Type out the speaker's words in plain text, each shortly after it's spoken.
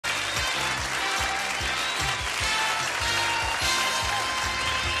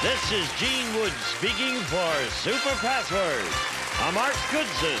This is Gene Wood speaking for Super Password, a Mark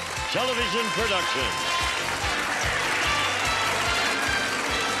Goodson television production.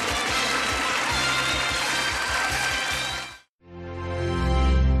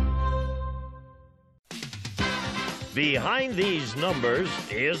 Behind these numbers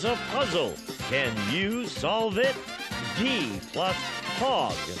is a puzzle. Can you solve it? D plus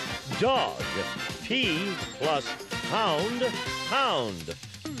hog, dog. P plus pound, pound.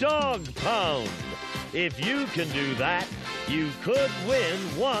 Dog pound. If you can do that, you could win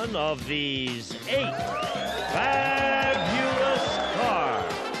one of these 8 fabulous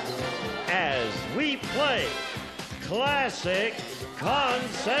cars as we play Classic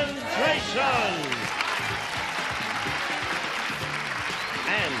Concentration.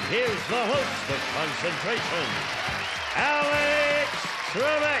 And here's the host of Concentration, Alex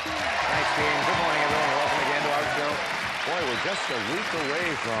Trebek. Thanks, Gene. Good morning, everyone. Welcome again to our show. Boy, we're just a week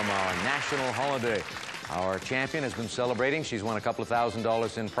away from our national holiday. Our champion has been celebrating. She's won a couple of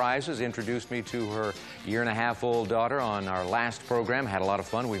 $1,000s in prizes, introduced me to her year-and-a-half-old daughter on our last program. Had a lot of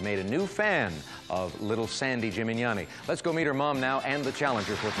fun. We've made a new fan of little Sandy Gimignani. Let's go meet her mom now and the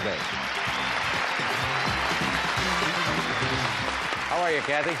challenger for today. How are you,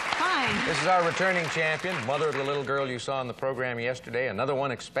 Kathy? Fine. This is our returning champion, mother of the little girl you saw in the program yesterday. Another one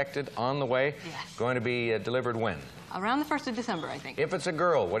expected on the way. Yes. Going to be delivered when? Around the 1st of December, I think. If it's a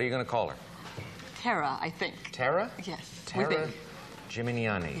girl, what are you going to call her? Tara, I think. Tara? Yes. Tara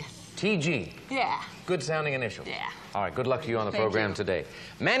Gimignani. Yes. TG. Yeah. Good sounding initial. Yeah. All right, good luck to you on the Thank program you. today.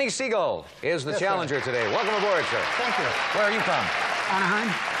 Manny Siegel is the challenger today. Welcome aboard, sir. Thank you. Where are you from?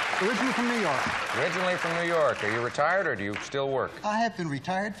 Anaheim, originally from New York. Originally from New York. Are you retired or do you still work? I have been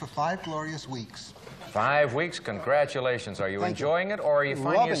retired for 5 glorious weeks. 5 weeks? Congratulations. Are you Thank you. enjoying it or are you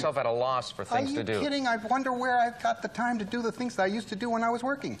finding Loving yourself it. at a loss for things to do? Are you kidding? I wonder where I've got the time to do the things that I used to do when I was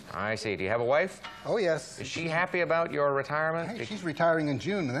working. I see. Do you have a wife? Oh, yes. Is she happy about your retirement? Hey, she's retiring in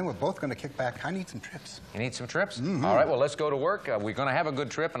June, and then we're both going to kick back. I need some trips. You need some trips? Mm-hmm. All right, well, let's go to work. We're going to have a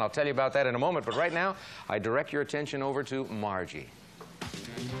good trip, and I'll tell you about that in a moment. But right now, I direct your attention over to Margie.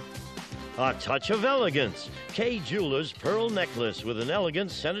 A touch of elegance. Kay Jewelers pearl necklace with an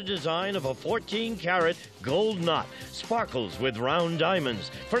elegant center design of a 14-karat gold knot. Sparkles with round diamonds.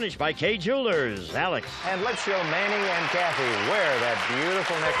 Furnished by Kay Jewelers. Alex. And let's show Manny and Kathy where that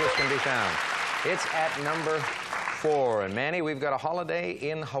beautiful necklace can be found. It's at number 4. And Manny, we've got a holiday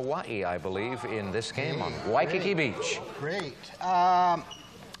in Hawaii, I believe, in this game on Waikiki Beach. Great.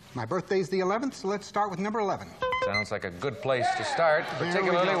 My birthday's the 11th, so let's start with number 11. Sounds like a good place to start,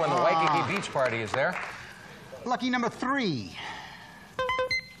 particularly when the Waikiki Beach party is there. Lucky number 3.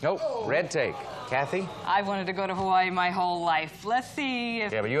 Nope, red take. Kathy? I wanted to go to Hawaii my whole life. Let's see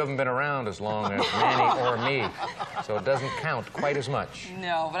if... Yeah, but you haven't been around as long as Manny or me, so it doesn't count quite as much.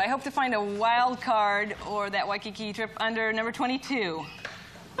 No, but I hope to find a wild card or that Waikiki trip under number 22.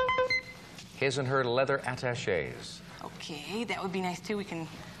 His and her leather attachés. Okay, that would be nice, too. We can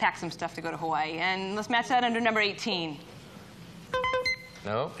pack some stuff to go to Hawaii. And let's match that under number 18.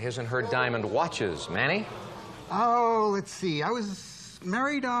 No, his and her diamond watches. Manny? Oh, let's see. I was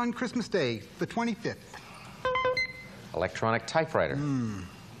married on Christmas Day, the 25th. Electronic typewriter.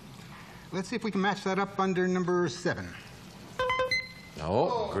 Let's see if we can match that up under number 7.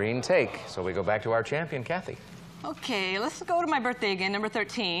 No, green take. So we go back to our champion, Kathy. Okay, let's go to my birthday again, number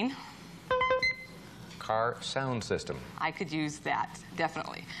 13. Car sound system. I could use that,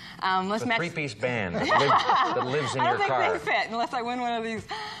 definitely. It's a 3-piece band that lives in your car. I don't think they fit unless I win one of these.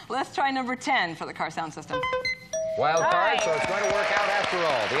 Let's try number 10 for the car sound system. Wild card, Right. so it's going to work out after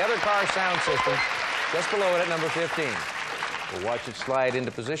all. The other car sound system, just below it at number 15. We'll watch it slide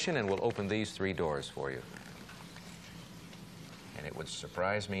into position, and we'll open these 3 doors for you. And it would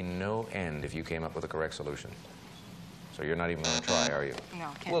surprise me no end if you came up with a correct solution. So you're not even going to try, are you? No,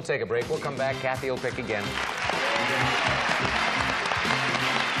 can't. We'll take a break. We'll come back. Kathy will pick again.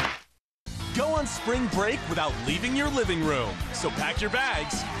 Go on spring break without leaving your living room. So pack your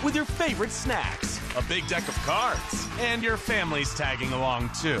bags with your favorite snacks, a big deck of cards, and your family's tagging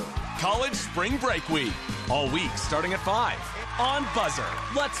along too. College Spring Break Week. All week starting at 5 on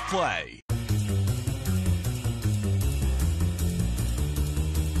Buzzr. Let's play.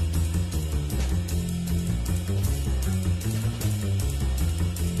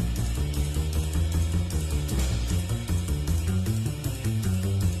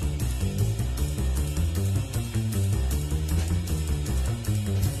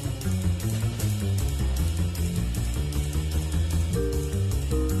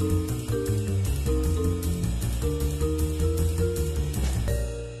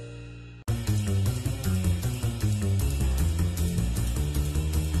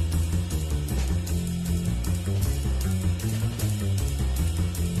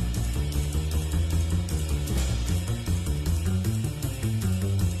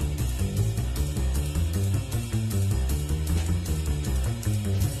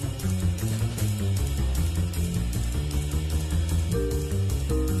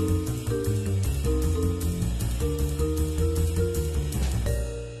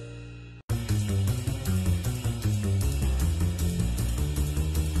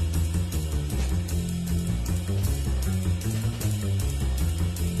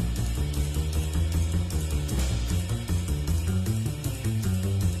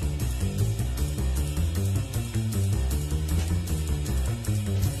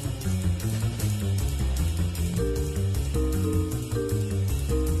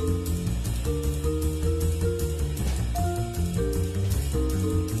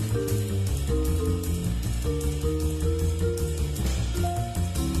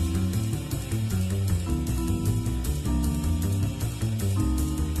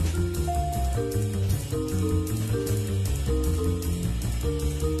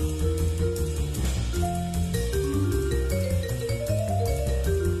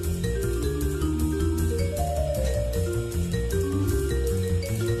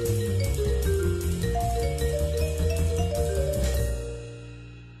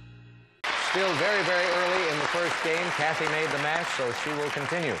 still very, very early in the first game. Kathy made the match, so she will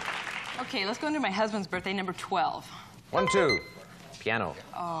continue. Okay, let's go into my husband's birthday, number 12. 1, 2. Piano.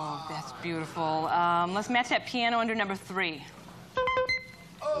 Oh, that's beautiful. Let's match that piano under number 3.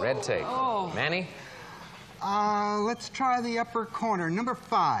 Red take. Oh. Manny? Let's try the upper corner, number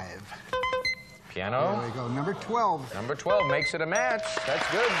 5. Piano. There we go, number 12. Number 12 makes it a match. That's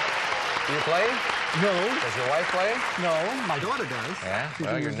good. Do you play? No. Does your wife play? No, my daughter does. Yeah? She's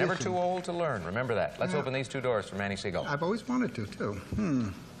Well, a you're never musician. too old to learn. Remember that. Let's Yeah. open these 2 doors for Manny Siegel. I've always wanted to, too.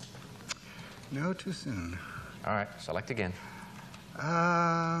 No, too soon. All right, select again.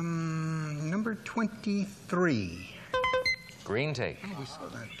 Number 23. Green take. Oh, we saw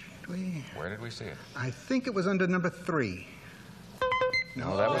that, didn't we? Where did we see it? I think it was under number 3.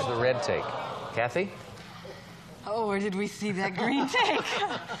 No, that was the red take. Kathy? Oh, where did we see that green take?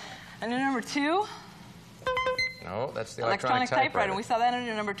 Under number 2? No, that's the Electronic typewriter. We saw that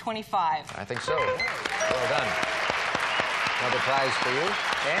under number 25. I think so. Well done. Another prize for you.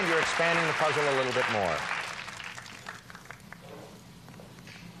 And you're expanding the puzzle a little bit more.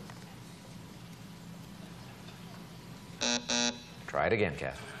 Try it again,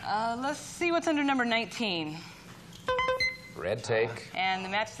 Kathy. Let's see what's under number 19. Red take. And the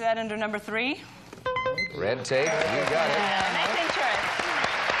match to that under number 3. Red take. You got it. Nice insurance.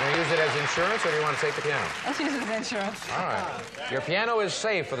 Want to use it as insurance, or do you want to take the piano? Let's use it as insurance. All right. Your piano is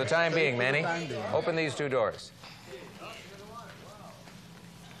safe for the time being, Manny. Open these 2 doors.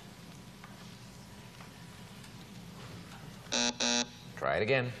 Try it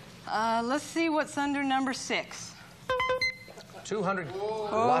again. Let's see what's under number 6. 200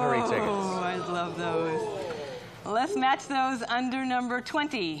 lottery tickets. Oh, I love those. Let's match those under number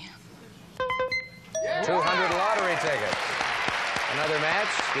 20. 200 lottery tickets. Another match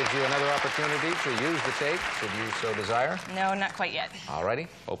gives you another opportunity to use the tape, should you so desire. No, not quite yet. All righty.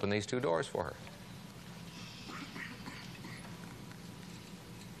 Open these 2 doors for her.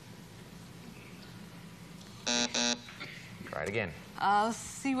 Try it again. Let's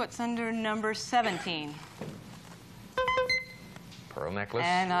see what's under number 17. Pearl necklace.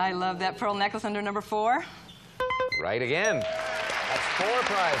 And I love that pearl necklace under number 4. Right again. That's 4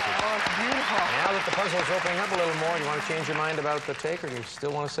 prizes. Oh, it's beautiful. Now that the puzzle's opening up a little more, do you want to change your mind about the take, or do you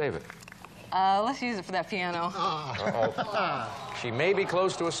still want to save it? Let's use it for that piano. Uh-oh. She may be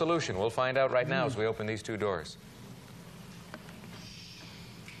close to a solution. We'll find out right now as we open these 2 doors.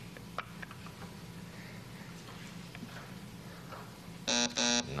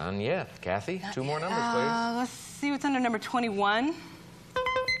 None yet. Kathy, 2 more numbers, please. Let's see what's under number 21.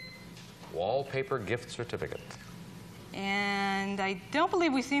 Wallpaper gift certificate. And I don't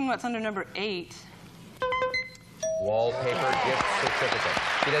believe we've seen what's under number 8. Wallpaper gift certificate.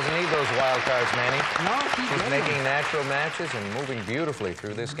 She doesn't need those wild cards, Manny. No, She's making natural matches and moving beautifully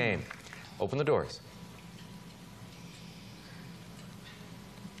through this game. Open the doors.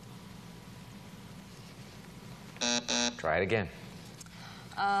 Try it again.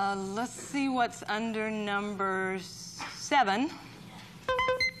 Let's see what's under number 7.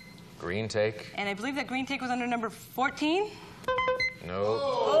 Green take. And I believe that green take was under number 14.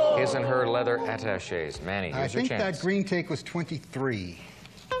 No. His and her leather attaches. Manny, I here's your think chance. that green take was 23.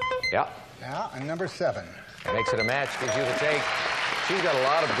 Yeah. Yeah, and number 7. That makes it a match, gives you the take. She's got a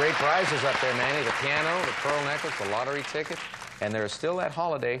lot of great prizes up there, Manny. The piano, the pearl necklace, the lottery ticket. And there's still that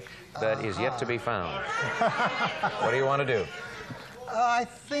holiday that is yet to be found. What do you want to do? I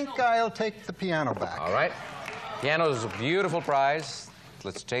think I'll take the piano back. All right. Piano is a beautiful prize.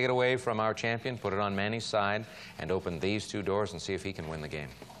 Let's take it away from our champion, put it on Manny's side, and open these 2 doors and see if he can win the game.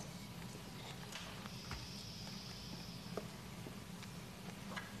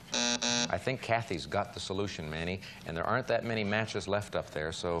 I think Kathy's got the solution, Manny, and there aren't that many matches left up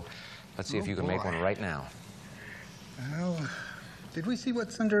there, so let's see if you can make one right now. Well, did we see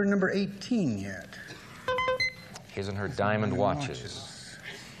what's under number 18 yet? His and her diamond watches.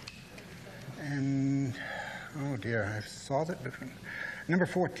 And, oh dear, I saw that different. Number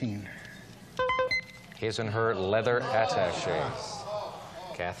 14. His and her leather attaches.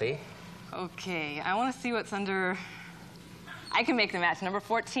 Kathy? Okay, I want to see what's under... I can make the match. Number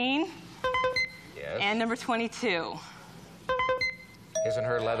 14 Yes. and number 22. His and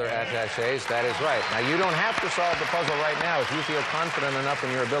her leather attaches. That is right. Now, you don't have to solve the puzzle right now. If you feel confident enough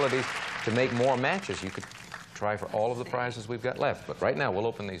in your abilities to make more matches, you could try for all of the prizes we've got left. But right now, we'll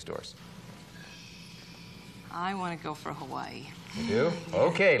open these doors. I want to go for Hawaii. You do?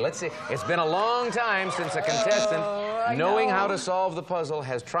 Okay, let's see. It's been a long time since a contestant, knowing how to solve the puzzle,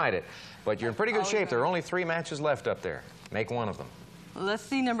 has tried it. But you're in pretty good shape. There are only 3 matches left up there. Make one of them. Let's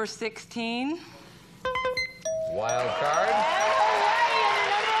see number 16. Wild card. And Hawaii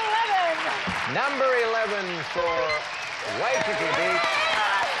under number 11. Number 11 for Waikiki Beach.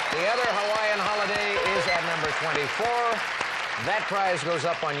 The other Hawaiian holiday is at number 24. That prize goes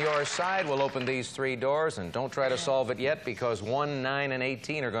up on your side. We'll open these 3 doors, and don't try to solve it yet because 1, 9, and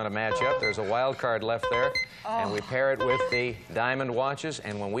 18 are going to match up. There's a wild card left there, and we pair it with the diamond watches.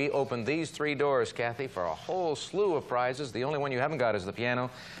 And when we open these 3 doors, Kathy, for a whole slew of prizes, the only one you haven't got is the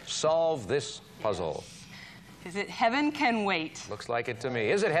piano. Solve this puzzle. Is it Heaven Can Wait? Looks like it to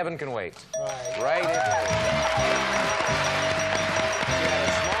me. Is it Heaven Can Wait? Right. Right it is. She had a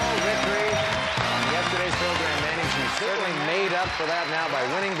small victory on yesterday's program, Manny. She's certainly made up for that now by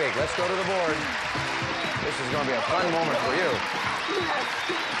winning big. Let's go to the board. This is going to be a fun moment for you.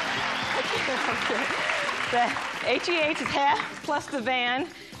 The HEH is half plus the van,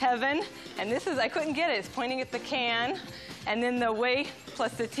 Heaven. And this is, I couldn't get it. It's pointing at the can. And then the way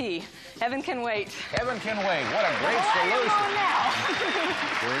plus the T. Heaven Can Wait. Heaven Can Wait. What a great solution.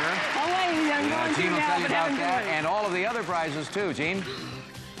 I'm going Gene will now, tell you but about Heaven Can that Wait. and all of the other prizes, too, Gene.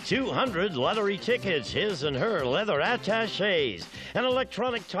 200 lottery tickets, his and her leather attachés, an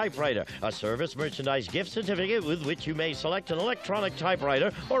electronic typewriter, a Service Merchandise gift certificate with which you may select an electronic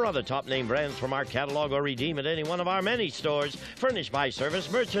typewriter or other top name brands from our catalog or redeem at any one of our many stores, furnished by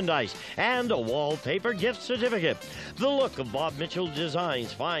Service Merchandise, and a wallpaper gift certificate. The look of Bob Mitchell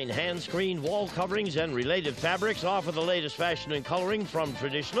Designs, fine hand-screened wall coverings and related fabrics offer the latest fashion and coloring from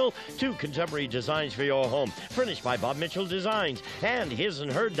traditional to contemporary designs for your home, furnished by Bob Mitchell Designs, and his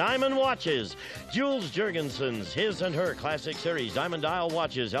and her diamond watches. Jules Jurgensen's His and Her Classic Series diamond dial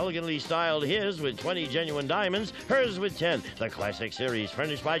watches, elegantly styled, his with 20 genuine diamonds, hers with 10. The Classic Series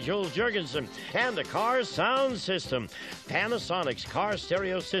furnished by Jules Jurgensen. And the Car Sound System. Panasonic's car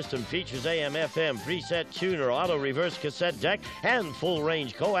stereo system features AM, FM, preset tuner, auto reverse cassette deck, and full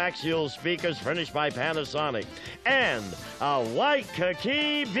range coaxial speakers furnished by Panasonic. And a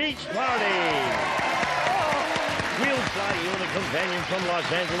Waikiki Beach Party. We'll fly you and a companion from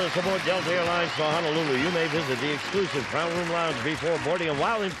Los Angeles aboard Delta Airlines for Honolulu. You may visit the exclusive Crown Room Lounge before boarding, and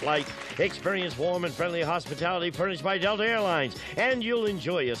while in flight, experience warm and friendly hospitality furnished by Delta Airlines. And you'll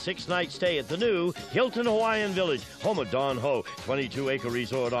enjoy a 6-night stay at the new Hilton Hawaiian Village, home of Don Ho, 22-acre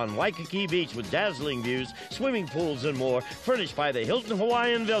resort on Waikiki Beach with dazzling views, swimming pools, and more, furnished by the Hilton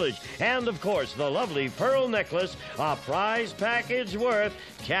Hawaiian Village. And, of course, the lovely pearl necklace, a prize package worth,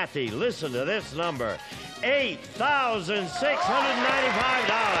 Kathy, listen to this number, $8,695.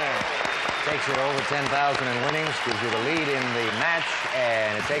 Takes you to over 10,000 in winnings, gives you the lead in the match,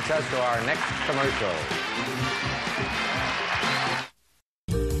 and it takes us to our next commercial.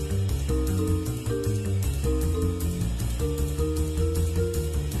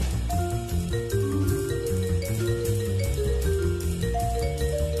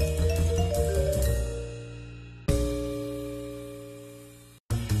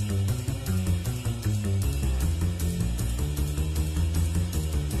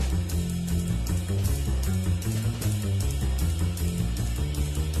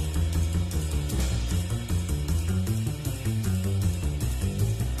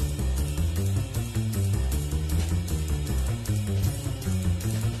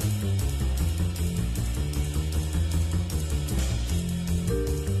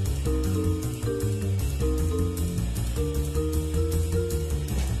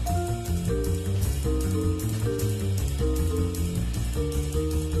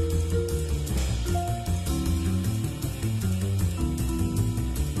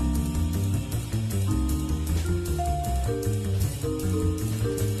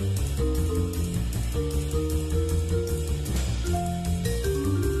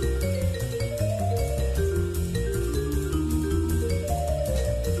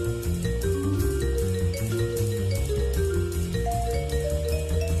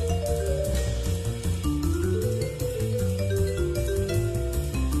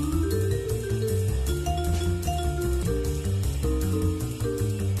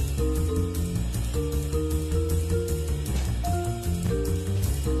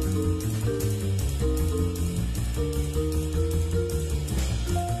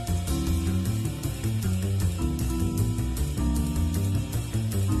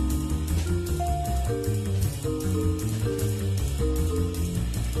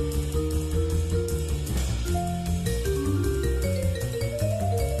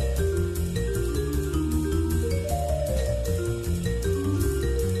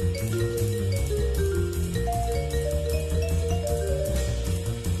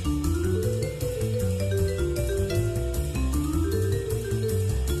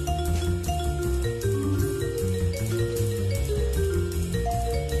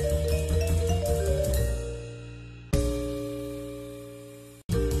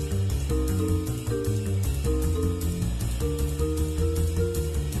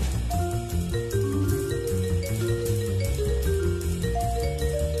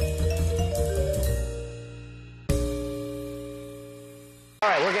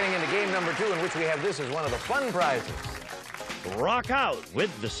 right, we're getting into game number 2, in which we have this as one of the fun prizes. Rock out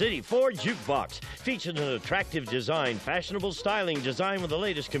with the City 4 Jukebox. Features an attractive design, fashionable styling, designed with the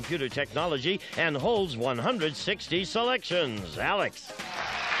latest computer technology, and holds 160 selections. Alex.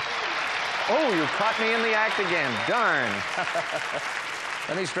 Oh, you caught me in the act again. Darn.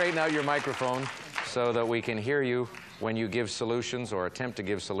 Let me straighten out your microphone so that we can hear you when you give solutions or attempt to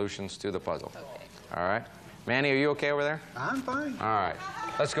give solutions to the puzzle. Okay. All right. Manny, are you okay over there? I'm fine. All right.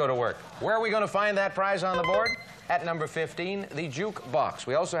 Let's go to work. Where are we going to find that prize on the board? At number 15, the Jukebox.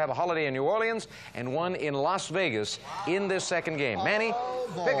 We also have a holiday in New Orleans and one in Las Vegas in this second game. Manny,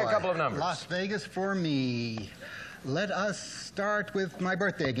 pick a couple of numbers. Las Vegas for me. Let us start with my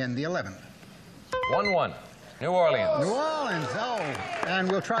birthday again, the 11th. 1-1. New Orleans. New Orleans, oh. And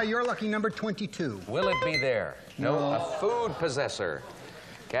we'll try your lucky number 22. Will it be there? No. A food possessor.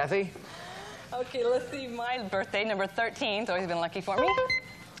 Kathy? Okay, let's see. My birthday, number 13. It's always been lucky for me.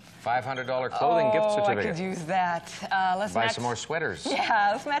 $500 clothing gift certificate. I could use that. Let's buy match some more sweaters. Yeah,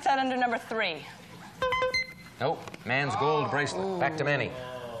 let's match that under number 3. Nope. Man's gold bracelet. Ooh. Back to Manny.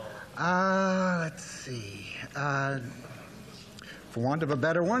 Let's see. For want of a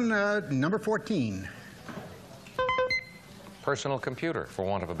better one, number 14. Personal computer, for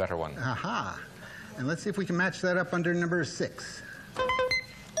want of a better one. Aha. And let's see if we can match that up under number 6.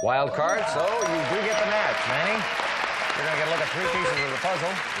 Wild card, so you do get the match, Manny. You're going to get a look at 3 pieces of the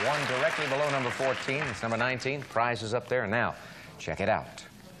puzzle. One directly below number 14. It's number 19. Prize is up there. Now, check it out.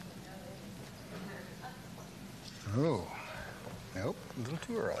 Oh. Nope, a little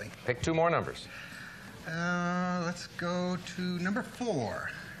too early. Pick 2 more numbers. Let's go to number 4.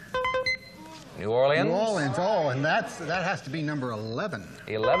 New Orleans. New Orleans, oh, and that has to be number 11.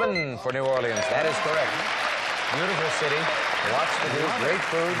 11 for New Orleans. That is correct. Beautiful city. Lots to do. Great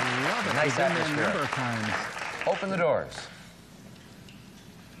food. Nice We've been there a number atmosphere. of times. Open the doors.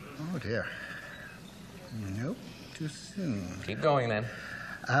 Oh, dear. Nope, too soon. Keep going, then.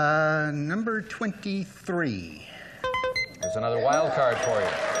 Number 23. There's another wild card for you.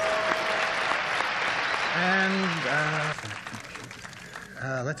 And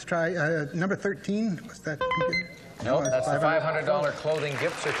let's try number 13. What's that computer? Nope, that's the $500 clothing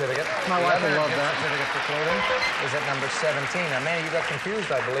gift certificate. My wife will love gift that. certificate for clothing is at number 17. Now, Manny, you got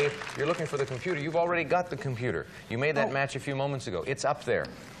confused, I believe. You're looking for the computer. You've already got the computer. You made that match a few moments ago. It's up there.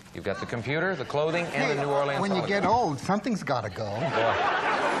 You've got the computer, the clothing, and the New Orleans When you holiday. get old, something's got to go. Boy.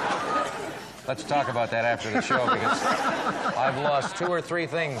 Let's talk about that after the show, because I've lost 2 or 3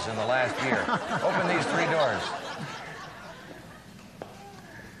 things in the last year. Open these 3 doors.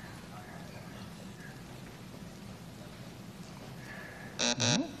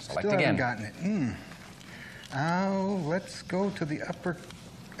 Select Still again. haven't gotten it. Let's go to the upper,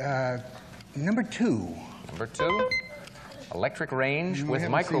 number 2. Number 2, electric range with We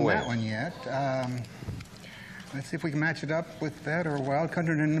microwave. haven't seen that one yet. Let's see if we can match it up with that or a wild card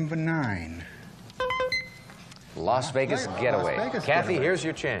under number 9. Las Vegas getaway. Vegas Kathy, getaway. here's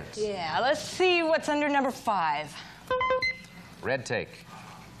your chance. Yeah, let's see what's under number 5. Red take.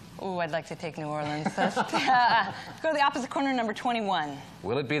 Oh, I'd like to take New Orleans. Let's go to the opposite corner, number 21.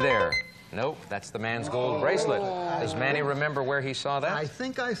 Will it be there? Nope, that's the man's gold bracelet. Does Manny remember where he saw that? I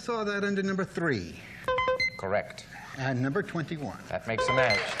think I saw that under number 3. Correct. And number 21. That makes a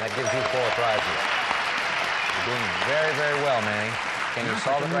match. That gives you 4 prizes. You're doing very, very well, Manny. Can you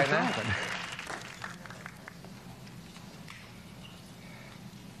solve it right now?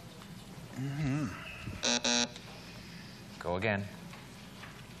 Go again.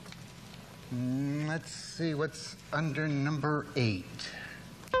 Let's see what's under number 8.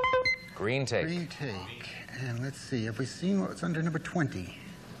 Green take. Green take. And let's see, have we seen what's under number 20?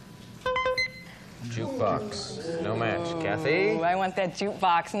 Jukebox. No match. Kathy? Ooh, I want that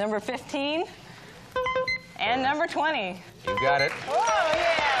jukebox. Number 15 and number 20. You got it. Oh,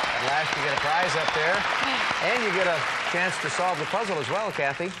 yeah. At last you get a prize up there. And you get a chance to solve the puzzle as well,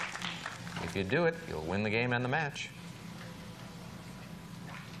 Kathy. If you do it, you'll win the game and the match.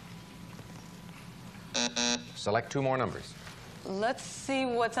 Select 2 more numbers. Let's see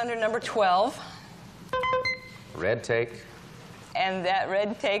what's under number 12. Red take. And that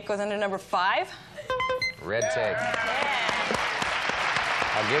red take goes under number 5. Red take.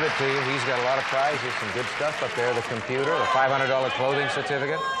 I'll give it to you. He's got a lot of prizes, some good stuff up there. The computer, the $500 clothing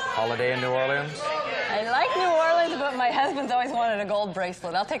certificate, holiday in New Orleans. I like New Orleans, but my husband's always wanted a gold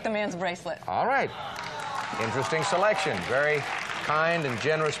bracelet. I'll take the man's bracelet. All right. Interesting selection. Very kind and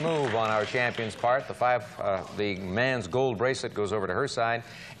generous move on our champion's part. The man's gold bracelet goes over to her side,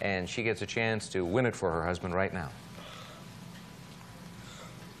 and she gets a chance to win it for her husband right now.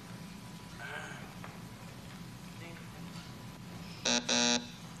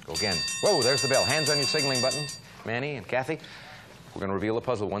 again. Whoa, there's the bell. Hands on your signaling buttons. Manny and Kathy, we're going to reveal the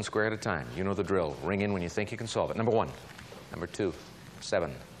puzzle one square at a time. You know the drill. Ring in when you think you can solve it. Number 1, number 2,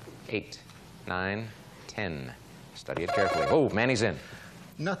 7, 8, 9, 10. Study it carefully. Oh, Manny's in.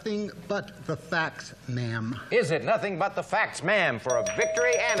 Nothing but the facts, ma'am. Is it nothing but the facts, ma'am, for a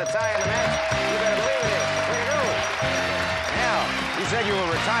victory and a tie in the match? You better believe it is. Way to go. Now, you said you were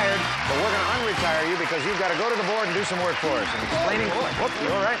retired, but we're going to unretire you because you've got to go to the board and do some work for us. And explaining... Whoop, you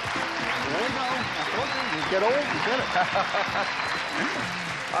all right? There you go. You get old, you get it.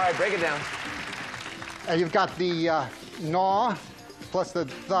 All right, break it down. You've got the gnaw plus the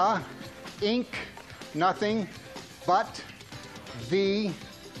ink, nothing but the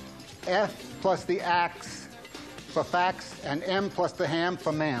F plus the axe for facts, and M plus the ham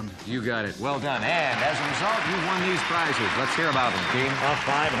for ma'am. You got it. Well done. And as a result, you've won these prizes. Let's hear about them, team. A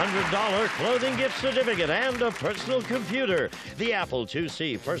 $500 clothing gift certificate and a personal computer. The Apple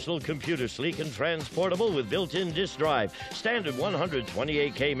IIc personal computer, sleek and transportable with built-in disk drive, standard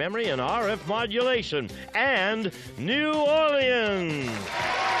 128K memory and RF modulation, and New Orleans.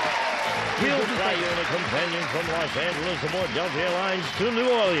 We'll fly you in a companion from Los Angeles aboard Delta Airlines to New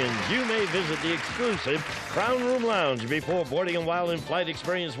Orleans. You may visit the exclusive Crown Room Lounge before boarding, and while in flight,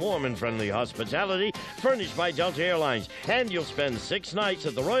 experience warm and friendly hospitality furnished by Delta Airlines. And you'll spend 6 nights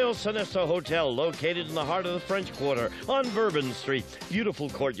at the Royal Sonesta Hotel, located in the heart of the French Quarter on Bourbon Street. Beautiful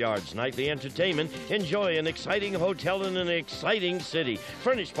courtyards, nightly entertainment. Enjoy an exciting hotel in an exciting city.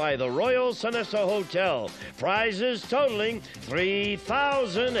 Furnished by the Royal Sonesta Hotel. Prizes totaling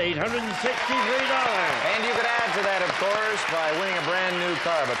 $3,863. And you could add to that, of course, by winning a brand new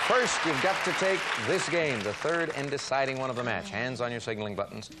car. But first, you've got to take this game, the third and deciding one of the match. Hands on your signaling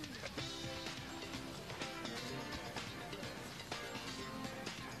buttons.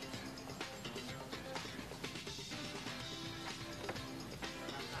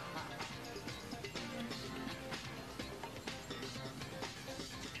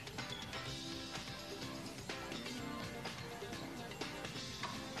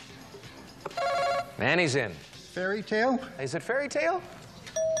 Manny's in. Fairy tale? Is it fairy tale?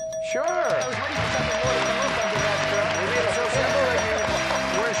 Sure. I was waiting for something more to come up under that. We made it so simple that you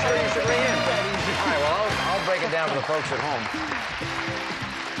weren't sure you should ring in. All right, well, I'll break it down for the folks at home.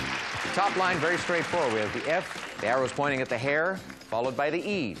 The top line, very straightforward. We have the F, the arrow's pointing at the hair, followed by the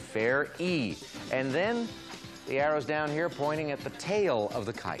E, fair E. And then the arrow's down here pointing at the tail of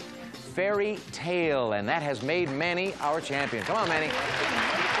the kite. Fairy tale, and that has made Manny our champion. Come on, Manny.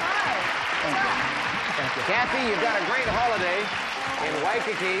 Thank you. Kathy, you've got a great holiday in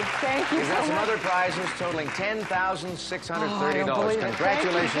Waikiki. Thank you. You've got so some much. other prizes totaling $10,630. Congratulations Thank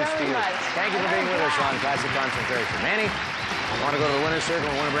you to you. very much. Thank you for being with us on Classic Concentration. Manny, want to go to the winner's circle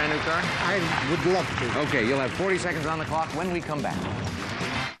and win a brand new car? I would love to. Okay, you'll have 40 seconds on the clock when we come back.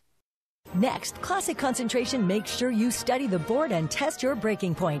 Next, Classic Concentration makes sure you study the board and test your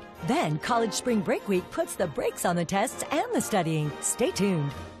breaking point. Then, College Spring Break Week puts the brakes on the tests and the studying. Stay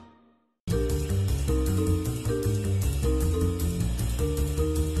tuned.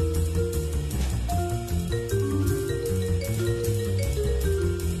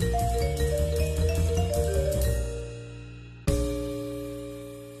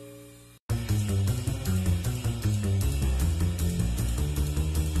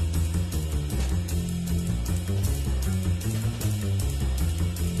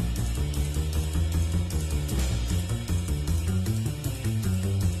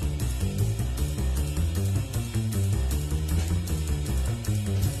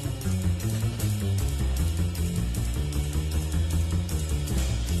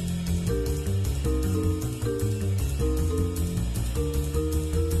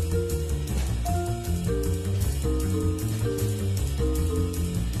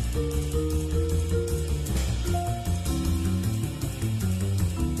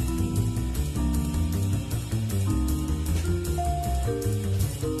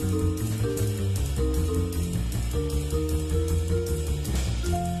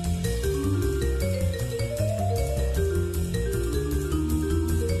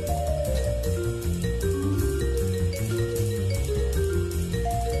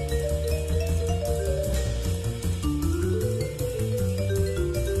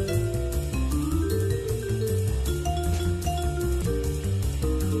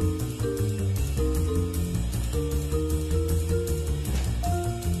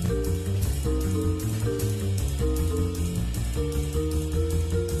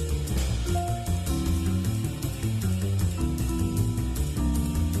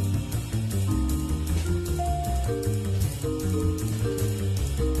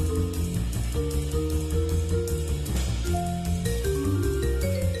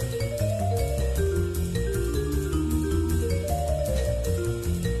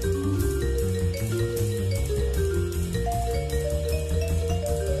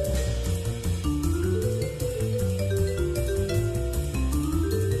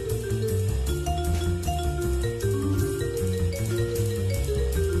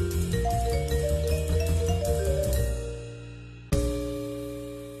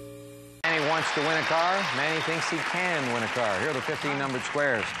 Manny thinks he can win a car. Here are the 15 numbered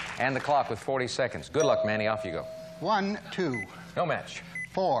squares and the clock with 40 seconds. Good luck, Manny. Off you go. 1, 2. No match.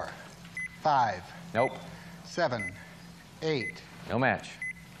 4, 5. Nope. 7, 8. No match.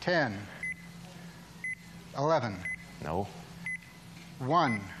 10, 11. No.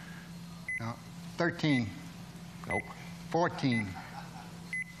 1. No. 13. Nope. 14.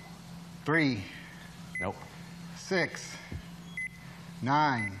 3. Nope. 6.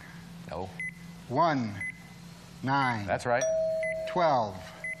 9. No. 1. 9. That's right. 12.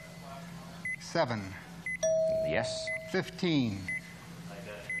 7. Yes. 15.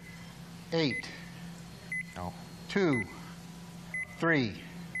 8. No. 2. 3.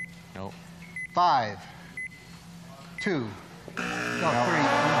 No. 5. 2. No, 3.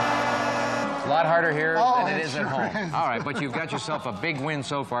 It's a lot harder here Oh, than it is at sure home. is. All right, but you've got yourself a big win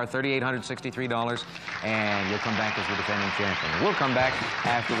so far, $3,863, and you'll come back as the defending champion. We'll come back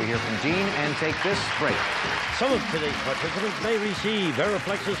after we hear from Gene and take this break. Some of today's participants may receive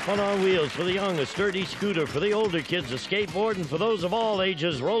Veriflex's Fun on Wheels for the young, a sturdy scooter for the older kids, a skateboard, and for those of all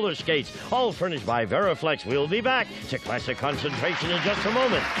ages, roller skates, all furnished by Veriflex. We'll be back to Classic Concentration in just a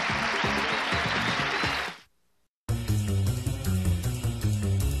moment.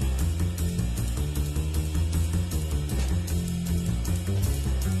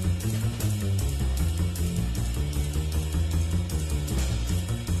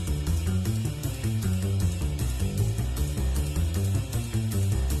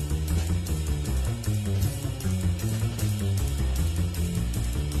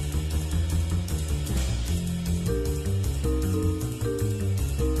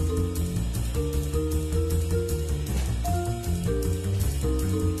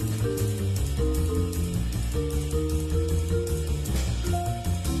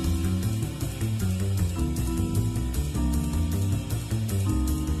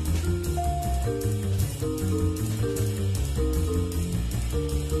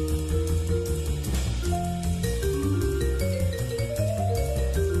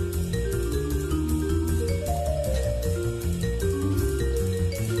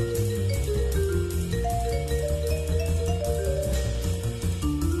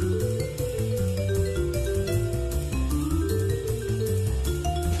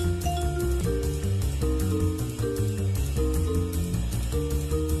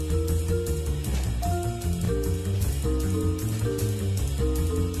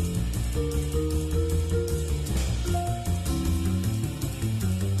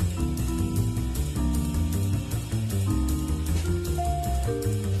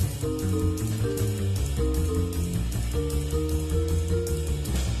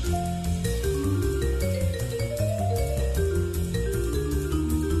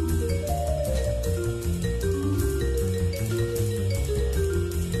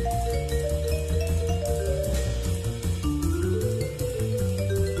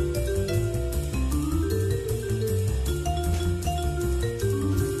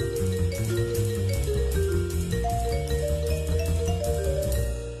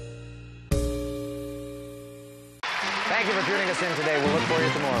 Thank you for tuning us in today. We'll look for you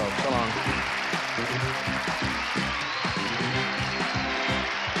tomorrow. So long.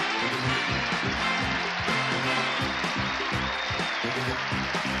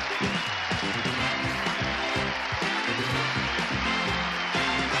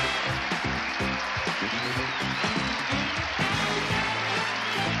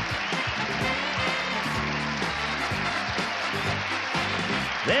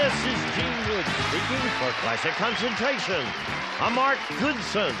 This is Gene Wood speaking for Classic Concentration, a Mark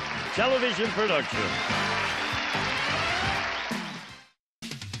Goodson television production.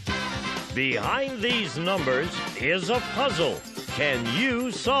 Behind these numbers is a puzzle. Can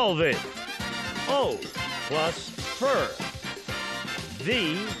you solve it? O plus fur.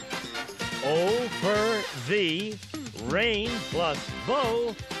 V, O for V, rain plus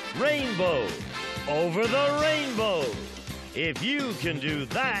bow, rainbow. Over the rainbow. If you can do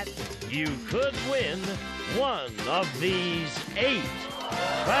that, you could win one of these 8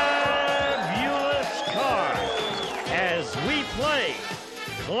 fabulous cards as we play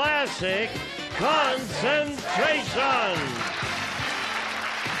Classic Concentration.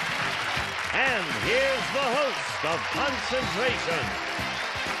 And here's the host of Concentration,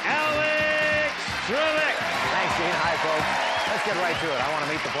 Alex Trebek. Thanks, Gene. Hi, folks. Let's get right to it. I want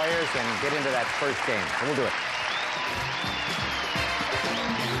to meet the players and get into that first game. So we'll do it.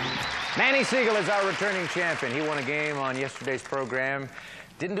 Manny Siegel is our returning champion. He won a game on yesterday's program.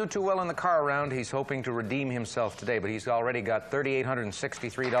 Didn't do too well in the car round. He's hoping to redeem himself today, but he's already got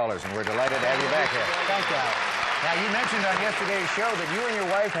 $3,863, and we're delighted to have you back here. Thank you, Alex. Now, you mentioned on yesterday's show that you and your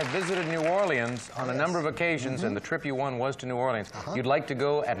wife had visited New Orleans on a number of occasions, and the trip you won was to New Orleans. You'd like to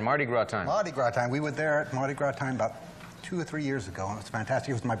go at Mardi Gras time. Mardi Gras time. We were there at Mardi Gras time about 2 or 3 years ago, and it was fantastic.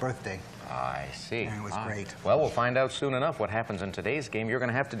 It was my birthday. I see. And it was great. Well, we'll find out soon enough what happens in today's game. You're going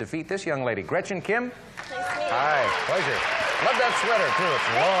to have to defeat this young lady. Gretchen Kim? Nice to meet you. Hi, pleasure. Love that sweater, too. It's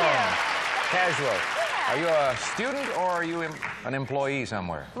long, casual. Are you a student or are you an employee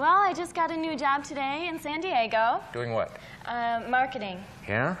somewhere? Well, I just got a new job today in San Diego. Doing what? Marketing.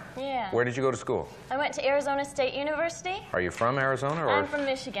 Yeah? Yeah. Where did you go to school? I went to Arizona State University. Are you from Arizona? Or? I'm from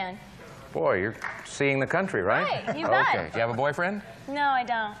Michigan. Boy, you're seeing the country, right? Right, you bet. Okay. Do you have a boyfriend? No, I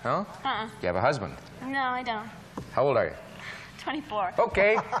don't. No? Uh-uh. Do you have a husband? No, I don't. How old are you? 24.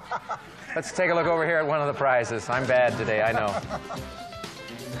 Okay. Let's take a look over here at one of the prizes. I'm bad today, I know.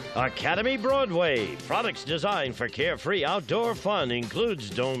 Academy Broadway. Products designed for carefree outdoor fun. Includes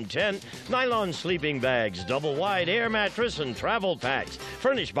dome tent, nylon sleeping bags, double wide air mattress, and travel packs.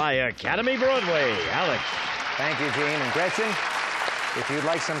 Furnished by Academy Broadway. Alex. Thank you, Gene. And Gretchen, if you'd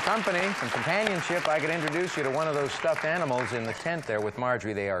like some company, some companionship, I could introduce you to one of those stuffed animals in the tent there with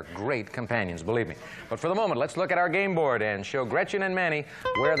Marjorie. They are great companions, believe me. But for the moment, let's look at our game board and show Gretchen and Manny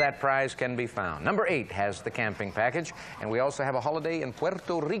where that prize can be found. Number 8 has the camping package, and we also have a holiday in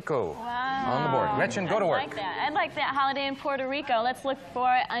Puerto Rico on the board. Gretchen, go to work. I like that. I'd like that holiday in Puerto Rico. Let's look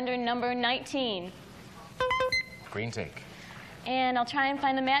for it under number 19. Green take. And I'll try and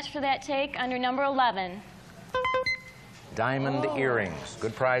find the match for that take under number 11. Diamond earrings.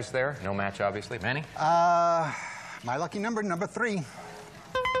 Good prize there. No match, obviously. Manny? My lucky number 3.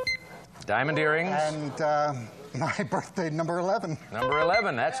 Diamond earrings. And my birthday, number 11. Number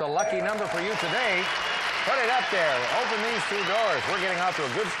 11. That's a lucky number for you today. Put it up there. Open these 2 doors. We're getting off to a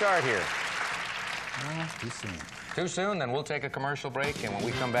good start here. Too soon. Too soon? Then we'll take a commercial break, and when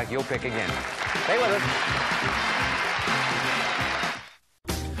we come back, you'll pick again. Stay with us.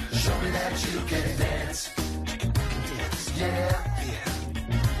 Show me that you can dance. Yeah.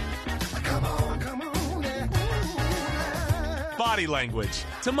 Come on, yeah. Body Language.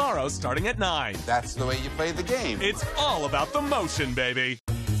 Tomorrow starting at 9. That's the way you play the game. It's all about the motion, baby.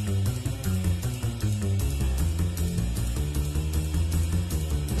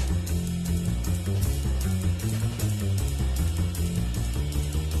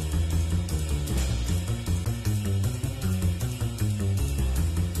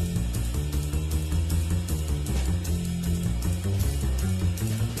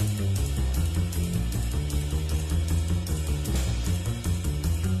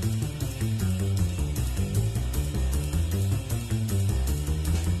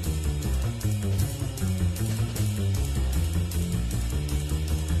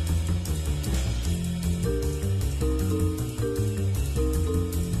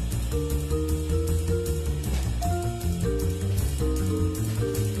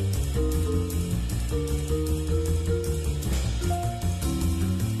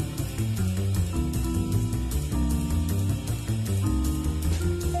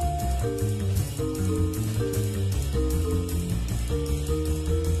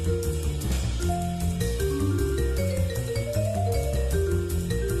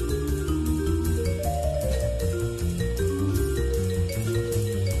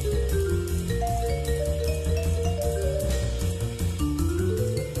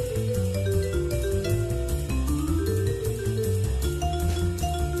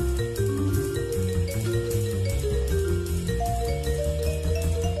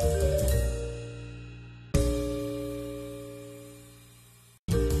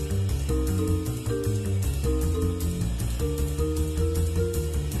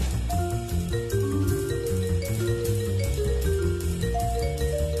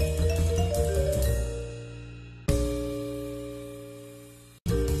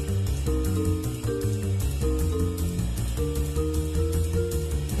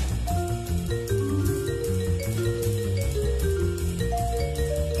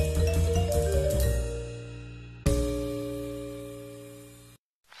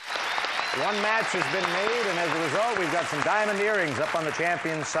 One match has been made, and as a result, we've got some diamond earrings up on the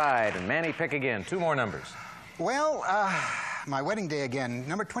champion's side. And Manny, pick again. 2 more numbers. Well, my wedding day again,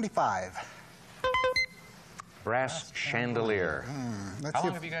 number 25. Brass chandelier. Let's How see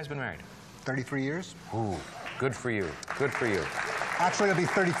long have you guys been married? 33 years. Ooh, good for you. Good for you. Actually, it'll be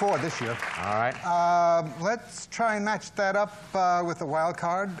 34 this year. All right. Let's try and match that up with a wild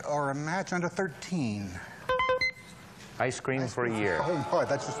card or a match under 13. Ice cream for a year. Oh, boy,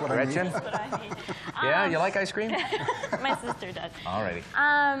 that's just what Gretchen? I need. That's what I need. Yeah, you like ice cream? My sister does. All righty.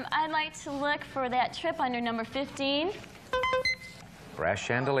 I'd like to look for that trip under number 15. Brass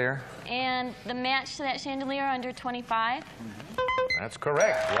chandelier. And the match to that chandelier under 25. That's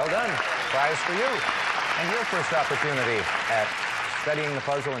correct. Well done. Prize for you. And your first opportunity at studying the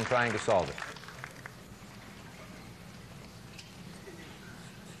puzzle and trying to solve it.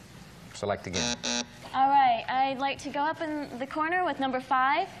 Select again. All right, I'd like to go up in the corner with number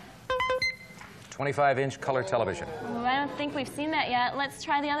 5. 25-inch color television. Well, I don't think we've seen that yet. Let's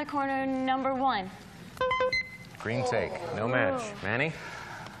try the other corner, number 1. Green take. No match. Manny?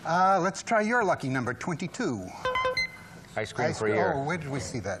 Let's try your lucky number, 22. Ice cream for a year. Oh, where did we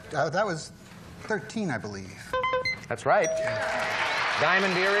see that? That was 13, I believe. That's right.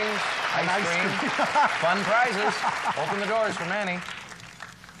 Diamond earrings, ice cream, fun prizes. Open the doors for Manny.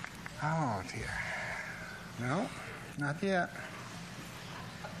 Oh, dear. No, not yet.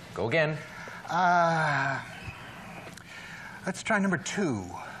 Go again. Let's try number 2.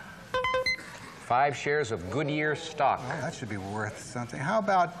 5 shares of Goodyear stock. Oh, that should be worth something. How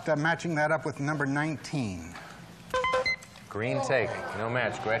about matching that up with number 19? Green take. No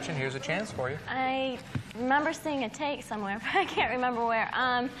match. Gretchen, here's a chance for you. I remember seeing a take somewhere, but I can't remember where.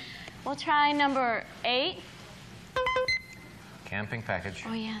 We'll try number 8. Camping package.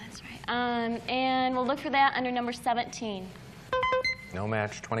 Oh, yeah, that's right. And we'll look for that under number 17. No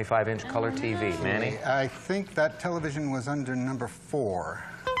match. 25-inch color TV. Manny? I think that television was under number 4.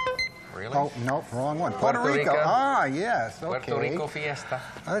 Really? Oh, no, wrong one. Puerto Rico. Ah, yes, okay. Puerto Rico Fiesta.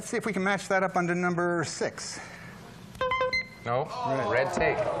 Let's see if we can match that up under number 6. No. Red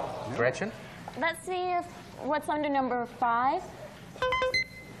take. Gretchen? Let's see if what's under number 5.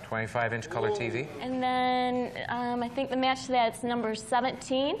 25-inch color TV. And then I think the match to that's number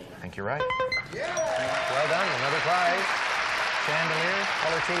 17. I think you're right. Well done. Another prize. Chandelier,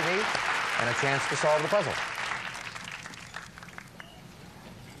 color TV, and a chance to solve the puzzle.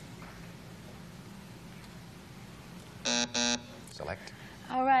 Select.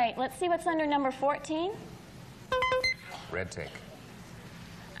 All right, let's see what's under number 14. Red take.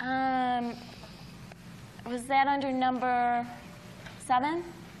 Was that under number 7?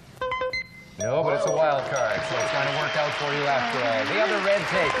 No, but it's a wild card, so it's going to work out for you after all. The other red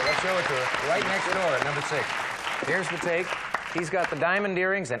take. Let's show it to her. Right next door at number 6. Here's the take. He's got the diamond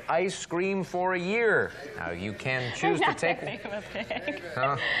earrings and ice cream for a year. Now, you can choose to take...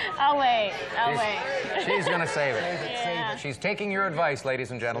 Huh? I'll wait. I'll wait. She's going to save it. Yeah. She's taking your advice,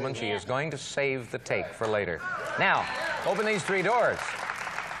 ladies and gentlemen. She is going to save the take for later. Now, open these 3 doors.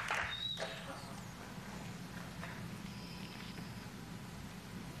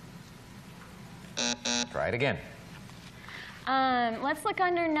 Try it again. Let's look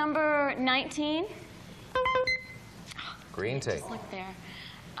under number 19. Green take. Just look there.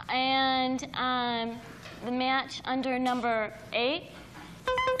 And the match under number 8.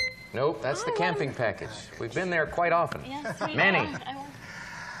 Nope, that's the camping package. We've been there quite often. Yes, Manny.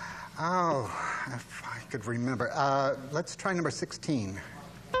 Oh, if I could remember. Let's try number 16.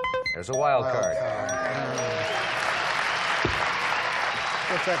 There's a wild card.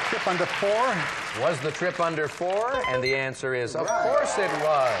 What's that, trip under 4? Was the trip under 4? And the answer is, of course it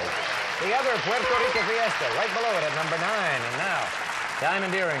was. The other Puerto Rico Fiesta, right below it at number 9. And now,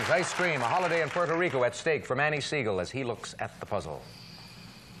 diamond earrings, ice cream, a holiday in Puerto Rico at stake for Manny Siegel as he looks at the puzzle.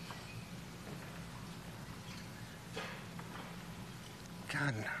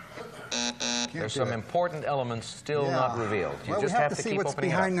 God. There's some important elements still not revealed. You well, just we have to keep see what's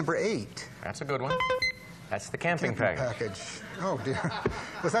opening behind it up. number 8. That's a good one. That's the camping package. Oh, dear.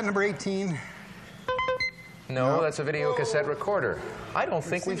 Was that number 18? No, that's a video cassette recorder. I don't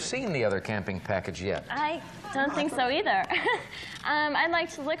think we've seen the other camping package yet. I don't think so either. I'd like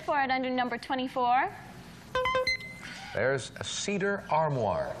to look for it under number 24. There's a cedar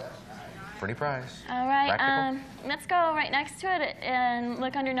armoire. Pretty prize. All right, Practical. let's go right next to it and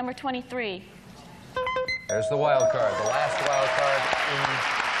look under number 23. There's the wild card, the last wild card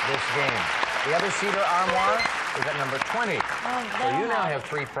in this game. The other cedar armoire is at number 20. Oh, so you now have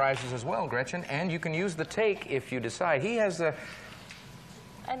 3 prizes as well, Gretchen, and you can use the take if you decide. He has a...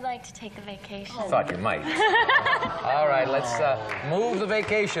 I'd like to take a vacation. Thought you might. All right, let's move the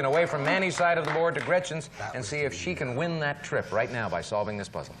vacation away from Manny's side of the board to Gretchen's and see if she can win that trip right now by solving this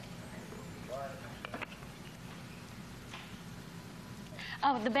puzzle.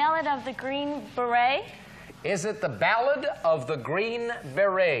 Oh, the Ballad of the Green Beret? Is it the Ballad of the Green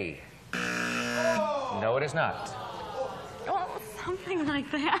Beret? No, it is not. Oh, something like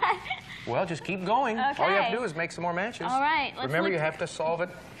that. Well, just keep going. Okay. All you have to do is make some more matches. All right. Remember, you have to solve it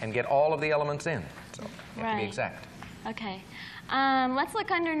and get all of the elements in. So you have to be exact. Okay. Let's look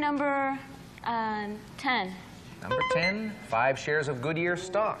under number 10. Number 10, 5 shares of Goodyear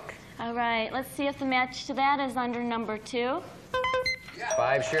stock. All right. Let's see if the match to that is under number 2.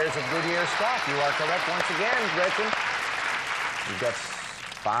 5 shares of Goodyear stock. You are correct once again, Gretchen. You've got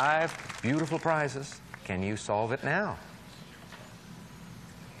 5 beautiful prizes. Can you solve it now?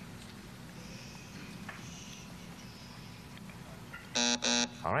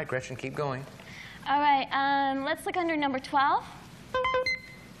 All right, Gretchen, keep going. All right, let's look under number 12.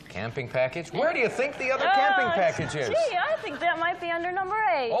 Camping package. Where do you think the other camping package is? Gee, I think that might be under number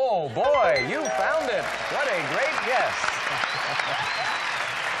 8. Oh, boy, you found it. What a great guess.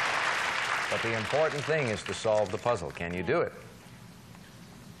 But the important thing is to solve the puzzle. Can you do it?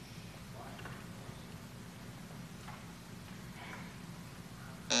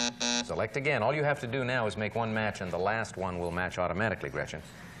 Select again. All you have to do now is make one match, and the last one will match automatically, Gretchen.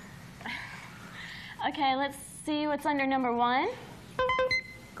 Okay, let's see what's under number 1.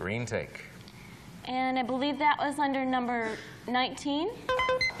 Green take. And I believe that was under number 19.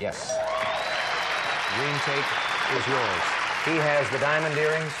 Yes. Green take is yours. He has the diamond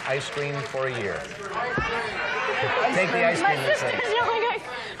earrings, ice cream for a year. Take the ice cream, Miss Lane.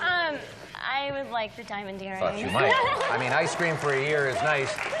 I would like the diamond earrings. Thought you might. I mean, ice cream for a year is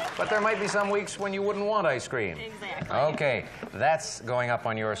nice, but there might be some weeks when you wouldn't want ice cream. Exactly. Okay, that's going up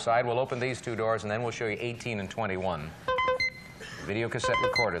on your side. We'll open these 2 doors, and then we'll show you 18 and 21. Video cassette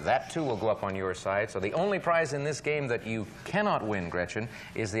recorder. That, too, will go up on your side. So the only prize in this game that you cannot win, Gretchen,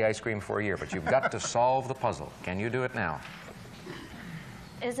 is the ice cream for a year. But you've got to solve the puzzle. Can you do it now?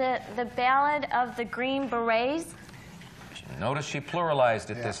 Is it the Ballad of the Green Berets? Notice she pluralized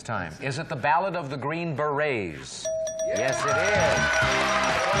it this time. Is it the Ballad of the Green Berets? Yes, it is.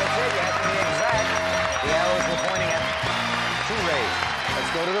 That's what I said. You have to be exact. The arrows were pointing at 2 rays.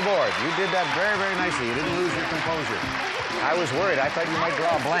 Let's go to the board. You did that very, very nicely. You didn't lose your composure. I was worried. I thought you might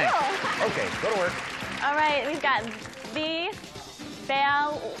draw a blank. Okay, go to work. All right, we've got the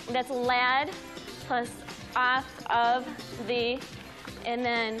that's lad plus off of the, and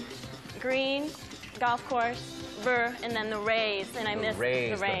then green golf course, and then the rays, and I missed the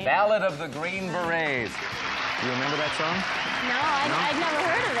rays. The Ballad of the Green Berets. You remember that song? No, I'd never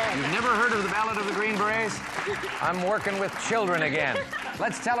heard of it. You've never heard of the Ballad of the Green Berets? I'm working with children again.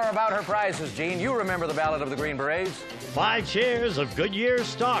 Let's tell her about her prizes, Gene. You remember the Ballad of the Green Berets? 5 shares of Goodyear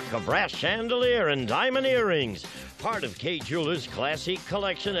stock, a brass chandelier, and diamond earrings. Part of Kay Jewelers' classic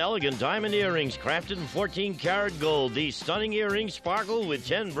collection, elegant diamond earrings crafted in 14-karat gold. These stunning earrings sparkle with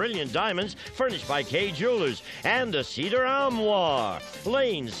 10 brilliant diamonds, furnished by Kay Jewelers. And a cedar armoire.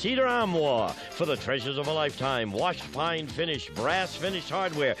 Lane's Cedar Armoire. For the treasures of a lifetime, washed pine finish, brass finished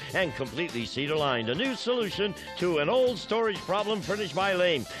hardware, and completely cedar lined. A new solution to an old storage problem, furnished by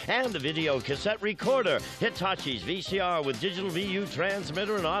Lane. And a video cassette recorder. Hitachi's VCR with digital VU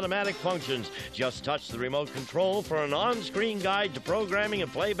transmitter and automatic functions. Just touch the remote control for an on-screen guide to programming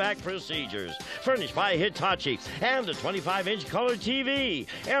and playback procedures. Furnished by Hitachi. And a 25-inch color TV.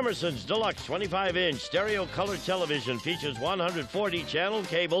 Emerson's Deluxe 25-inch stereo color television features 140-channel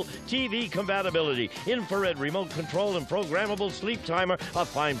cable TV compatibility, infrared remote control, and programmable sleep timer. A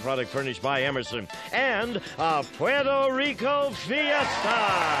fine product furnished by Emerson. And a Puerto Rico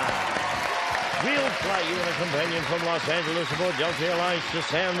Fiesta. We'll fly you in a companion from Los Angeles aboard Delta Airlines to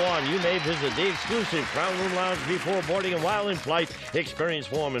San Juan. You may visit the exclusive Crown Room Lounge before boarding, and while in flight,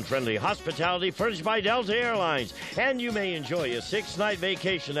 experience warm and friendly hospitality furnished by Delta Airlines. And you may enjoy a 6-night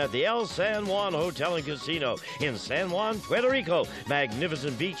vacation at the El San Juan Hotel and Casino in San Juan, Puerto Rico.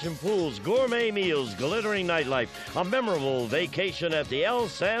 Magnificent beach and pools, gourmet meals, glittering nightlife, a memorable vacation at the El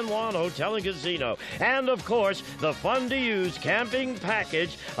San Juan Hotel and Casino. And, of course, the fun-to-use camping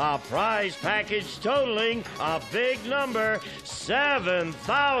package, a prize package totaling a big number, $7,413.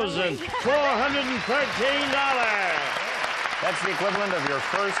 That's the equivalent of your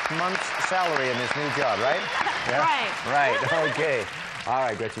first month's salary in this new job, right? Yeah? Right. Right, okay. All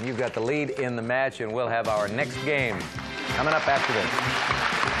right, Gretchen, you've got the lead in the match, and we'll have our next game coming up after this.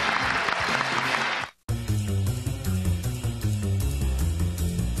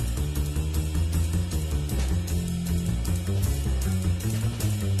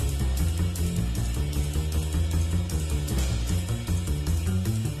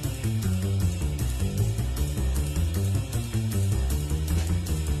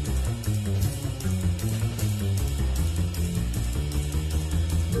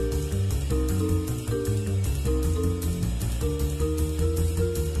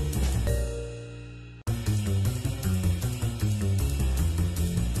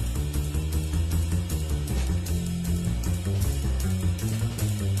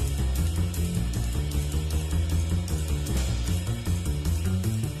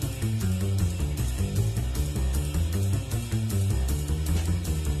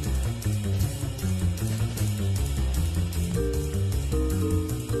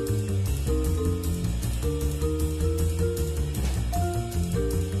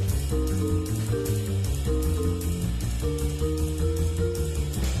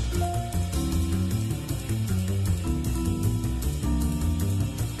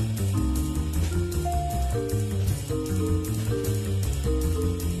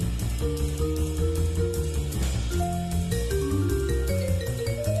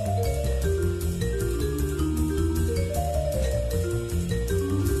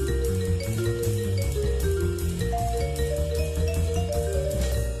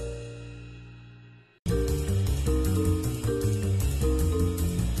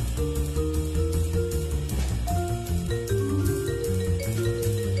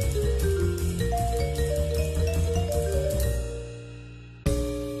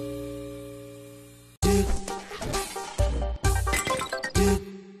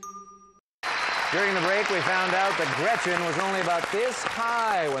 During the break, we found out that Gretchen was only about this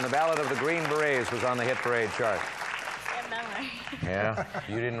high when the Ballad of the Green Berets was on the hit parade chart. Yeah,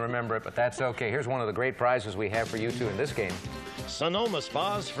 you didn't remember it, but that's okay. Here's one of the great prizes we have for you two in this game. Sonoma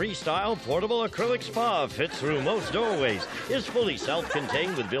Spa's freestyle portable acrylic spa fits through most doorways, is fully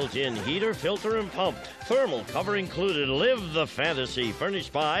self-contained with built-in heater, filter, and pump. Thermal cover included. Live the fantasy.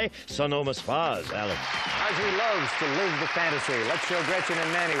 Furnished by Sonoma Spas. Alex. Marjorie loves to live the fantasy. Let's show Gretchen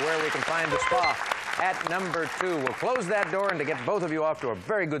and Manny where we can find the spa. At number 2, we'll close that door, and to get both of you off to a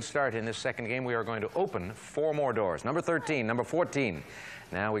very good start in this second game, we are going to open 4 more doors. Number 13, number 14.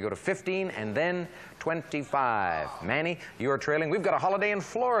 Now we go to 15 and then 25. Manny, you are trailing. We've got a holiday in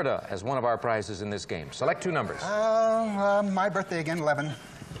Florida as one of our prizes in this game. Select 2 numbers. My birthday again, 11.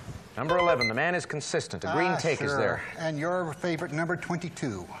 Number 11. The man is consistent. A green take is there. And your favorite number,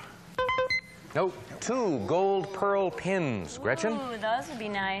 22. No, 2 gold pearl pins. Gretchen? Ooh, those would be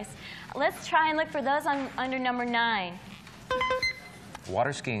nice. Let's try and look for those under number 9.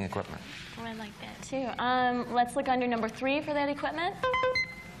 Water skiing equipment. Oh, I like that too. Let's look under number 3 for that equipment.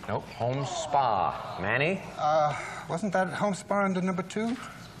 Nope, home spa. Manny? Wasn't that home spa under number 2?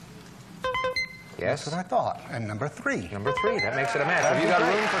 Yes. That's what I thought. And number 3. Number 3, that makes it a match. Have you got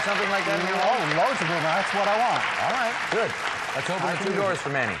room for something like that in your Oh, home? loads of room. That's what I want. All right, good. Let's open the 2 doors for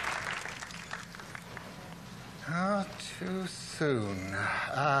Manny. Oh, too soon.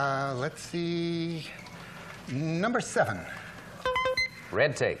 Let's see. Number 7.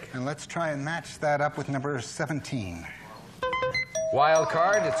 Red take. And let's try and match that up with number 17. Wild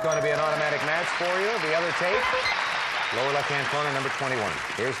card, it's going to be an automatic match for you. The other take, lower left-hand corner, number 21.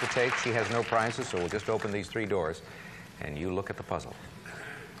 Here's the take. She has no prizes, so we'll just open these 3 doors, and you look at the puzzle.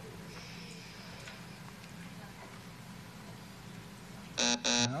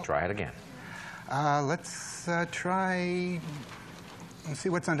 Nope. Try it again. Let's try and see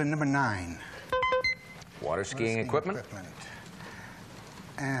what's under number 9. Water skiing equipment.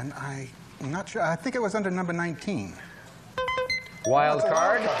 And I'm not sure. I think it was under number 19. Wild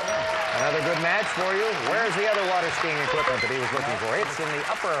card. Another good match for you. Where's the other water skiing equipment that he was looking for? It's in the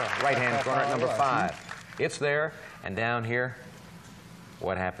upper right-hand corner at number 5. It's there. And down here,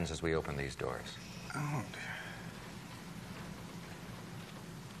 what happens as we open these doors? Oh,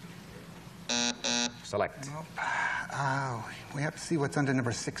 Select. we have to see what's under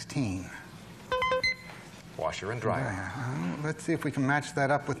number 16. Washer and dryer. Let's see if we can match that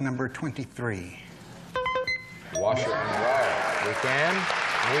up with number 23. Washer and dryer. We can.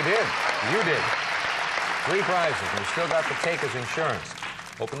 We did. You did. 3 prizes. And we still got the take as insurance.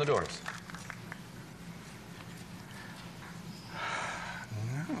 Open the doors.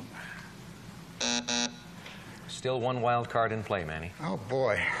 No. Still 1 wild card in play, Manny. Oh,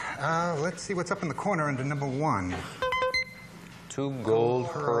 boy. Let's see what's up in the corner under number 1. 2 gold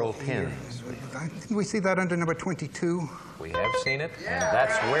pearl pins. I think we see that under number 22. We have seen it, and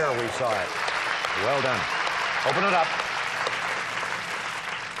that's where we saw it. Well done. Open it up.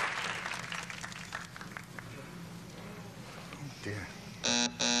 Oh, dear.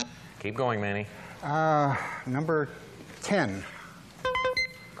 Keep going, Manny. Number 10.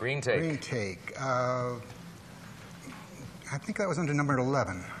 Green take. Green take. I think that was under number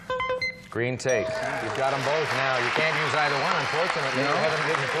 11. Green take. You've got them both now. You can't use either one, unfortunately. No. You haven't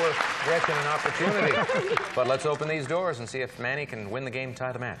given poor Gretchen an opportunity. But let's open these doors and see if Manny can win the game,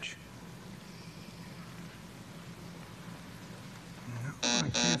 tie the match. No, I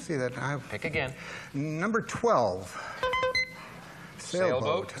can't see that. Pick again. Number 12.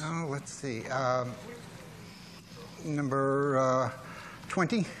 Sailboat. Oh, let's see. Number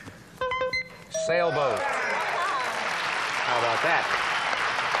 20. Sailboat. How about that?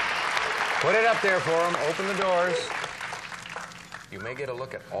 Put it up there for him. Open the doors. You may get a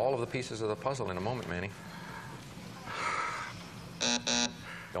look at all of the pieces of the puzzle in a moment, Manny.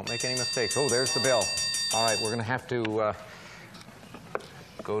 Don't make any mistakes. Oh, there's the bell. All right, we're going to have to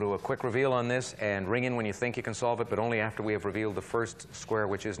go to a quick reveal on this and ring in when you think you can solve it, but only after we have revealed the first square,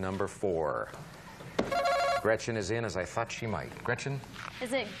 which is number 4. Gretchen is in, as I thought she might. Gretchen?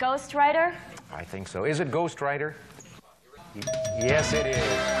 Is it Ghost Rider? I think so. Is it Ghost Rider? Yes, it is.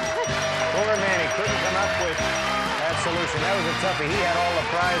 Poor Manny couldn't come up with that solution. That was a toughie. He had all the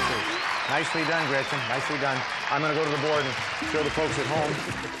prizes. Nicely done, Gretchen. Nicely done. I'm going to go to the board and show the folks at home.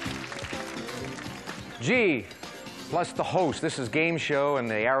 G plus the host. This is game show, and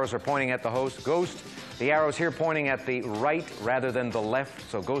the arrows are pointing at the host. Ghost, the arrows here pointing at the right rather than the left.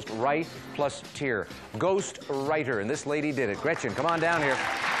 So Ghost right plus tier. Ghost Writer, and this lady did it. Gretchen, come on down here.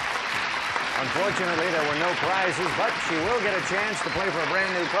 Unfortunately, there were no prizes, but she will get a chance to play for a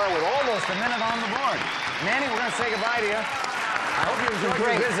brand new car with almost a minute on the board. Manny, we're going to say goodbye to you. I hope you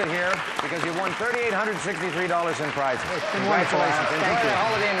enjoyed your visit here because you won $3,863 in prizes. Congratulations. Enjoy that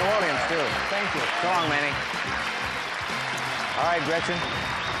holiday in New Orleans, too. Thank you. So long, Manny. All right, Gretchen,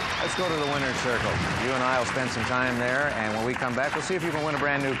 let's go to the winner's circle. You and I will spend some time there, and when we come back, we'll see if you can win a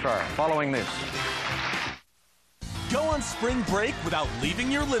brand new car. Following this. Go on spring break without leaving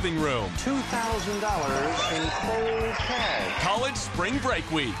your living room. $2,000 in cold cash. College Spring Break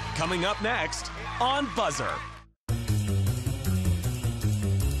Week, coming up next on Buzzr.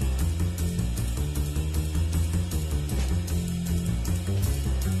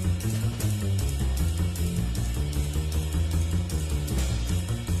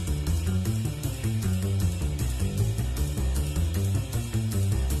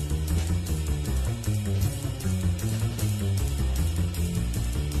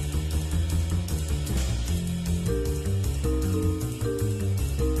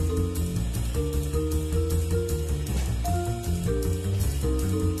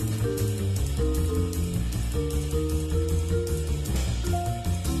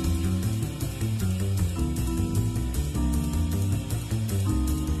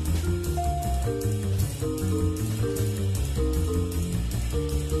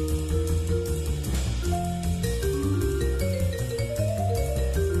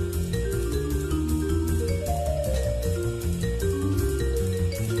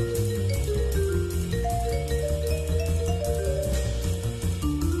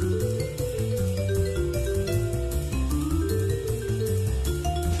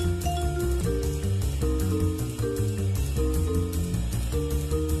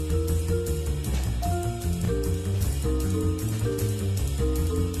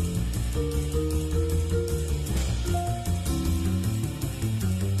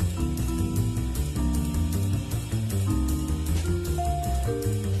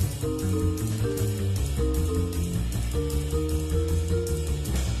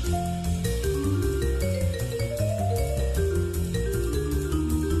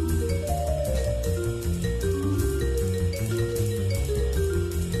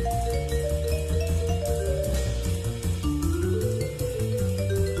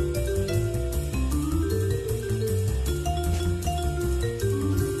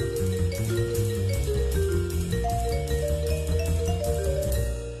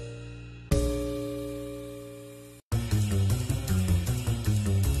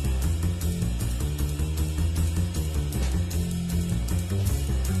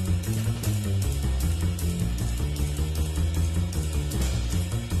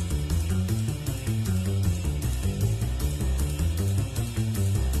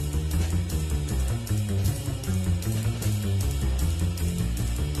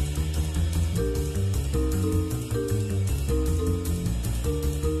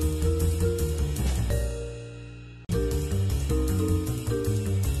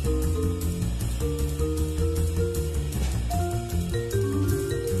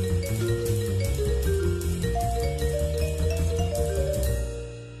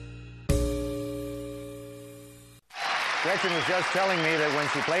 Gretchen was just telling me that when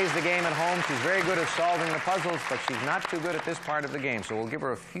she plays the game at home, she's very good at solving the puzzles, but she's not too good at this part of the game. So we'll give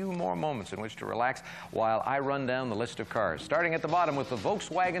her a few more moments in which to relax while I run down the list of cars. Starting at the bottom with the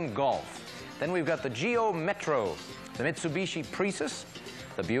Volkswagen Golf. Then we've got the Geo Metro, the Mitsubishi Prius,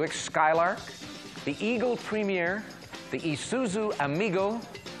 the Buick Skylark, the Eagle Premier, the Isuzu Amigo,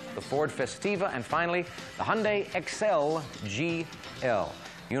 the Ford Festiva, and finally, the Hyundai Excel GL.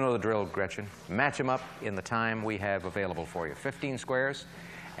 You know the drill, Gretchen. Match them up in the time we have available for you. 15 squares,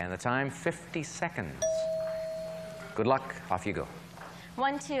 and the time 50 seconds. Good luck. Off you go.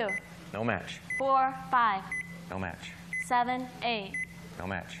 1, 2. No match. 4, 5. No match. 7, 8. No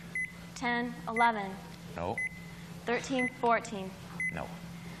match. 10, 11. No. 13, 14. No.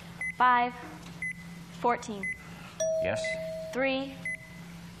 5, 14. Yes. 3,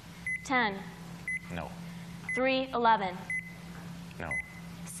 10. No. 3, 11. No.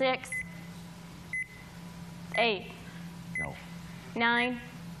 6, 8. No. 9,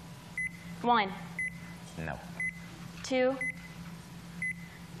 1. No. 2,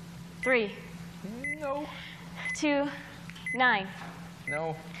 3. No. 2, 9.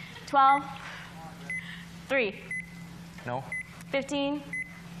 No. 12, 3. No. 15,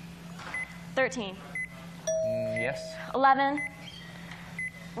 13. Yes. 11,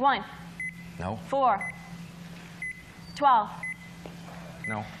 1. No. 4, 12.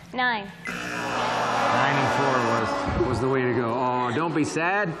 No. 9. 9 and 4 was the way to go. Oh, don't be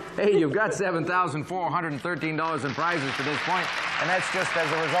sad. Hey, you've got $7,413 in prizes to this point, and that's just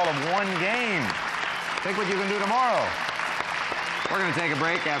as a result of one game. Think what you can do tomorrow. We're going to take a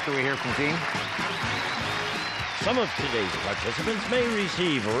break after we hear from Team. Some of today's participants may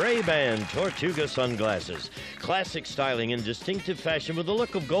receive Ray-Ban Tortuga sunglasses. Classic styling in distinctive fashion with a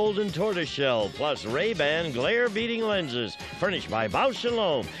look of gold and tortoiseshell, plus Ray-Ban glare-beating lenses, furnished by Bausch &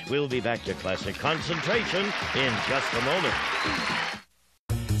 Lomb. We'll be back to Classic Concentration in just a moment.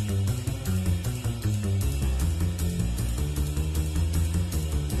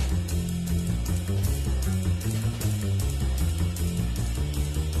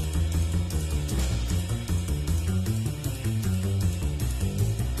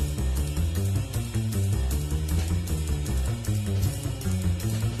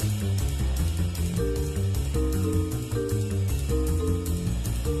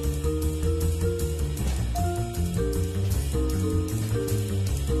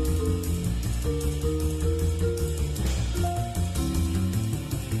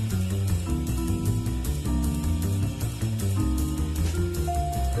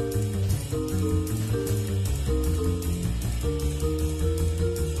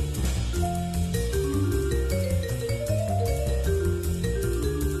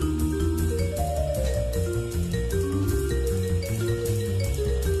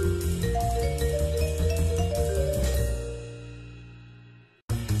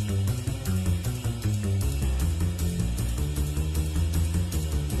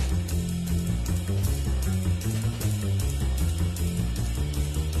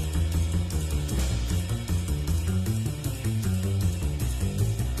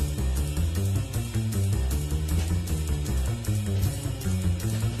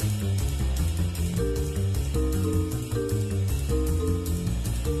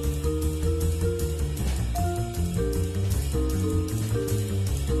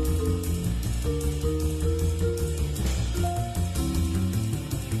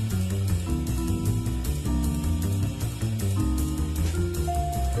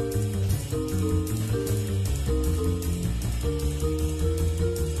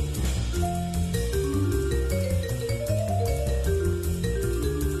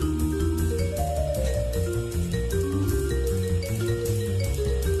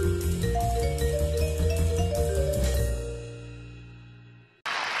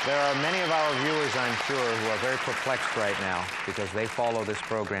 There are many of our viewers, I'm sure, who are very perplexed right now because they follow this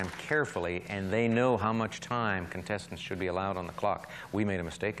program carefully and they know how much time contestants should be allowed on the clock. We made a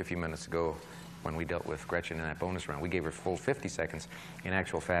mistake a few minutes ago when we dealt with Gretchen in that bonus round. We gave her full 50 seconds. In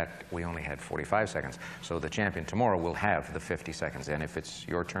actual fact, we only had 45 seconds. So the champion tomorrow will have the 50 seconds. And if it's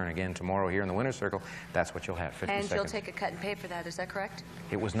your turn again tomorrow here in the winner's circle, that's what you'll have, 50 seconds. And you'll take a cut and pay for that, is that correct?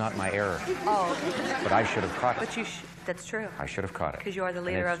 It was not my error. Oh. But I should have caught it. But that's true. I should have caught it. Because you are the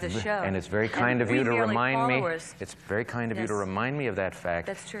leader of the show. And it's very kind of you to remind me. It's very kind of you to Yes. remind me of that fact.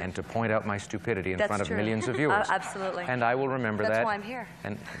 That's true. And to point out my stupidity in That's front true. of millions of viewers. Absolutely. And I will remember that. That's why I'm here.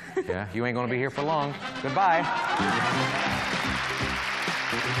 And yeah, you ain't going to be here for long. Goodbye.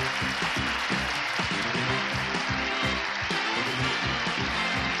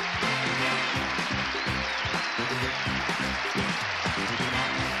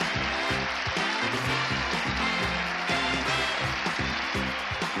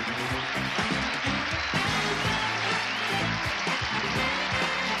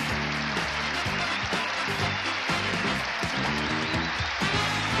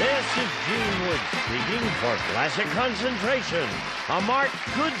 This is Gene Wood speaking for Classic Concentration, a Mark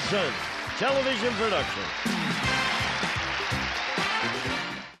Goodson television production.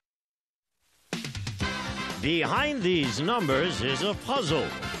 Behind these numbers is a puzzle.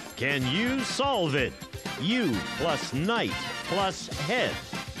 Can you solve it? U plus night plus head.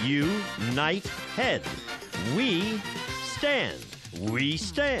 U, night, head. We stand. We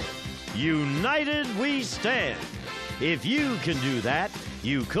stand. United we stand. If you can do that,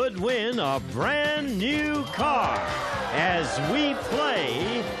 you could win a brand new car as we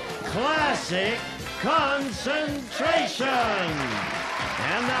play Classic Concentration.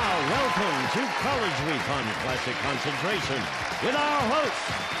 And now, welcome to College Week on Classic Concentration with our host,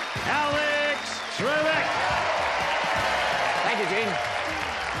 Alex Trebek. Thank you, Gene.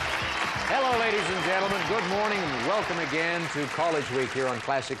 Hello, ladies and gentlemen. Good morning and welcome again to College Week here on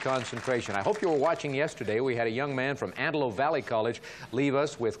Classic Concentration. I hope you were watching yesterday. We had a young man from Antelope Valley College leave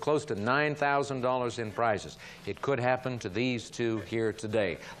us with close to $9,000 in prizes. It could happen to these two here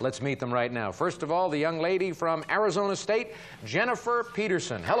today. Let's meet them right now. First of all, the young lady from Arizona State, Jennifer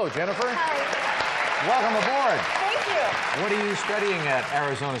Peterson. Hello, Jennifer. Hi. Welcome aboard. Thank you. What are you studying at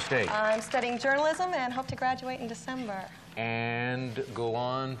Arizona State? I'm studying journalism and hope to graduate in December. And go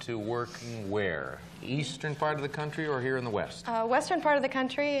on to working where? Eastern part of the country or here in the West? Western part of the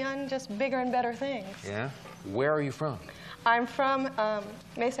country on just bigger and better things. Yeah? Where are you from? I'm from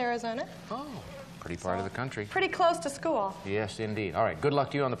Mesa, Arizona. Oh, Pretty part of the country. Pretty close to school. Yes, indeed. All right, good luck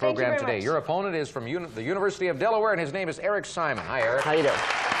to you on the program today. Much. Your opponent is from the University of Delaware, and his name is Eric Simon. Hi, Eric. How you doing?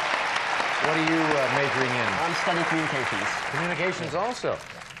 What are you majoring in? I'm studying communications. Communications also?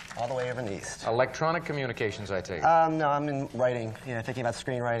 All the way over in the east. Electronic communications, I take. No, I'm in writing, thinking about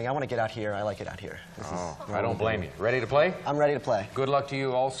screenwriting. I want to get out here. I like it out here. I don't blame you. Ready to play? I'm ready to play. Good luck to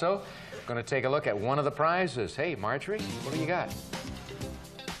you also. Going to take a look at one of the prizes. Hey, Marjorie, what do you got?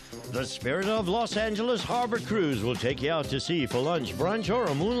 The Spirit of Los Angeles Harbor Cruise will take you out to sea for lunch, brunch, or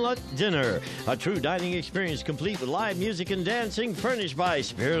a moonlight dinner. A true dining experience complete with live music and dancing, furnished by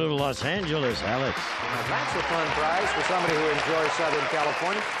Spirit of Los Angeles. Alex. Now, that's a fun prize for somebody who enjoys Southern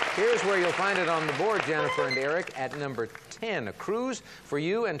California. Here's where you'll find it on the board, Jennifer and Eric, at number 10. A cruise for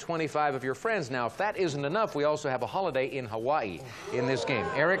you and 25 of your friends. Now, if that isn't enough, we also have a holiday in Hawaii in this game.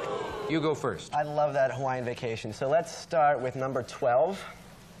 Eric, you go first. I love that Hawaiian vacation. So let's start with number 12.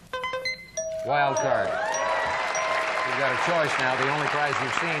 Wild card. You've got a choice now. The only prize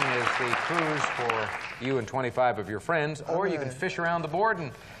you've seen is the cruise for you and 25 of your friends, or you can fish around the board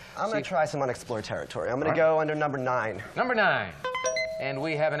and I'm going to try some unexplored territory. I'm going to go under number 9. Number 9. And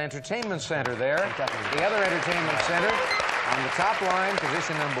we have an entertainment center there. The other entertainment center on the top line,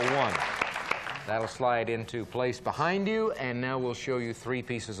 position number 1. That'll slide into place behind you, and now we'll show you 3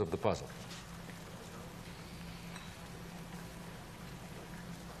 pieces of the puzzle.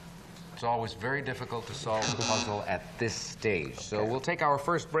 It's always very difficult to solve the puzzle at this stage. So we'll take our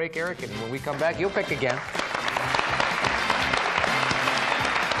first break, Eric, and when we come back, you'll pick again.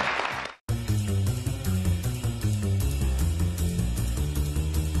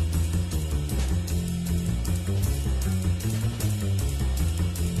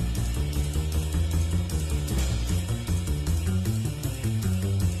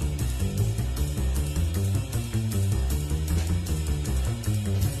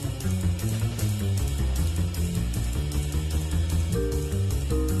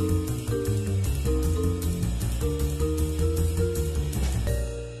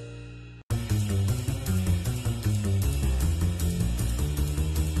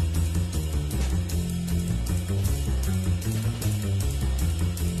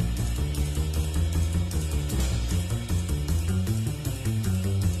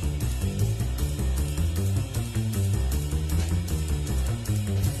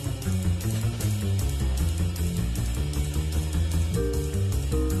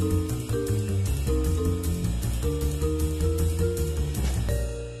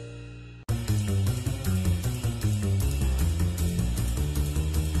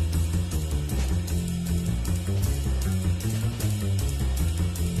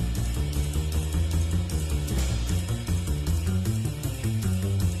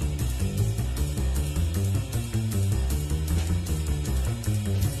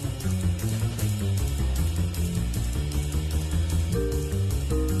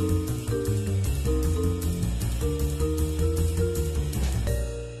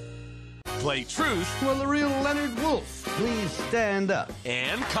 Play Truth. Will the real Leonard Wolf please stand up?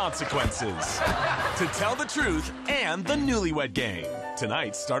 And Consequences. To tell the truth and the Newlywed Game.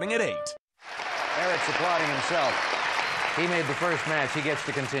 Tonight, starting at 8. Eric's applauding himself. He made the first match. He gets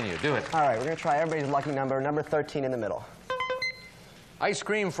to continue. Do it. All right, we're going to try everybody's lucky number, number 13 in the middle. Ice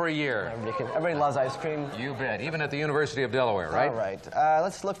cream for a year. Everybody loves ice cream. You bet. Even at the University of Delaware, right? All right.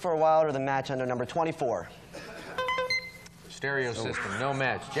 Let's look for a while or the match under number 24. Stereo system, no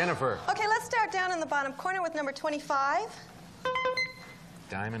match. Jennifer. Okay, let's start down in the bottom corner with number 25.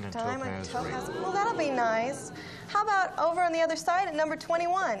 Diamond and Diamond topaz. and topaz. Well, that'll be nice. How about over on the other side at number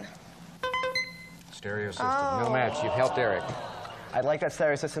 21? Stereo system, no match. You've helped Eric. I'd like that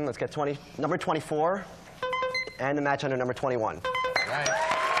stereo system. Let's get number 24 and the match under number 21. Right.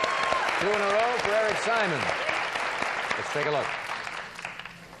 2 in a row for Eric Simon. Let's take a look.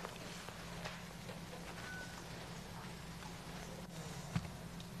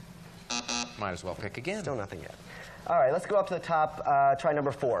 Might as well pick again. Still nothing yet. All right, let's go up to the top. Try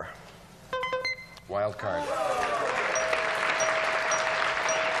number 4. Wild card.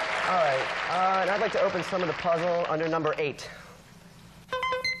 All right, and I'd like to open some of the puzzle under number 8.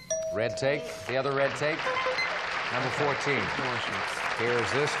 Red take. The other red take. Number 14.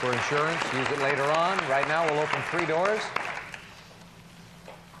 Here's this for insurance. Use it later on. Right now, we'll open 3 doors.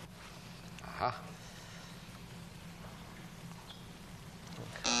 Aha.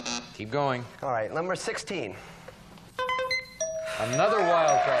 Keep going. All right, number 16. Another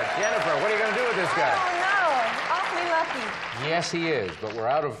wild card. Jennifer, what are you going to do with this guy? Oh, no. Awfully lucky. Yes, he is, but we're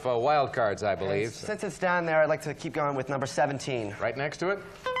out of wild cards, I believe. Since it's down there, I'd like to keep going with number 17. Right next to it?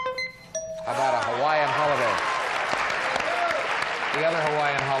 How about a Hawaiian holiday? The other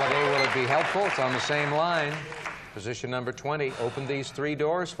Hawaiian holiday, will it be helpful? It's on the same line. Position number 20. Open these 3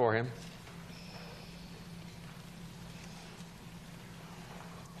 doors for him.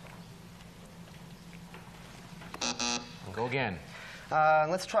 We'll go again.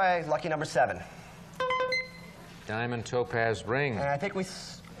 Let's try lucky number 7. Diamond topaz ring. And I think we...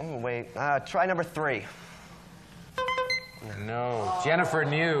 Oh, wait. Try number 3. No. Jennifer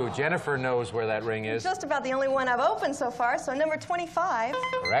knew. Jennifer knows where that ring is. Just about the only one I've opened so far, so number 25.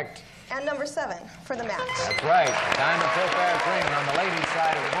 Correct. And number 7 for the match. That's right. Diamond topaz ring on the ladies'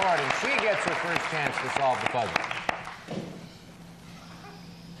 side of the board, and she gets her first chance to solve the puzzle.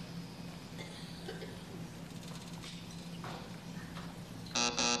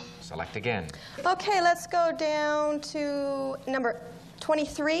 Select again. Okay, let's go down to number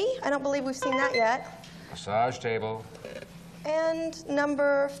 23. I don't believe we've seen that yet. Massage table. And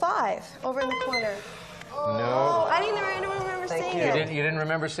number 5 over in the corner. No. Oh, I don't remember seeing it. You didn't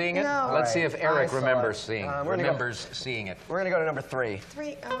remember seeing it? No. Let's see if Eric remembers seeing it. We're going to go to number 3.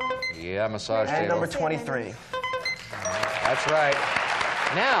 3. Yeah, massage table. And number 23. That's right.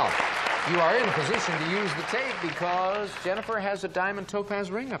 Now, you are in a position to use the tape because Jennifer has a diamond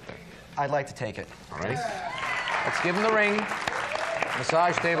topaz ring up there. I'd like to take it. All right. Let's give him the ring.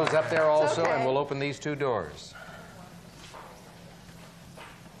 Massage table's up there also, and we'll open these 2 doors.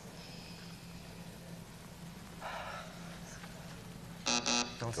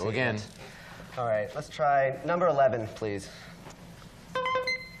 Go again. All right, let's try number 11, please.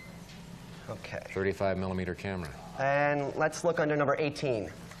 Okay. 35mm camera. And let's look under number 18.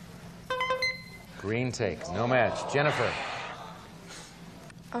 Green take, no match. Jennifer.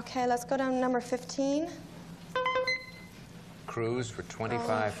 Okay, let's go down to number 15. Cruise for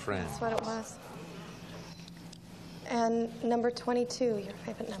 25 friends. That's what it was. And number 22, your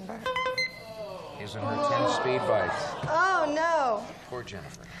favorite number. These are her 10 speed bikes. Oh, no. Poor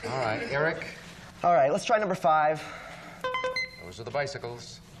Jennifer. All right, Eric. All right, let's try number 5. Those are the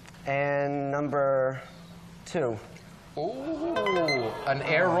bicycles. And number 2. Ooh, an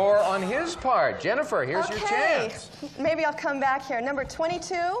error on his part. Jennifer, here's your chance. Maybe I'll come back here. Number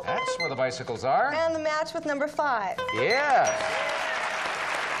 22. That's where the bicycles are. And the match with number 5. Yeah.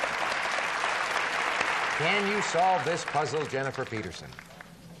 Can you solve this puzzle, Jennifer Peterson?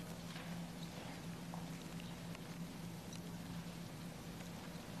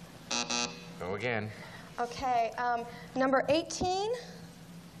 Go again. Okay, number 18.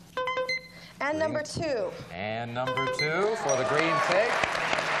 And number 2. And number 2 for the green take.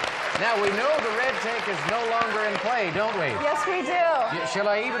 Now, we know the red take is no longer in play, don't we? Yes, we do. Shall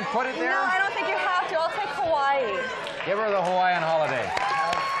I even put it there? No, I don't think you have to. I'll take Hawaii. Give her the Hawaiian holiday.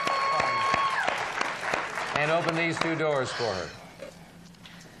 And open these 2 doors for her.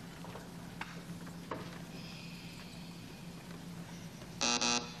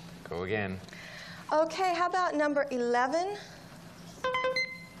 Go again. Okay, how about number 11?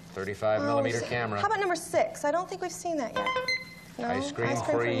 35mm camera. How about number 6? I don't think we've seen that yet. No? Ice cream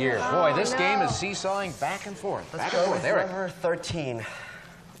for a year. Boy, this game is seesawing back and forth. Let's go with number 13.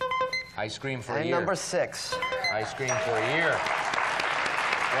 Ice cream for a And year. number 6. Ice cream for a year.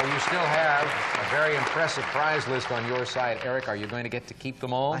 Well, you still have a very impressive prize list on your side. Eric, are you going to get to keep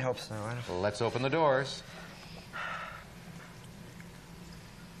them all? I hope so. Well, let's open the doors.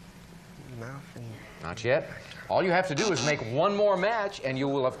 Not yet. All you have to do is make 1 more match, and you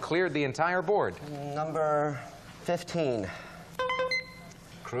will have cleared the entire board. Number 15.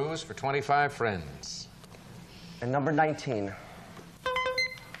 Cruise for 25 friends. And number 19.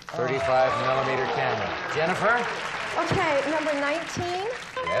 35mm camera. Jennifer? Okay, number 19.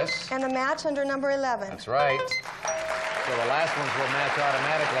 Yes. And the match under number 11. That's right. So the last ones will match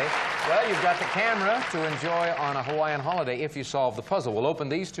automatically. Well, you've got the camera to enjoy on a Hawaiian holiday if you solve the puzzle. We'll open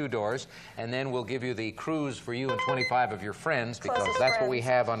these 2 doors, and then we'll give you the cruise for you and 25 of your friends, because that's what we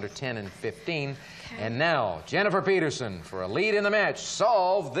have under 10 and 15. Okay. And now, Jennifer Peterson, for a lead in the match,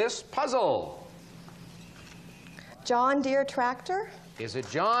 solve this puzzle. John Deere tractor? Is it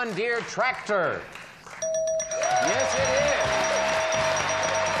John Deere tractor? Yes, it is.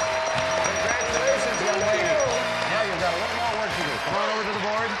 Congratulations, young lady. Now you've got a little more work to do. Come on over to the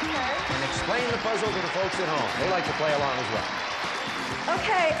board and explain the puzzle to the folks at home. They like to play along as well.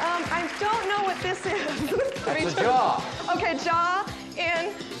 Okay, I don't know what this is. That's a jaw. Okay, jaw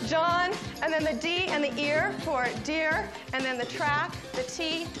in John, and then the D and the ear for deer, and then the track, the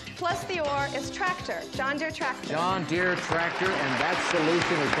T, plus the or is tractor. John Deere tractor. John Deere tractor, and that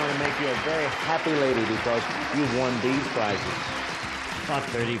solution is going to make you a very happy lady because you've won these prizes. A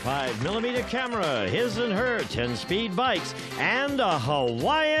 35mm camera, his and her 10-speed bikes, and a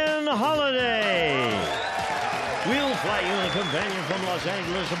Hawaiian holiday. We'll fly you in a companion from Los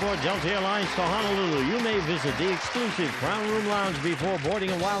Angeles aboard Delta Airlines to Honolulu. You may visit the exclusive Crown Room Lounge before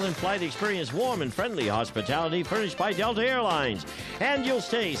boarding, a while in flight experience warm and friendly hospitality furnished by Delta Airlines. And you'll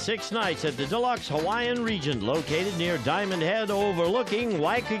stay 6 nights at the Deluxe Hawaiian Regent, located near Diamond Head overlooking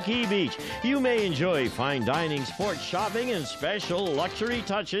Waikiki Beach. You may enjoy fine dining, sports shopping, and special luxury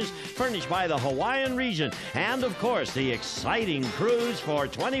touches furnished by the Hawaiian Regent. And, of course, the exciting cruise for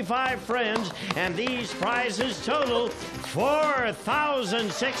 25 friends. And these prizes total $4,604.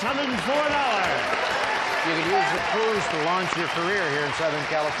 You could use the cruise to launch your career here in Southern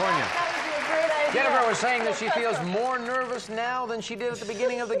California. Jennifer was saying that she feels more nervous now than she did at the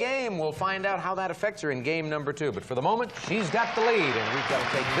beginning of the game. We'll find out how that affects her in game number 2. But for the moment, she's got the lead, and we've got to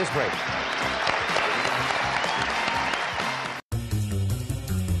take this break.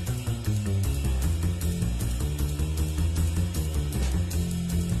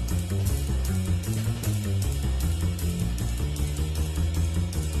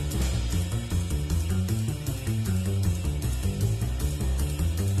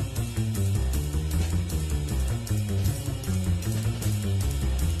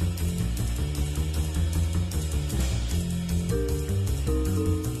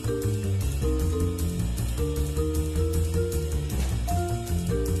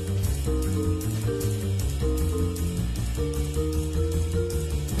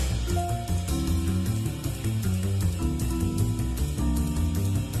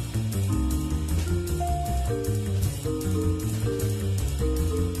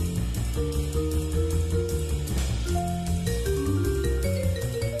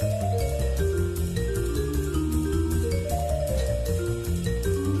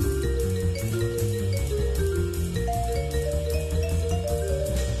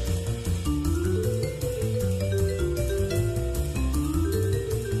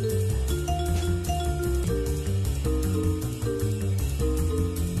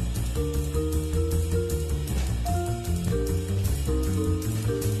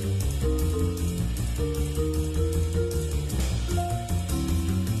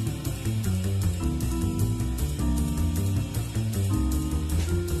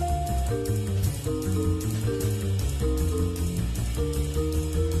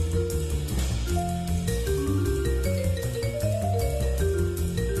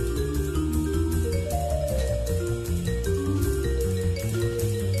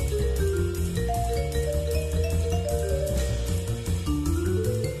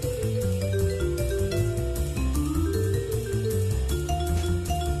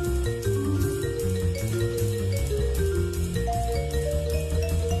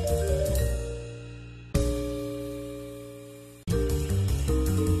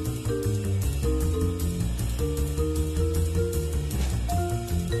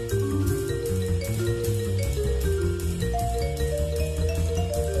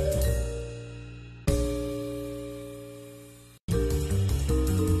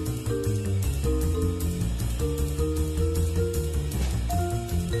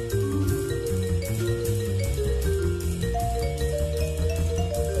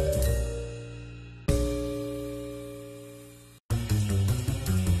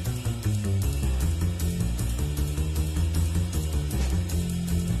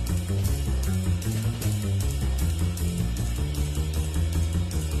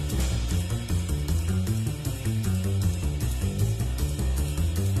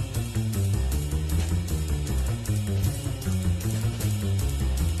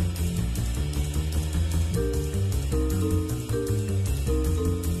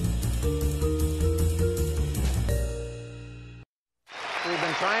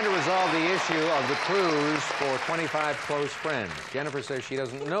 Trying to resolve the issue of the cruise for 25 close friends. Jennifer says she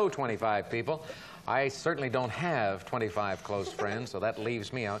doesn't know 25 people. I certainly don't have 25 close friends, so that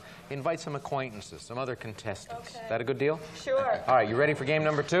leaves me out. Invite some acquaintances, some other contestants. Okay. Is that a good deal? Sure. All right, you ready for game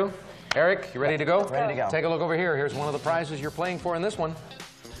number 2? Eric, you ready to go? Ready to go. Take a look over here. Here's one of the prizes you're playing for in this one.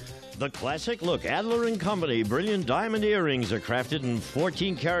 The classic look Adler & Company brilliant diamond earrings are crafted in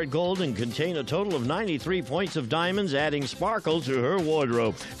 14-karat gold and contain a total of 93 points of diamonds, adding sparkle to her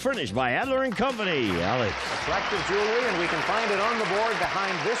wardrobe. Furnished by Adler & Company. Alex. Attractive jewelry, and we can find it on the board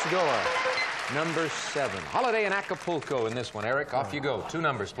behind this door. Number 7. Holiday in Acapulco in this one. Eric, off you go. 2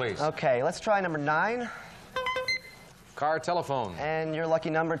 numbers, please. Okay, let's try number 9. Car telephone. And your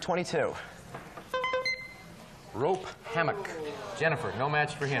lucky number, 22. Rope hammock. Jennifer, no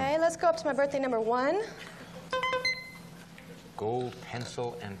match for him. Okay, let's go up to my birthday number 1. Gold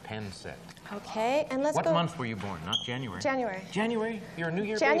pencil and pen set. Okay, and let's go... What month were you born? Not January. January. January? You're a New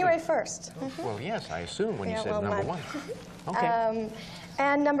Year January baby. 1st. Mm-hmm. Well, yes, I assumed when you said well, number 1. Okay.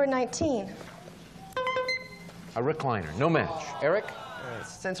 And number 19. A recliner. No match. Eric? All right,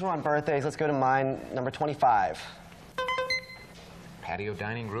 since we're on birthdays, let's go to mine, number 25. Patio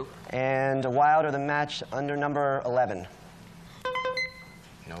dining group. And Wild or the match under number 11.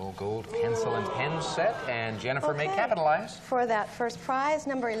 No gold pencil and pen set, and Jennifer may Okay. capitalize. For that first prize,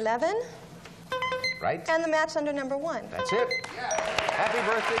 number 11. Right? And the match under number 1. That's it. Happy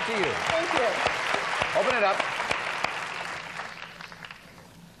birthday to you. Thank you. Open it up.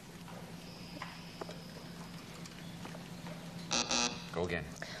 Go again.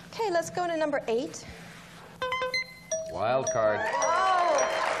 Okay, let's go to number 8. Wild card. Oh,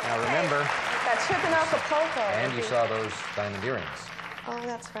 Now remember, that trip in Acapulco. and you saw those diamond earrings. Oh,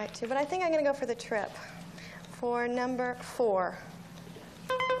 that's right, too. But I think I'm going to go for the trip. For number 4.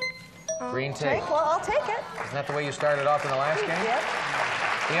 Green Take? tape. Well, I'll take it. Isn't that the way you started off in the last game? Yep.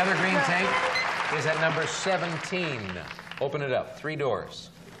 The other green tape is at number 17. Open it up. 3 doors.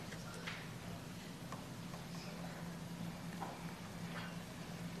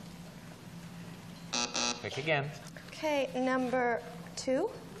 Pick again. Okay, number 2.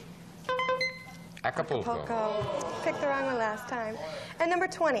 Acapulco. Picked the wrong one last time. And number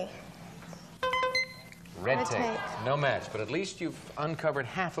 20. Red Red tape. tape. No match, but at least you've uncovered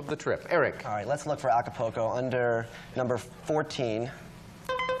half of the trip. Eric. All right, let's look for Acapulco under number 14.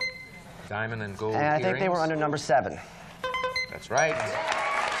 Diamond and gold And I think earrings. they were under number 7. That's right.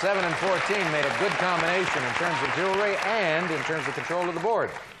 7 and 14 made a good combination in terms of jewelry and in terms of control of the board.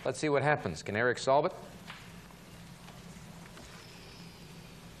 Let's see what happens. Can Eric solve it?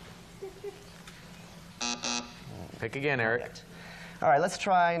 Pick again, Eric. All right, let's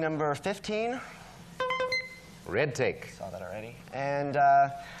try number 15. Red take. Saw that already. And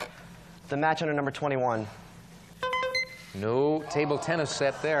the match under number 21. No table tennis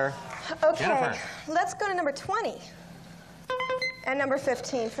set there. Okay, Jennifer. let's go to number 20. And number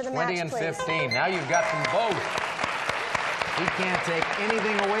 15 for the 20 match, and please. 15. Now you've got them both. He can't take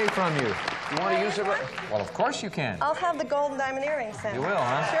anything away from you. You want to use it? Well, of course you can. I'll have the gold and diamond earrings then. You will,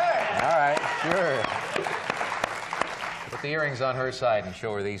 huh? Sure. All right, sure. Put the earrings on her side and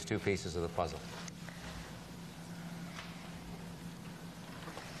show her these 2 pieces of the puzzle.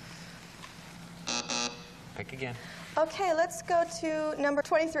 Pick again. Okay, let's go to number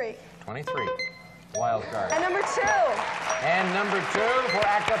 23. 23. Wild card. And number 2. And number 2 for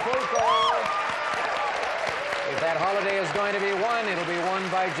Acapulco. If that holiday is going to be won, it'll be won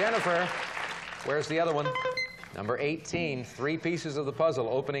by Jennifer. Where's the other one? Number 18, 3 pieces of the puzzle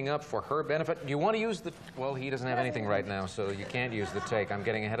opening up for her benefit. Do you want to use the... Well, he doesn't have anything right now, so you can't use the take. I'm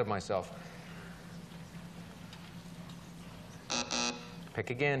getting ahead of myself. Pick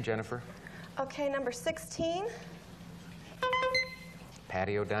again, Jennifer. Okay, number 16.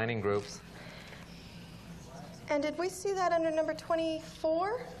 Patio dining groups. And did we see that under number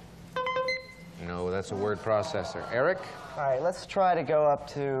 24? No, that's a word processor. Eric? All right, let's try to go up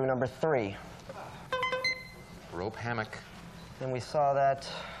to number 3. Rope hammock. And we saw that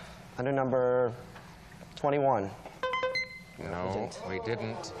under number 21. No, we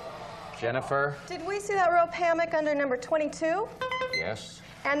didn't. Jennifer? Did we see that rope hammock under number 22? Yes.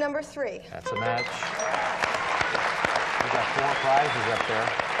 And number 3? That's a match. You've got 4 prizes up there.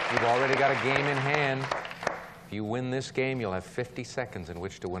 You've already got a game in hand. If you win this game, you'll have 50 seconds in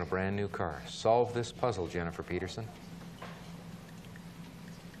which to win a brand new car. Solve this puzzle, Jennifer Peterson.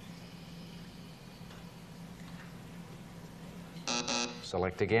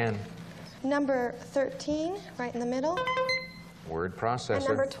 Select again. Number 13, right in the middle. Word And processor.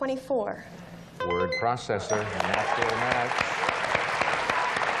 number 24. Word processor. Natural match.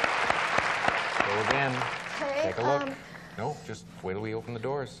 Go again. Okay, Take a look. No, just wait till we open the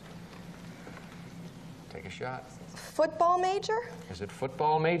doors. Take a shot. Football major? Is it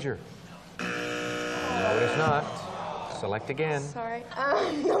football major? No, it is not. Select again. Sorry.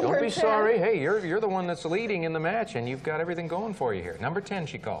 Don't be 10. sorry. Hey, you're the one that's leading in the match, and you've got everything going for you here. Number 10,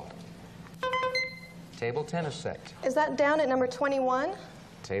 she called. Table tennis set. Is that down at number 21?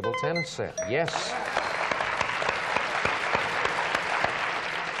 Table tennis set. Yes.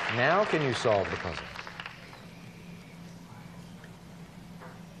 Now can you solve the puzzle?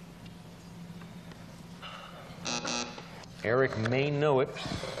 Eric may know it,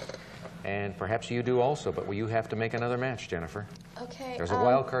 and perhaps you do also, but you have to make another match, Jennifer. Okay. There's a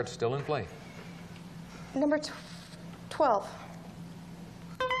wild card still in play. Number 12.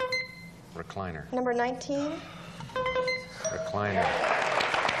 Recliner. Number 19. Recliner.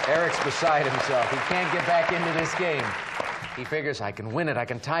 Eric's beside himself. He can't get back into this game. He figures, I can win it, I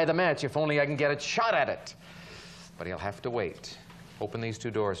can tie the match, if only I can get a shot at it. But he'll have to wait. Open these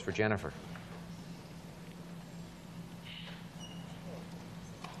 2 doors for Jennifer.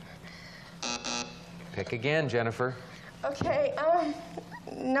 Pick again, Jennifer. Okay,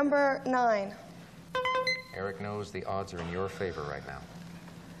 number 9. Eric knows the odds are in your favor right now.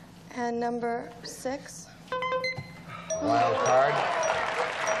 And number 6. Wild card.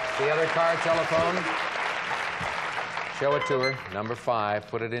 The other card, telephone. Show it to her. Number 5.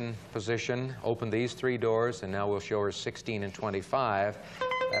 Put it in position. Open these 3 doors, and now we'll show her 16 and 25.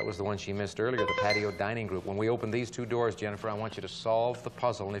 That was the one she missed earlier, the patio dining group. When we open these 2 doors, Jennifer, I want you to solve the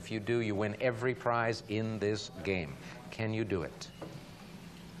puzzle, and if you do, you win every prize in this game. Can you do it?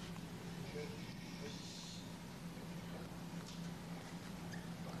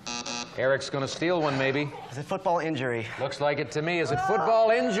 Eric's going to steal one, maybe. Is it football injury? Looks like it to me. Is it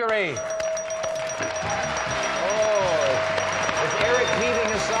football injury? Oh, is Eric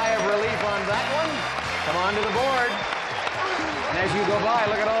heaving a sigh of relief on that one? Come on to the board. And as you go by,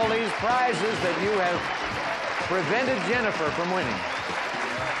 look at all these prizes that you have prevented Jennifer from winning.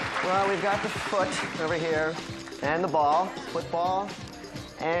 Well, we've got the foot over here, and the ball, football,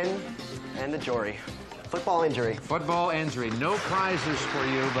 and the jury. Football injury. Football injury. No prizes for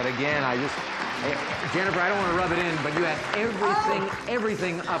you, but again, Jennifer, I don't want to rub it in, but you had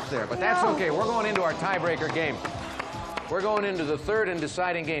everything up there. But that's okay. We're going into our tiebreaker game. We're going into the 3rd and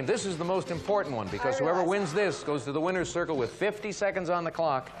deciding game. This is the most important one because whoever wins this goes to the winner's circle with 50 seconds on the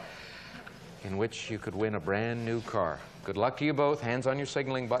clock in which you could win a brand new car. Good luck to you both. Hands on your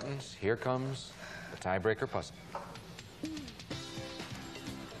signaling buttons. Here comes the tiebreaker puzzle.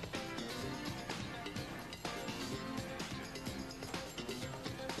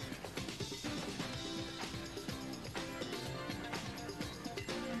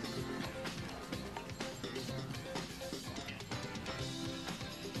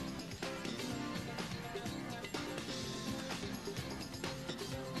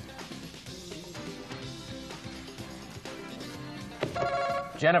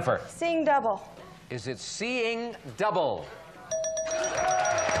 Jennifer. Seeing double. Is it seeing double?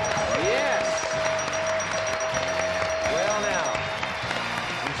 Yes. Well, now,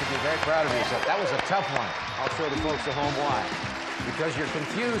 you should be very proud of yourself. That was a tough one. I'll show the folks at home why. Because you're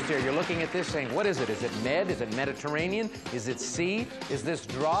confused here. You're looking at this saying, what is it? Is it med? Is it Mediterranean? Is it sea? Is this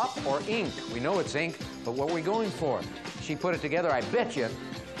drop or ink? We know it's ink, but what are we going for? She put it together, I bet you,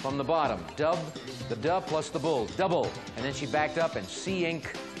 from the bottom. Dub, the dub plus the bull. Double. And then she backed up and sea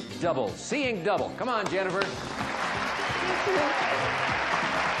ink double. Sea ink double. Come on, Jennifer.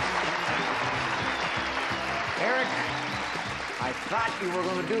 Eric, I thought you were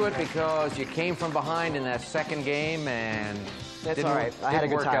going to do it because you came from behind in that 2nd game and That's all right. I had a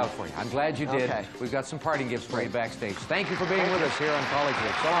good work time. out for you. I'm glad you did. Okay. We've got some parting gifts for you backstage. Thank you for being with us here on College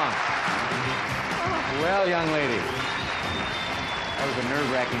Week. So long. Well, young lady, that was a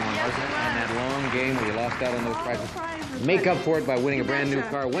nerve-wracking one, wasn't it? And that long game where you lost out on those prizes. Make up for it by winning a brand new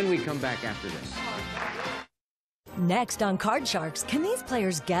car when we come back after this. Next on Card Sharks, can these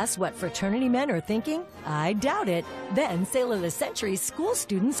players guess what fraternity men are thinking? I doubt it. Then Sale of the Century school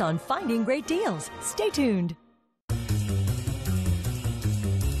students on finding great deals. Stay tuned.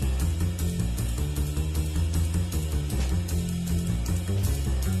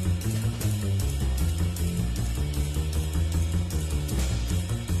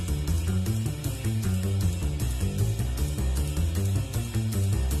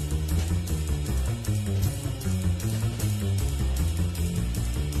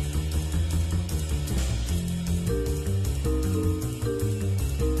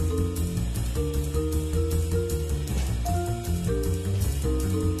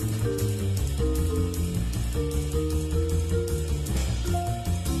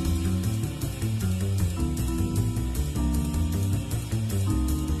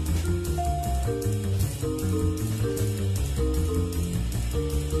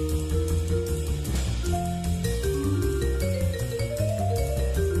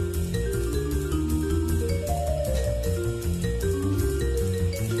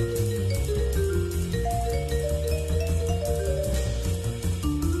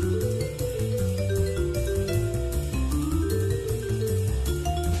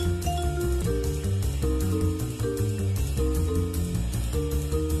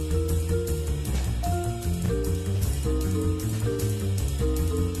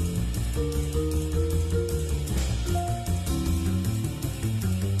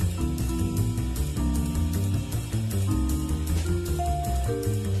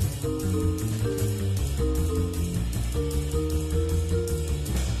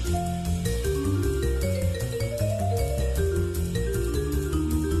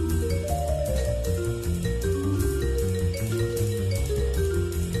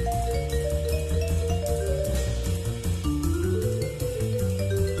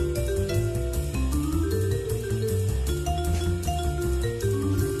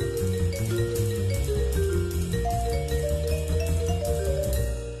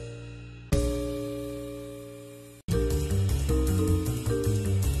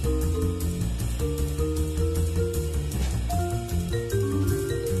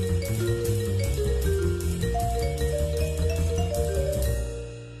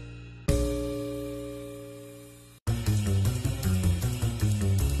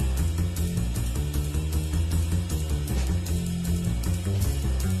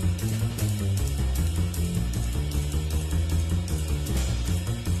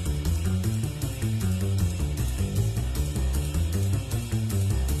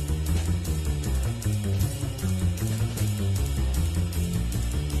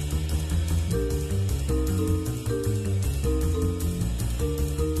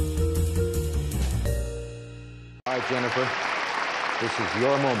 right, Jennifer. This is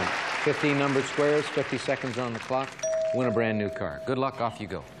your moment. 15 numbered squares, 50 seconds on the clock. Win a brand new car. Good luck. Off you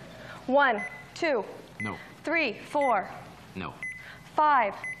go. 1, 2, No. 3, 4, No.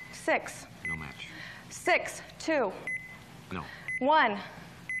 5, 6, No match. 6, 2, No. 1,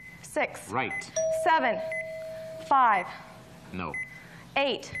 6, Right. 7, 5, No.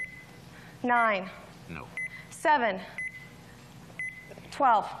 8, 9, No. 7,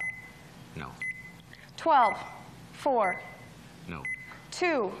 12, No. 12, 4, No.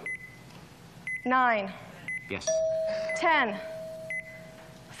 2, 9, Yes. 10,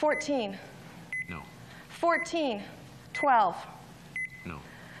 14, No. 14, 12, No.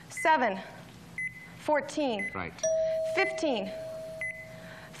 7, 14, Right. 15,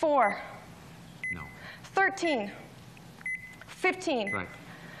 4, No. 13, 15, Right.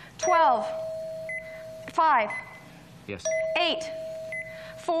 12, 5, Yes. 8,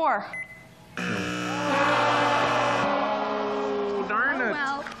 4. Oh, darn it.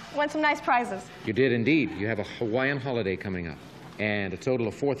 Well, won some nice prizes. You did indeed. You have a Hawaiian holiday coming up. And a total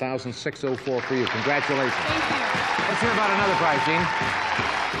of $4,604 for you. Congratulations. Thank you. Let's hear about another prize, Gene.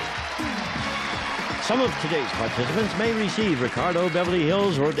 Some of today's participants may receive Ricardo Beverly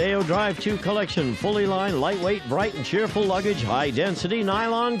Hills Rodeo Drive 2 collection, fully lined, lightweight, bright and cheerful luggage, high-density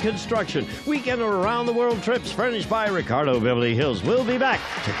nylon construction. Weekend or around-the-world trips furnished by Ricardo Beverly Hills. We'll be back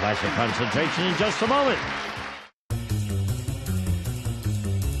to Classic Concentration in just a moment.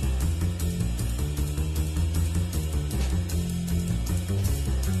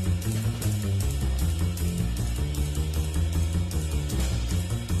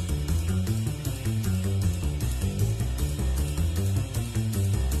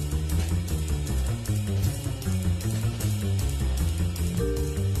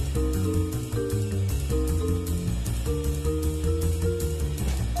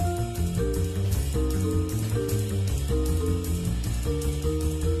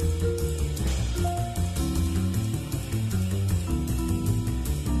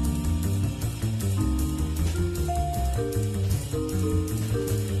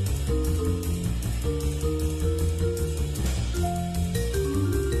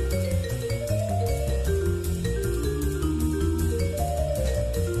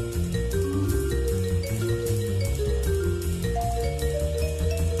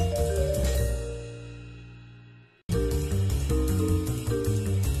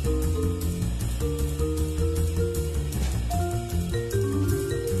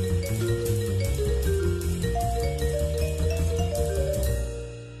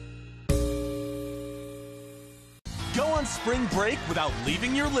 Spring break without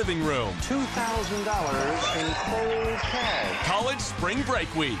leaving your living room. $2,000 in cold cash. College Spring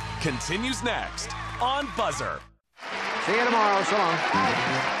Break Week continues next on Buzzr. See you tomorrow. So long.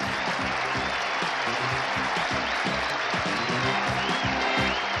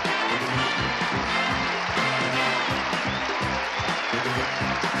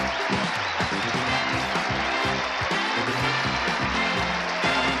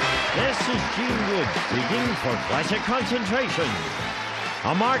 This is Gene Wood speaking for Classic Concentration,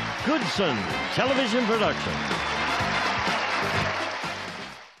 a Mark Goodson television production.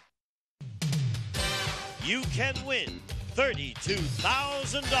 You can win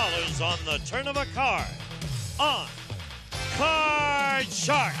 $32,000 on the turn of a card on Card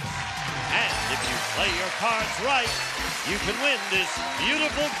Shark. And if you play your cards right, you can win this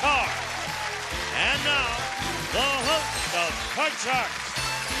beautiful card. And now, the host of Card Sharks,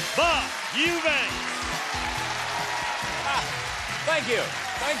 Bob Eubanks. Thank you.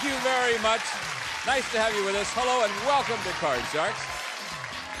 Thank you very much. Nice to have you with us. Hello and welcome to Card Sharks.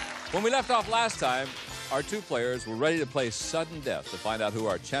 When we left off last time, our two players were ready to play sudden death to find out who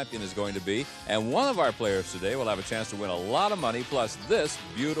our champion is going to be. And one of our players today will have a chance to win a lot of money plus this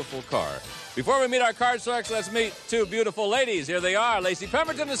beautiful car. Before we meet our Card Sharks, let's meet two beautiful ladies. Here they are, Lacey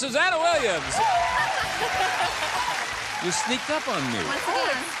Pemberton and Susanna Williams. You sneaked up on me. Once again,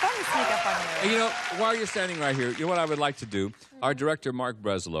 it's fun to sneak up on you. And you know, while you're standing right here, you know what I would like to do? Our director, Mark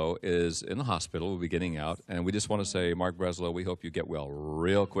Breslow, is in the hospital. We'll be getting out. And we just want to say, Mark Breslow, we hope you get well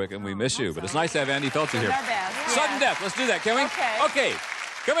real quick, and we miss you. But it's nice to have Andy Felcher here. Sudden death. Let's do that, can we? Okay.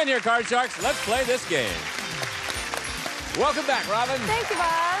 Come in here, Card Sharks. Let's play this game. Welcome back, Robin. Thank you,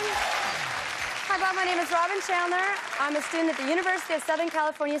 Bob. Hi, Bob. My name is Robin Chandler. I'm a student at the University of Southern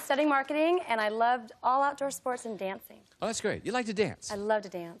California studying marketing, and I loved all outdoor sports and dancing. Oh, that's great. You like to dance? I love to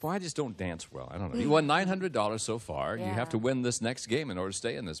dance. Boy, I just don't dance well. I don't know. You won $900 so far. Yeah. You have to win this next game in order to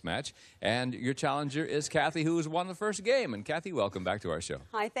stay in this match. And your challenger is Kathy, who has won the first game. And Kathy, welcome back to our show.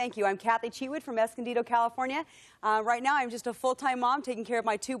 Hi, thank you. I'm Kathy Cheatwood from Escondido, California. Right now, I'm just a full-time mom taking care of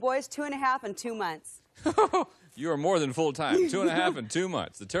my two boys, 2.5 and 2 months. You are more than full time. 2.5 and 2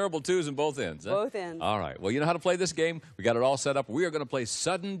 months. The terrible twos in both ends. Huh? Both ends. All right. Well, you know how to play this game. We got it all set up. We are going to play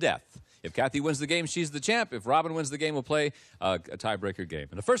sudden death. If Kathy wins the game, she's the champ. If Robin wins the game, we'll play a tiebreaker game.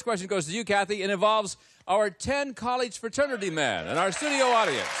 And the first question goes to you, Kathy. It involves our 10 college fraternity men and our studio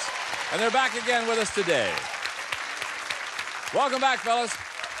audience. And they're back again with us today. Welcome back, fellas.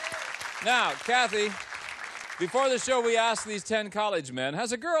 Now, Kathy, before the show, we asked these 10 college men,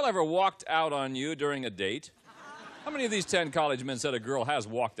 has a girl ever walked out on you during a date? How many of these 10 college men said a girl has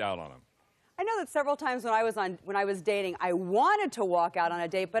walked out on them? I know that several times when I was dating, I wanted to walk out on a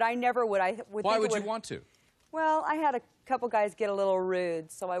date, but I never would. Why would you want to? Well, I had a couple guys get a little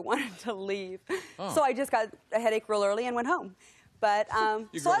rude, so I wanted to leave. Oh. So I just got a headache real early and went home. But so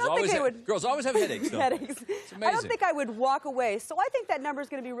I don't think they would. Girls always have headaches, though. Headaches. It's amazing. I don't think I would walk away. So I think that number is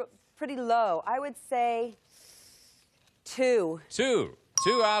going to be pretty low. I would say 2. 2.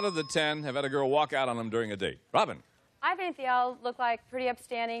 2 out of the 10 have had a girl walk out on them during a date. Robin. I think they all look like pretty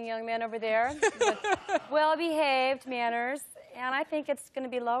upstanding young men over there with well-behaved manners, and I think it's going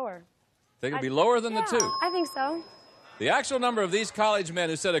to be lower. Think it'll be lower than the 2? I think so. The actual number of these college men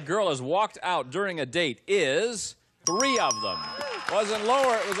who said a girl has walked out during a date is 3 of them. Wasn't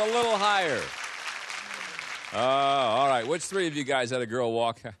lower, it was a little higher. All right, which 3 of you guys had a girl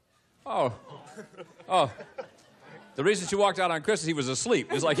walk? Oh. The reason she walked out on Chris is he was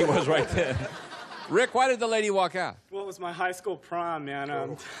asleep, just like he was right then. Rick, why did the lady walk out? Well, it was my high school prom, man.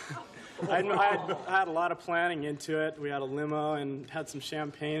 I had a lot of planning into it. We had a limo and had some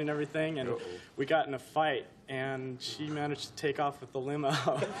champagne and everything, and we got in a fight, and she managed to take off with the limo.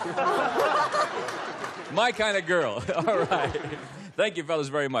 My kind of girl. All right. Thank you, fellas,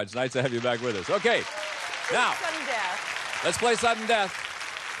 very much. Nice to have you back with us. Okay. Now, Sudden death. Let's play sudden death.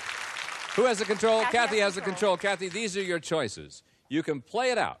 Who has the control? Kathy has the control. Kathy, these are your choices. You can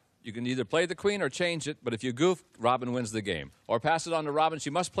play it out. You can either play the queen or change it, but if you goof, Robin wins the game. Or pass it on to Robin. She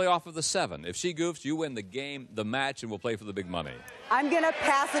must play off of the 7. If she goofs, you win the game, the match, and we'll play for the big money. I'm going to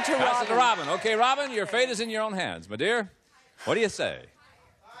pass it to Robin. Pass it to Robin. Okay, Robin, your fate is in your own hands. My dear, what do you say?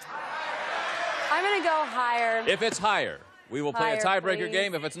 I'm going to go higher. If it's higher, we will play a Higher, tiebreaker please.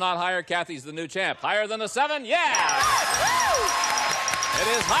 game. If it's not higher, Kathy's the new champ. Higher than the 7? Yeah! It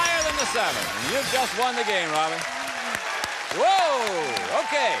is higher than the 7. You've just won the game, Robin. Whoa!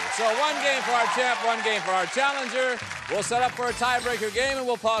 Okay, so 1 game for our champ, 1 game for our challenger. We'll set up for a tiebreaker game, and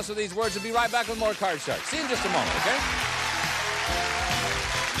we'll pause for these words and be right back with more Card Sharks. See you in just a moment, okay?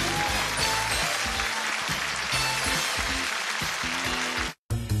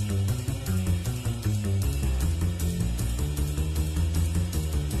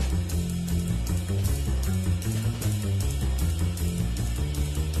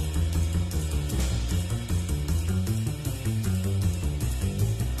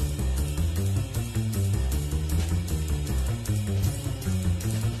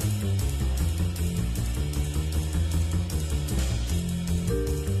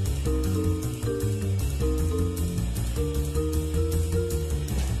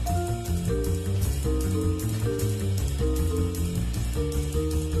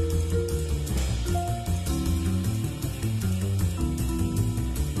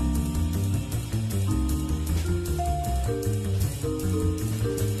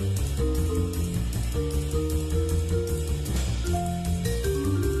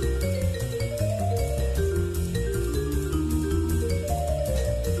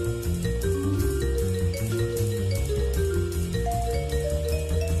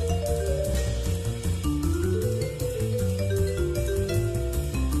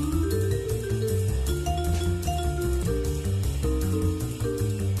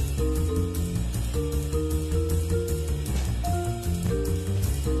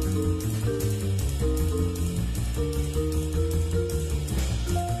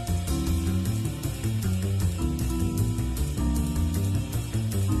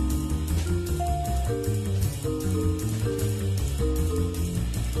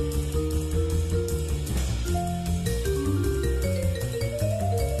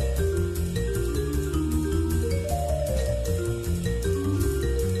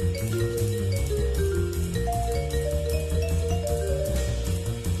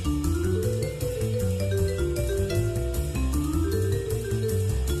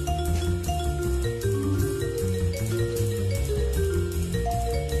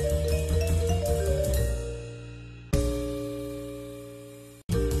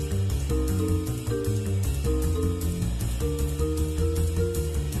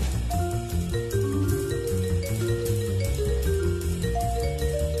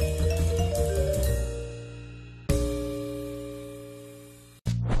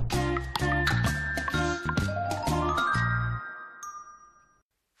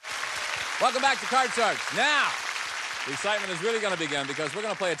 Welcome back to Card Sharks. Now, the excitement is really going to begin because we're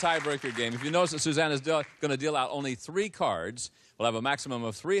going to play a tiebreaker game. If you notice that Susanna is going to deal out only 3 cards, we'll have a maximum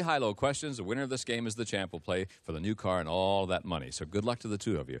of 3 high-low questions. The winner of this game is the champ. Will play for the new car and all that money. So good luck to the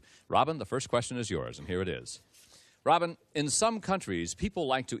 2 of you. Robin, the first question is yours, and here it is. Robin, in some countries, people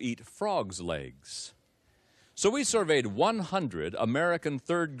like to eat frogs' legs. So we surveyed 100 American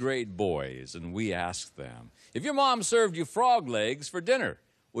third-grade boys, and we asked them, if your mom served you frog legs for dinner,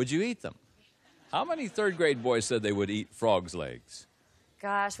 would you eat them? How many third-grade boys said they would eat frogs' legs?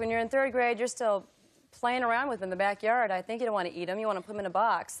 Gosh, when you're in 3rd grade, you're still playing around with them in the backyard. I think you don't want to eat them. You want to put them in a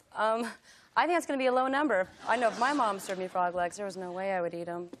box. I think it's going to be a low number. I know if my mom served me frog legs, there was no way I would eat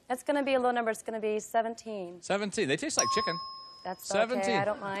them. It's going to be a low number. It's going to be 17. 17. They taste like chicken. That's 17. okay. I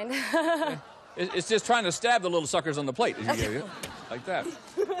don't mind. It's just trying to stab the little suckers on the plate. Like that.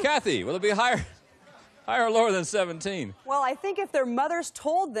 Kathy, will it be higher or lower than 17? Well, I think if their mothers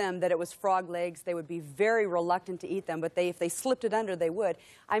told them that it was frog legs, they would be very reluctant to eat them. But if they slipped it under, they would.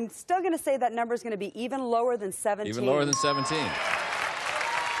 I'm still going to say that number is going to be even lower than 17. Even lower than 17.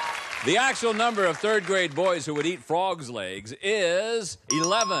 The actual number of third-grade boys who would eat frogs' legs is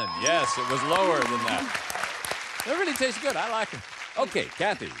 11. Yes, it was lower than that. It really tastes good. I like it. Okay,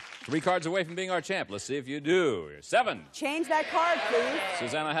 Kathy, 3 cards away from being our champ. Let's see if you do. 7. Change that card, please.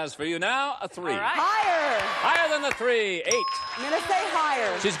 Susanna has for you now a 3. All right. Higher. Higher than the 3. 8. I'm going to say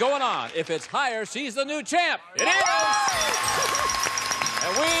higher. She's going on. If it's higher, she's the new champ. It is!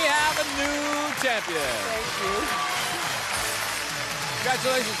 And we have a new champion. Thank you.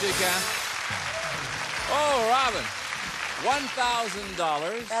 Congratulations, Deacon. Oh, Robin.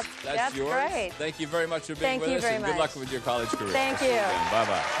 $1,000. That's yours. Great. Thank you very much for being with us. Thank you very and much. good luck with your college career. Thank you.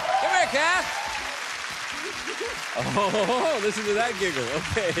 Bye-bye. Come here, Kath. Oh, listen to that giggle.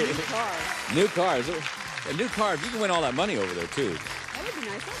 Okay. New cars. A new car. You can win all that money over there, too. That would be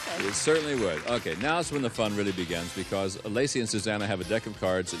nice, also. It certainly would. Okay, now is when the fun really begins because Lacey and Susanna have a deck of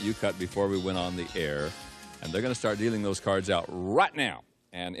cards that you cut before we went on the air, and they're going to start dealing those cards out right now.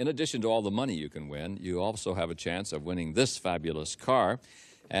 And in addition to all the money you can win, you also have a chance of winning this fabulous car.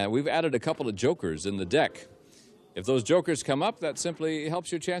 And we've added a couple of jokers in the deck. If those jokers come up, that simply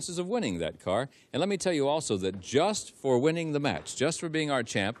helps your chances of winning that car. And let me tell you also that just for winning the match, just for being our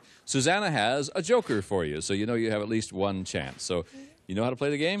champ, Susanna has a joker for you. So you know you have at least one chance. So you know how to play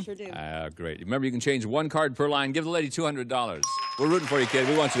the game? Sure do. Great. Remember, you can change 1 card per line. Give the lady $200. We're rooting for you, kid.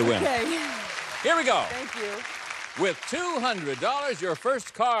 We want you to win. Okay. Here we go. Thank you. With $200, your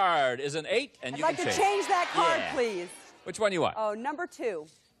first card is an 8, and you I'd like can to change that card, Yeah. please. Which one you want? Oh, number 2.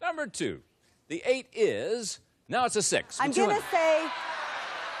 Number 2. The 8 is, now it's a 6. I'm going to say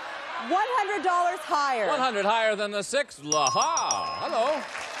 $100 higher. 100 higher than the 6. Laha. Hello.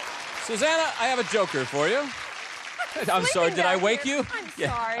 Susanna, I have a joker for you. I'm sorry, did I wake you? I'm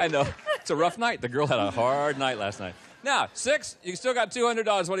sorry. I know. It's a rough night. The girl had a hard night last night. Now, 6, you still got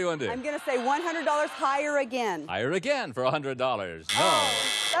 $200. What do you want to do? I'm going to say $100 higher again. Higher again for $100. No.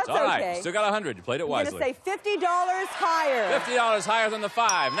 That's It's all right. okay. Still got 100. You played it I'm wisely. going to say $50 higher. $50 higher than the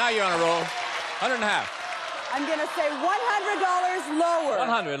 5. Now you're on a roll. 100 and a half. I'm going to say $100 lower.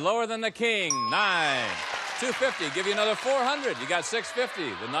 100 lower than the king. 9. 250. Give you another 400. You got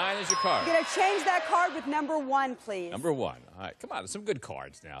 650. The 9 is your card. I'm going to change that card with number 1, please. Number 1. All right. Come on. Some good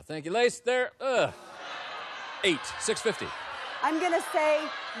cards now. Thank you, Lace. There. 8. 650. I'm going to say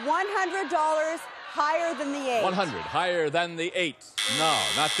 $100 higher than the 8. 100 higher than the 8. No,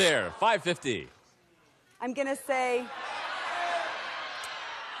 not there. 550. I'm going to say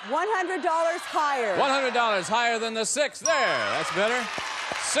 $100 higher. $100 higher than the 6. There. That's better.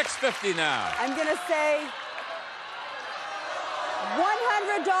 650 now. I'm going to say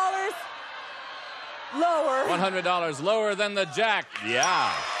 $100 lower. $100 lower than the jack.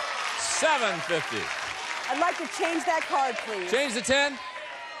 Yeah. 750. I'd like to change that card, please. Change the 10.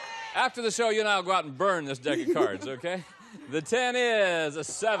 After the show, you and I will go out and burn this deck of cards, okay? The 10 is a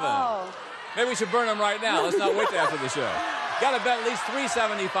 7. Oh. Maybe we should burn them right now. Let's not wait till after the show. Got to bet at least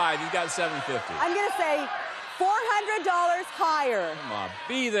 $375. You've got $750. I'm going to say $400 higher. Come on,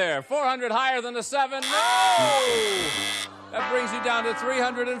 be there. 400 higher than the 7. No! That brings you down to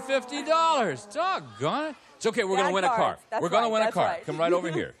 $350. Doggone it. It's okay, we're going to win a car. We're going to win a car. Right. Come right over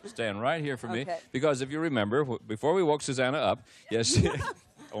here. Stand right here for me. Okay. Because if you remember, before we woke Susanna up, yes,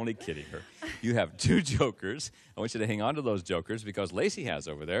 only kidding her, you have 2 jokers. I want you to hang on to those jokers because Lacey has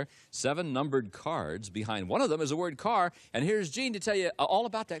over there 7 numbered cards. Behind one of them is the word car. And here's Gene to tell you all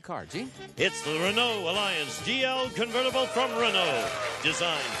about that car. Gene? It's the Renault Alliance GL convertible from Renault.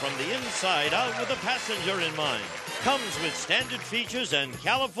 Designed from the inside out with the passenger in mind. Comes with standard features and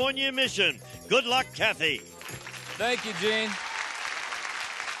California emission. Good luck, Kathy. Thank you, Gene.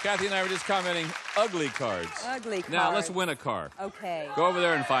 Kathy and I were just commenting, ugly cards. Ugly cards. Now, let's win a car. Okay. Go over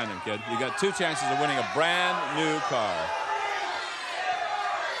there and find them, kid. You got 2 chances of winning a brand new car.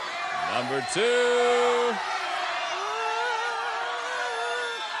 Number 2.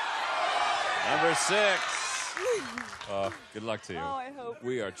 Number 6. Oh, good luck to you. Oh, I hope.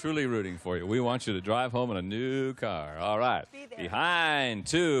 We are truly rooting for you. We want you to drive home in a new car. All right. Behind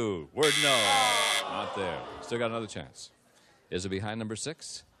 2. Word no. Not there. Still got another chance. Is it behind number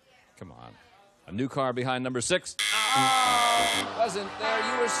 6? Come on. A new car behind number 6. Oh, wasn't there.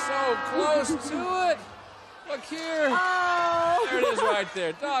 You were so close to it. Look here. Oh. There it is right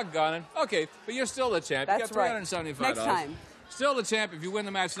there. Doggone it. Okay, but you're still the champ. That's you got $375. right. Next time. Still the champ. If you win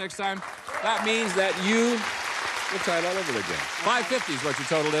the match next time, that means that you will try it all over again. $550 is what your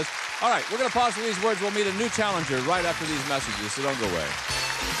total is. All right, we're going to pause for these words. We'll meet a new challenger right after these messages, so don't go away.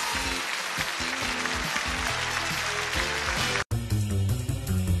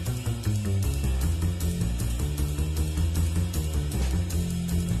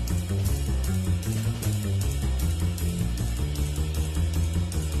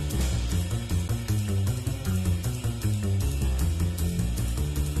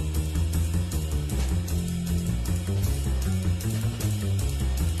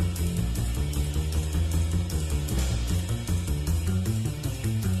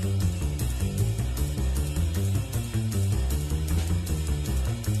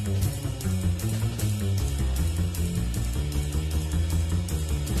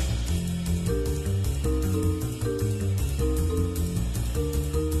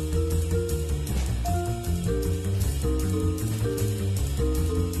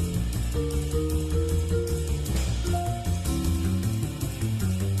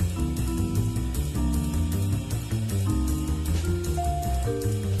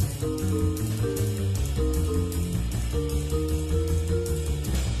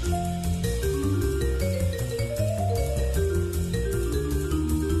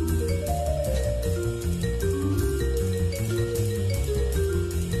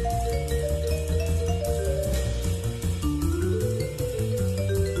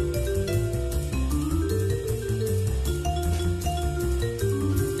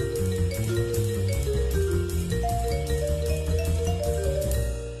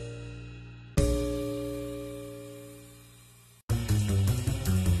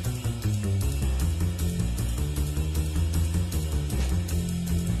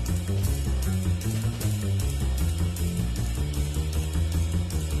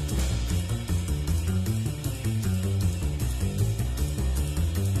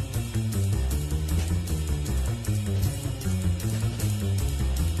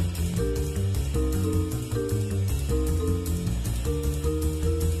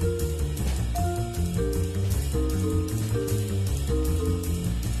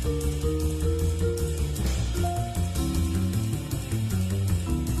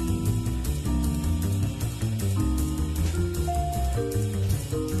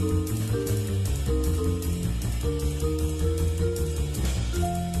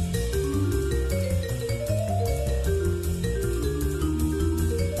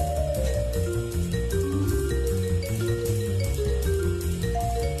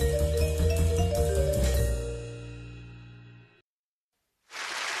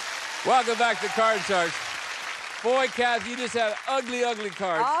 Welcome back to Card Sharks. Boy, Kath, you just have ugly, ugly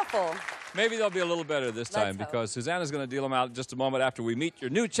cards. Awful. Maybe they'll be a little better this time because Susanna's going to deal them out in just a moment after we meet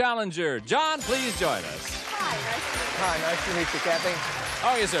your new challenger. John, please join us. Hi, nice to meet you, Kathy.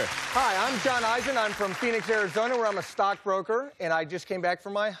 Oh, yes, sir. Hi, I'm John Eisen. I'm from Phoenix, Arizona, where I'm a stockbroker, and I just came back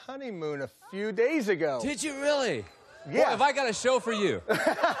from my honeymoon a few days ago. Did you really? Yeah. Boy, have I got a show for you.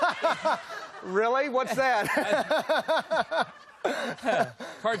 Really? What's that?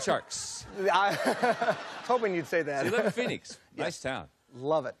 Card Sharks. I was hoping you'd say that. So you live in Phoenix. Yes. Nice town.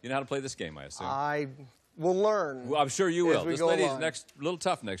 Love it. You know how to play this game, I assume. I will learn. Well, I'm sure you will. We This go lady's along. a little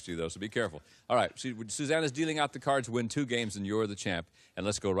tough next to you, though, so be careful. All right, Susanna's dealing out the cards, win 2 games, and you're the champ. And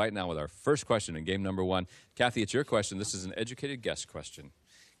let's go right now with our first question in game number 1. Kathy, it's your question. This is an educated guess question.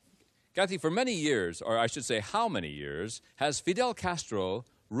 Kathy, for many years, or I should say how many years, has Fidel Castro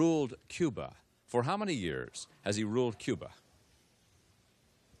ruled Cuba? For how many years has he ruled Cuba?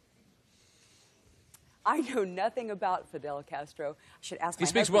 I know nothing about Fidel Castro. I should ask my He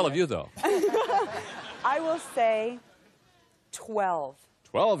speaks husband well of this. you, though. I will say 12.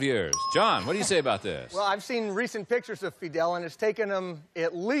 12 years. John, what do you say about this? Well, I've seen recent pictures of Fidel, and it's taken him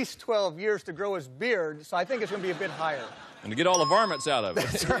at least 12 years to grow his beard, so I think it's going to be a bit higher. And to get all the varmints out of it.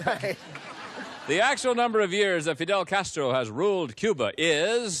 That's right. The actual number of years that Fidel Castro has ruled Cuba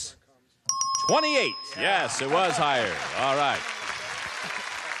is 28. Yes, it was higher. All right.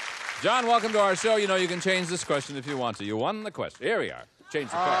 John, welcome to our show. You know you can change this question if you want to. You won the question. Here we are.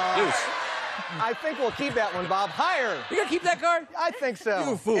 Change the card. Deuce. I think we'll keep that one, Bob. Higher. You gonna keep that card? I think so.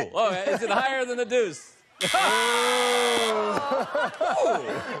 You fool. Oh, is it higher than the deuce? You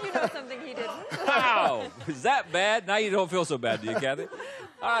know something he didn't. Wow. Is that bad? Now you don't feel so bad, do you, Kathy?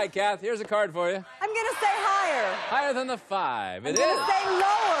 All right, Kath, here's a card for you. I'm going to say higher. Higher than the 5. I'm going to say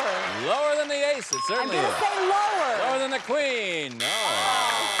lower. Lower than the ace. It certainly is. I'm going to say lower. Lower than the queen. No.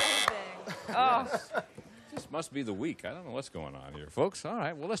 Oh. This must be the week. I don't know what's going on here, folks. All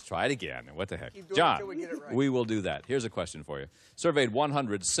right, well, let's try it again. What the heck? Keep doing it John, until we get it right. we will do that. Here's a question for you. Surveyed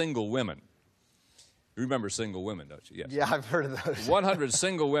 100 single women. You remember single women, don't you? Yes. Yeah, I've heard of those. 100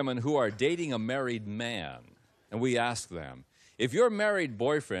 single women who are dating a married man. And we ask them, if your married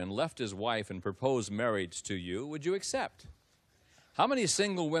boyfriend left his wife and proposed marriage to you, would you accept? How many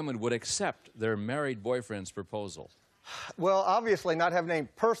single women would accept their married boyfriend's proposal? Well, obviously, not having any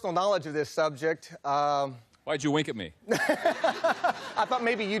personal knowledge of this subject. Why'd you wink at me? I thought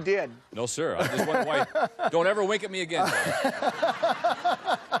maybe you did. No, sir. I just wonder why. Don't ever wink at me again.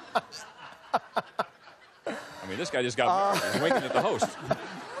 I mean, this guy just got married. He's winking at the host.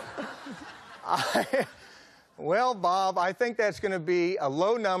 Well, Bob, I think that's going to be a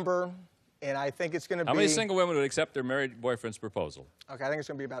low number, and I think it's going to be... How many single women would accept their married boyfriend's proposal? Okay, I think it's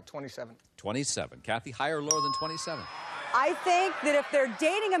going to be about 27. 27. Kathy, higher or lower than 27? I think that if they're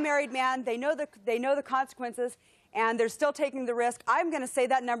dating a married man, they know the consequences, and they're still taking the risk. I'm going to say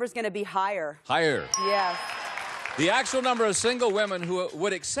that number is going to be higher. Higher. Yes. The actual number of single women who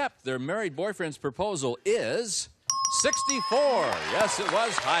would accept their married boyfriend's proposal is 64. Yes, it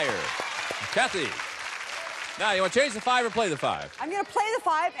was higher. Kathy. Now, you want to change the 5 or play the 5? I'm going to play the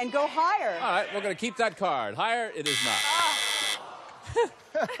 5 and go higher. All right, we're going to keep that card. Higher, it is not.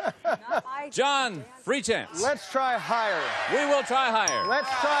 John, free chance. Let's try higher. We will try higher. Let's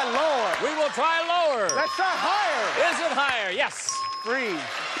try lower. We will try lower. Let's try higher. Is it higher? Yes. 3.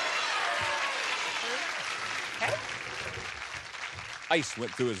 Ice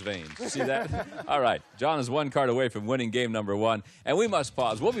went through his veins. See that? All right. John is 1 card away from winning game number 1. And we must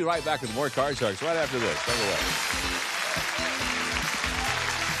pause. We'll be right back with more Card Sharks right after this. Don't go away.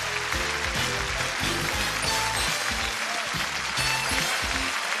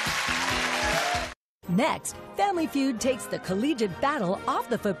 Next, Family Feud takes the collegiate battle off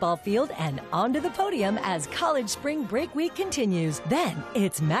the football field and onto the podium as college spring break week continues. Then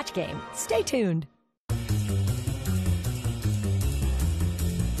it's match game. Stay tuned.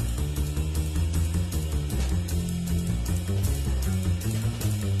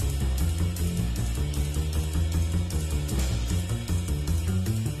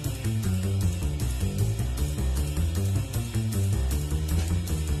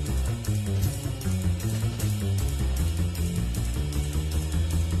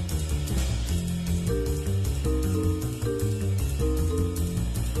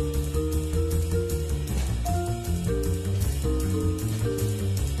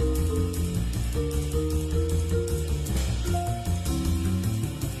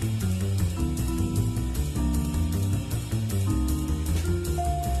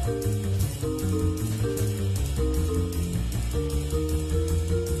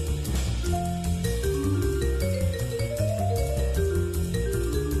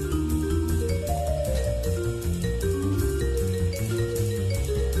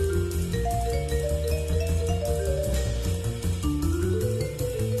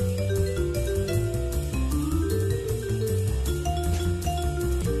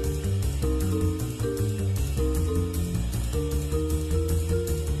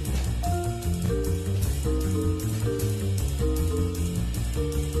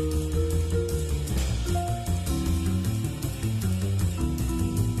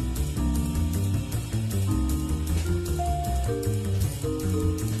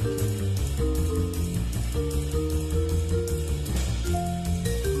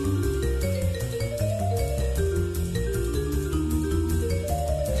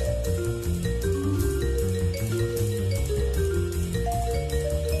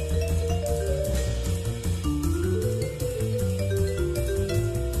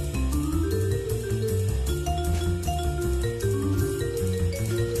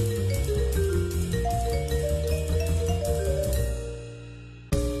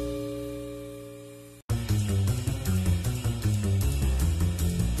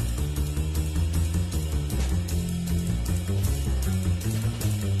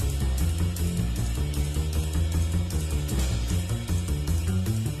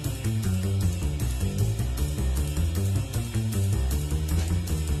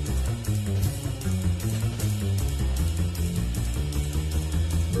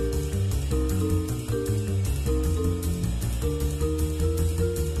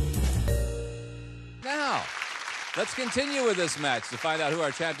 Let's continue with this match to find out who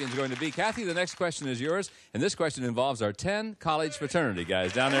our champion is going to be. Kathy, the next question is yours, and this question involves our 10 college fraternity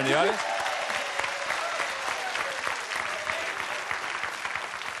guys down there in the audience.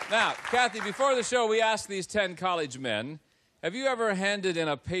 Now, Kathy, before the show, we asked these 10 college men, have you ever handed in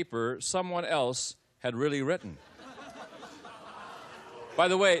a paper someone else had really written? By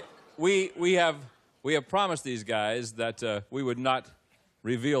the way, we have promised these guys that we would not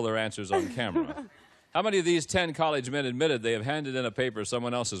reveal their answers on camera. How many of these 10 college men admitted they have handed in a paper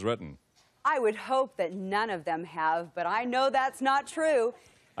someone else has written? I would hope that none of them have, but I know that's not true.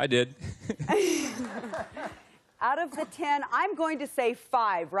 I did. Out of the 10, I'm going to say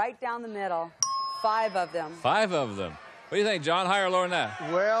 5, right down the middle. 5 of them. 5 of them. What do you think, John? Higher or lower than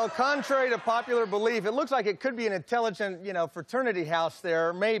that? Well, contrary to popular belief, it looks like it could be an intelligent, fraternity house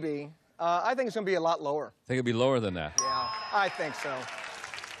there, maybe. I think it's going to be a lot lower. Think it'll be lower than that? Yeah, I think so.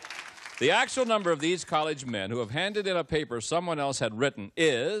 The actual number of these college men who have handed in a paper someone else had written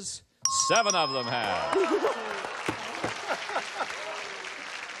is 7 of them have.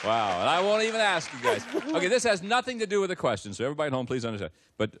 Wow, and I won't even ask you guys. Okay, this has nothing to do with the question, so everybody at home, please understand.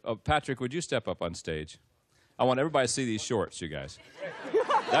 But, Patrick, would you step up on stage? I want everybody to see these shorts, you guys.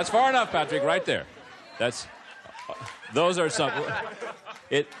 That's far enough, Patrick, right there. Those are some...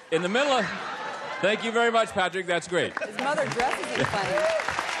 in the middle of... Thank you very much, Patrick, that's great. His mother dresses him funny.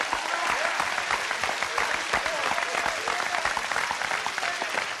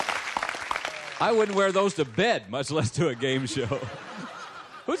 I wouldn't wear those to bed, much less to a game show.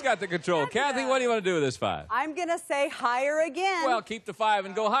 Who's got the control? Kathy, what do you want to do with this 5? I'm going to say higher again. Well, keep the 5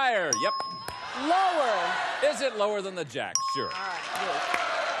 and go higher. Yep. Lower. Is it lower than the jack? Sure. All right,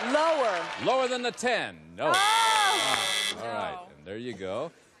 good. Lower. Lower than the 10? No. Oh! All right, and there you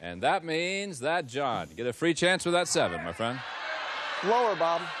go. And that means that, John, you get a free chance with that 7, my friend. Lower,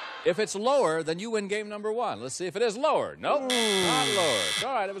 Bob. If it's lower, then you win game number 1. Let's see if it is lower. Nope, not lower. It's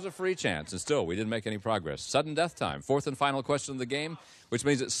all right, it was a free chance. And still, we didn't make any progress. Sudden death time. 4th and final question of the game, which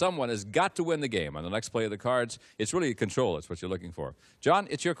means that someone has got to win the game. On the next play of the cards, it's really control. It's what you're looking for. John,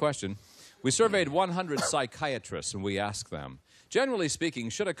 it's your question. We surveyed 100 psychiatrists, and we asked them, generally speaking,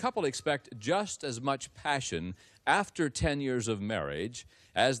 should a couple expect just as much passion after 10 years of marriage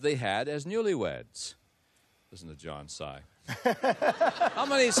as they had as newlyweds? Listen to John sigh. How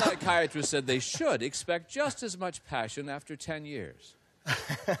many psychiatrists said they should expect just as much passion after 10 years?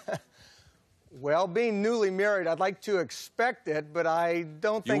 Well, being newly married, I'd like to expect it, but I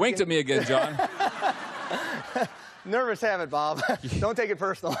don't think... You winked at me again, John. Nervous habit, Bob. Don't take it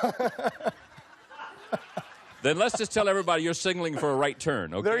personal. Then let's just tell everybody you're signaling for a right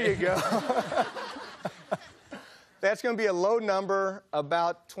turn, okay? There you go. That's going to be a low number,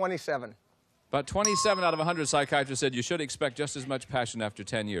 about 27. About 27 out of 100 psychiatrists said you should expect just as much passion after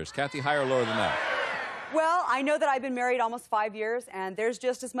 10 years. Kathy, higher or lower than that? Well, I know that I've been married almost 5 years, and there's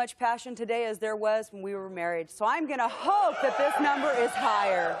just as much passion today as there was when we were married. So I'm going to hope that this number is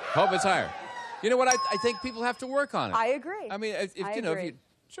higher. Hope it's higher. You know what? I think people have to work on it. I agree. I mean, if you...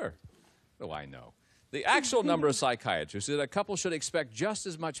 Sure. Oh, I know. The actual number of psychiatrists that a couple should expect just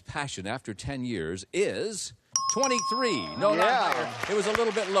as much passion after 10 years is 23. No, not higher. It was a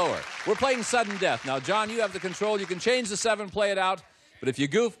little bit lower. We're playing sudden death. Now, John, you have the control. You can change the 7, play it out. But if you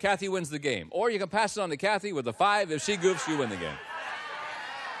goof, Kathy wins the game. Or you can pass it on to Kathy with the 5. If she goofs, you win the game.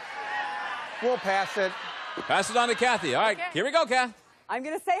 We'll pass it. Pass it on to Kathy. All right, Here we go, Kath. I'm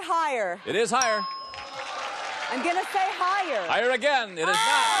going to say higher. It is higher. I'm going to say higher. Higher again. It is not.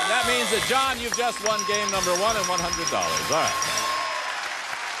 And that means that, John, you've just won game number 1 and $100. All right.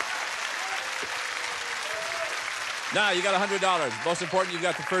 Now, you got $100. Most important, you've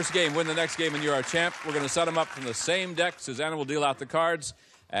got the first game. Win the next game, and you're our champ. We're going to set them up from the same deck. Susanna will deal out the cards.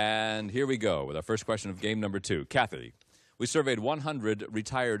 And here we go with our first question of game number 2. Kathy, we surveyed 100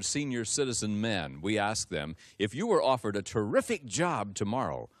 retired senior citizen men. We asked them, if you were offered a terrific job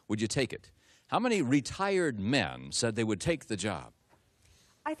tomorrow, would you take it? How many retired men said they would take the job?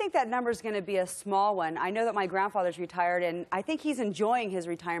 I think that number is going to be a small one. I know that my grandfather's retired, and I think he's enjoying his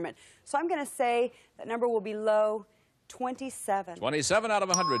retirement. So I'm going to say that number will be low, 27. 27 out of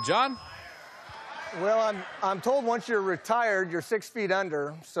 100. John? Well, I'm told once you're retired, you're 6 feet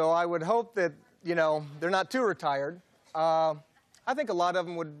under. So I would hope that, they're not too retired. I think a lot of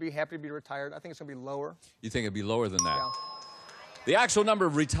them would be happy to be retired. I think it's going to be lower. You think it'd be lower than that? Yeah. The actual number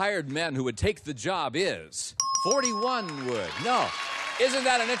of retired men who would take the job is 41 would. No. Isn't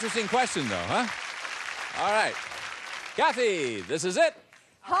that an interesting question, though, huh? All right. Kathy, this is it.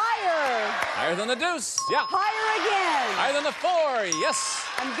 Higher. Higher than the deuce. Yeah. Higher again. Higher than the 4. Yes.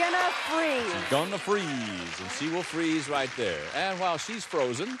 I'm going to freeze. She's going to freeze, and she will freeze right there. And while she's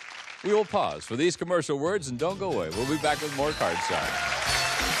frozen, We will pause for these commercial words and don't go away. We'll be back with more Card Sharks.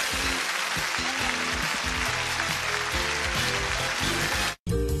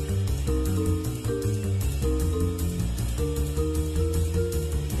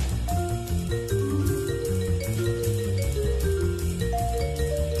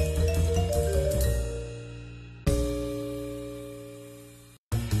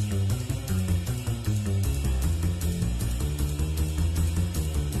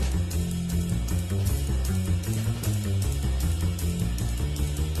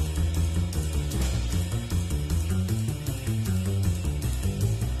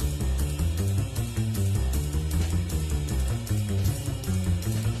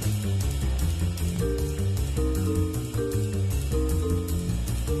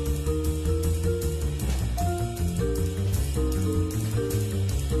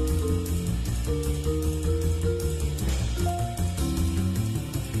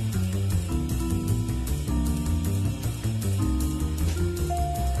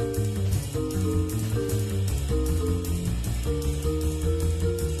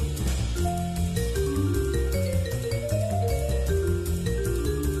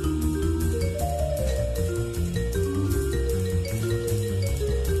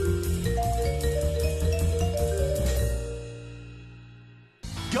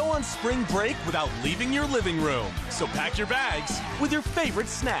 Spring break without leaving your living room. So pack your bags with your favorite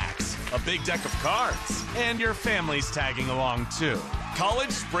snacks, a big deck of cards, and your family's tagging along too. College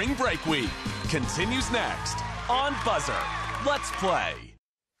Spring Break Week continues next on Buzzr. Let's play.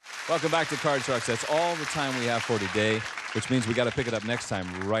 Welcome back to Card Sharks. That's all the time we have for today, which means we got to pick it up next time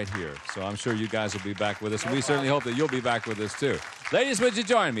right here. So I'm sure you guys will be back with us, and we certainly hope that you'll be back with us too. Ladies, would you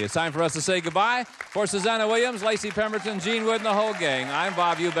join me? It's time for us to say goodbye. For Susanna Williams, Lacey Pemberton, Gene Wood, and the whole gang, I'm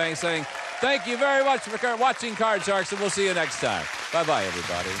Bob Eubanks saying thank you very much for watching Card Sharks, and we'll see you next time. Bye-bye,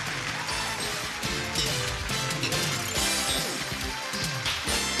 everybody.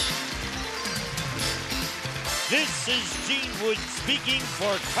 This is Gene Wood speaking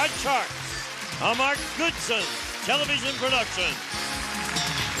for Card Sharks, a Mark Goodson television production.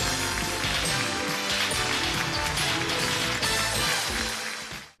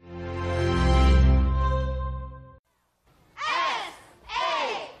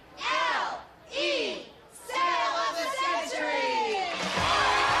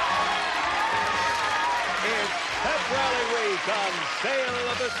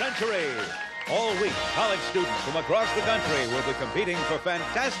 Century. All week, college students from across the country will be competing for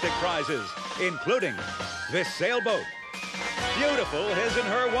fantastic prizes, including this sailboat, beautiful his and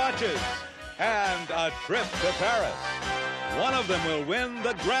her watches, and a trip to Paris. One of them will win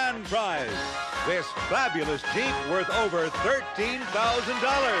the grand prize, this fabulous Jeep worth over $13,000.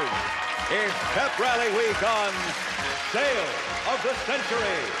 It's Pep Rally Week on Sale of the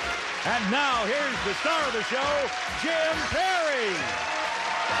Century. And now, here's the star of the show, Jim Perry.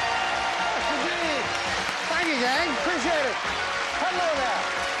 Thank you, gang. Appreciate it. Hello there.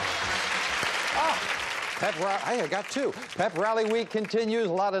 I got two. Pep Rally Week continues.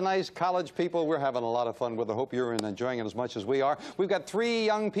 A lot of nice college people. We're having a lot of fun with it. I hope you're enjoying it as much as we are. We've got three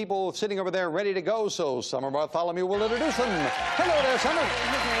young people sitting over there ready to go, so Summer Bartholomew will introduce them. Hello there, Summer.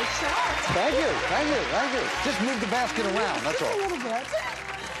 Thank you. Thank you. Thank you. Just move the basket around. That's all. Just a little bit.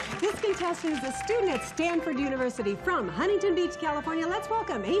 This contestant is a student at Stanford University from Huntington Beach, California. Let's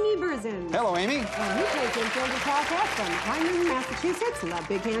welcome Amy Burzin. Hello, Amy. And he plays infield and podcast from Hyman, Massachusetts. And that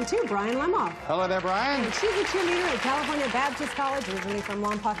big hand, too, Brian Lemoff. Hello there, Brian. And she's a cheerleader at California Baptist College, originally from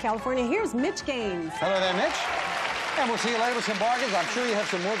Lompoc, California. Here's Mitch Gaines. Hello there, Mitch. And we'll see you later with some bargains. I'm sure you have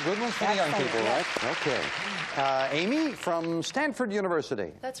some more good ones for the young people, right? Okay. Amy from Stanford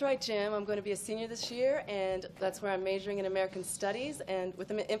University. That's right, Jim. I'm going to be a senior this year, and that's where I'm majoring in American Studies and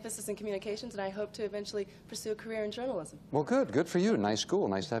with an emphasis in communications, and I hope to eventually pursue a career in journalism. Well, good. Good for you. Nice school.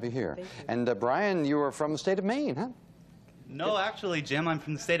 Nice to have you here. Thank you. And Brian, you are from the state of Maine, huh? No, actually, Jim, I'm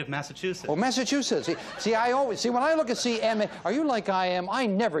from the state of Massachusetts. Oh, Massachusetts. See, when I look at CMA, are you like I am? I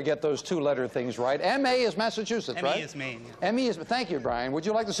never get those two-letter things right. MA is Massachusetts, right? ME is Maine. Yeah. ME is, thank you, Brian. Would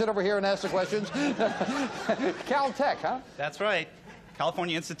you like to sit over here and ask the questions? Caltech, huh? That's right.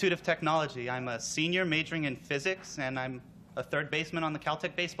 California Institute of Technology. I'm a senior majoring in physics, and I'm a third baseman on the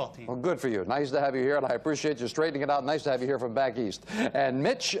Caltech baseball team. Well, good for you. Nice to have you here, and I appreciate you straightening it out. Nice to have you here from back east. And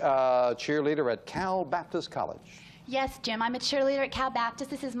Mitch, cheerleader at Cal Baptist College. Yes, Jim. I'm a cheerleader at Cal Baptist.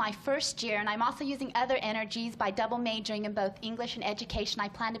 This is my first year, and I'm also using other energies by double majoring in both English and education. I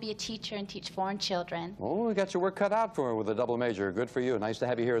plan to be a teacher and teach foreign children. Oh, we got your work cut out for with a double major. Good for you. Nice to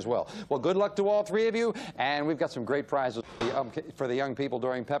have you here as well. Well, good luck to all three of you, and we've got some great prizes for the young people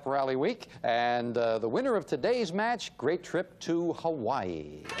during Pep Rally Week. And the winner of today's match, great trip to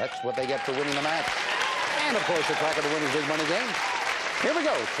Hawaii. That's what they get for winning the match. And, of course, a crack at the winner's big money game. Here we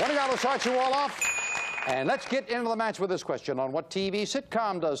go. $20 starts you all off. And let's get into the match with this question. On what TV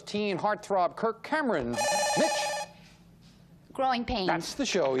sitcom does teen heartthrob Kirk Cameron? Mitch? Growing Pains. That's the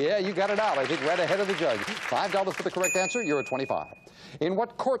show. Yeah, you got it out. I think right ahead of the judge. $5 for the correct answer. You're at 25. In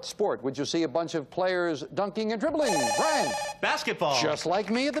what court sport would you see a bunch of players dunking and dribbling? Brian? Basketball. Just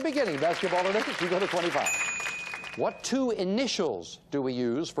like me at the beginning. Basketball it is. You go to 25. What two initials do we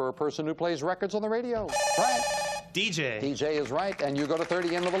use for a person who plays records on the radio? Brian? DJ. DJ is right, and you go to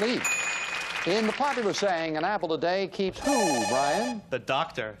 30 into the lead. In the popular saying, an apple a day keeps who, Brian? The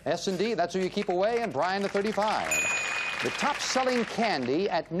doctor. S&D, that's who you keep away, and Brian to 35. The top-selling candy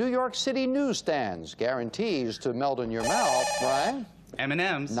at New York City newsstands guarantees to melt in your mouth, Brian?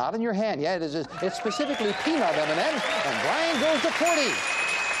 M&M's. Not in your hand. Yeah, it's specifically peanut M&M's, and Brian goes to 40.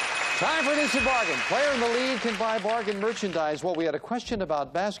 Time for an instant bargain. Player in the lead can buy bargain merchandise. Well, we had a question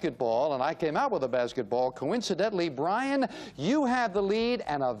about basketball, and I came out with a basketball. Coincidentally, Brian, you have the lead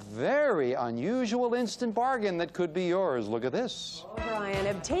and a very unusual instant bargain that could be yours. Look at this. Brian,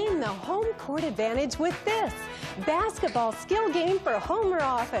 obtain the home court advantage with this basketball skill game for home or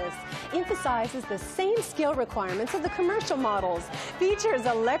office. Emphasizes the same skill requirements of the commercial models. Features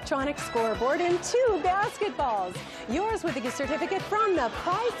electronic scoreboard and 2 basketballs. Yours with a gift certificate from the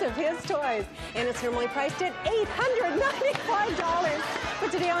price of his toys. And it's normally priced at $895.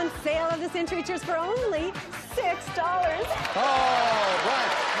 But today on sale of this entry features for only $6. Oh, Brian,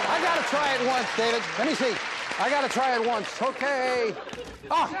 I got to try it once, David. Let me see. I got to try it once. Okay.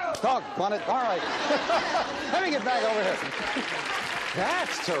 Oh, doggone it. All right. Let me get back over here.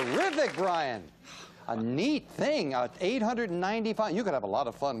 That's terrific, Brian. A neat thing. $895. You could have a lot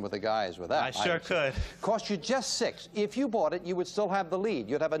of fun with the guys with that. I sure could. Cost you just $6. If you bought it, you would still have the lead.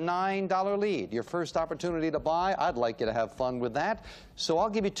 You'd have a $9 lead. Your first opportunity to buy. I'd like you to have fun with that. So I'll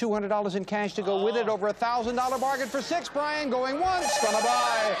give you $200 in cash to go with it. Over a $1,000 bargain for $6. Brian going once, gonna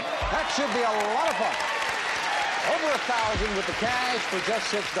buy. That should be a lot of fun. Over $1,000 with the cash for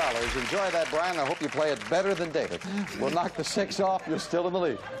just $6. Enjoy that, Brian. I hope you play it better than David. We'll knock the 6 off. You're still in the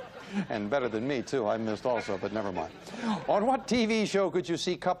lead. And better than me, too. I missed also, but never mind. On what TV show could you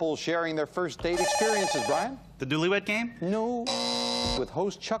see couples sharing their first date experiences, Brian? The Newlywed Game? No. With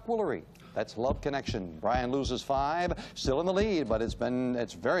host Chuck Woolery. That's Love Connection. Brian loses 5. Still in the lead, but it's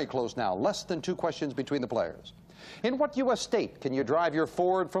very close now. Less than 2 questions between the players. In what U.S. state can you drive your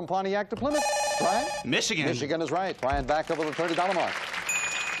Ford from Pontiac to Plymouth? Brian? Michigan. Michigan is right. Brian back over the $30 mark.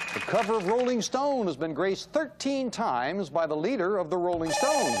 The cover of Rolling Stone has been graced 13 times by the leader of the Rolling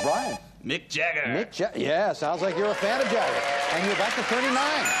Stones, Brian. Mick Jagger. Mick Jagger. Yeah, sounds like you're a fan of Jagger. And you're back to 39.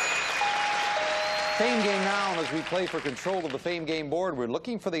 Fame Game now, as we play for control of the Fame Game board, we're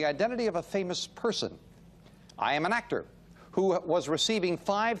looking for the identity of a famous person. I am an actor who was receiving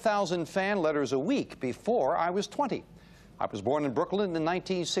 5,000 fan letters a week before I was 20. I was born in Brooklyn in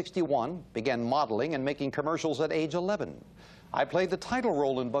 1961, began modeling and making commercials at age 11. I played the title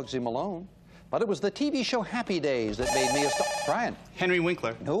role in Bugsy Malone, but it was the TV show Happy Days that made me a star. Brian? Henry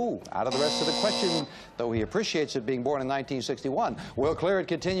Winkler. No, out of the rest of the question, though he appreciates it being born in 1961. We'll clear it,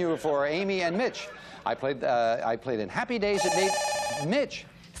 continue for Amy and Mitch. I played in Happy Days that made Mitch.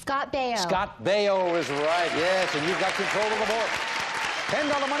 Scott Baio. Scott Baio is right, yes, and you've got control of the board.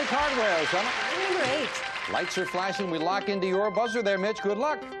 $10 money card where, Summer? Number 8. Lights are flashing. We lock into your buzzer there, Mitch. Good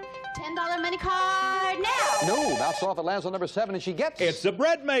luck. $10 money card now. No, bounce off. It lands on number 7, and she gets... It's a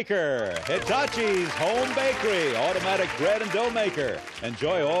bread maker. Hitachi's Home Bakery, automatic bread and dough maker.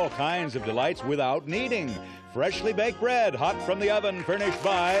 Enjoy all kinds of delights without kneading. Freshly baked bread, hot from the oven, furnished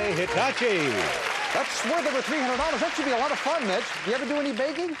by Hitachi. That's worth over $300. That should be a lot of fun, Mitch. Do you ever do any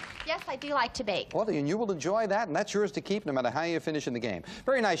baking? Yes, I do like to bake. Well, then you will enjoy that, and that's yours to keep no matter how you finish in the game.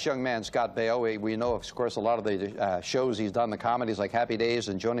 Very nice young man, Scott Baio. We know, of course, a lot of the shows he's done, the comedies like Happy Days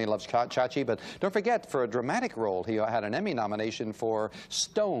and Joni Loves Chachi, but don't forget, for a dramatic role, he had an Emmy nomination for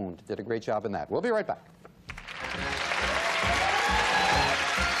Stoned. Did a great job in that. We'll be right back.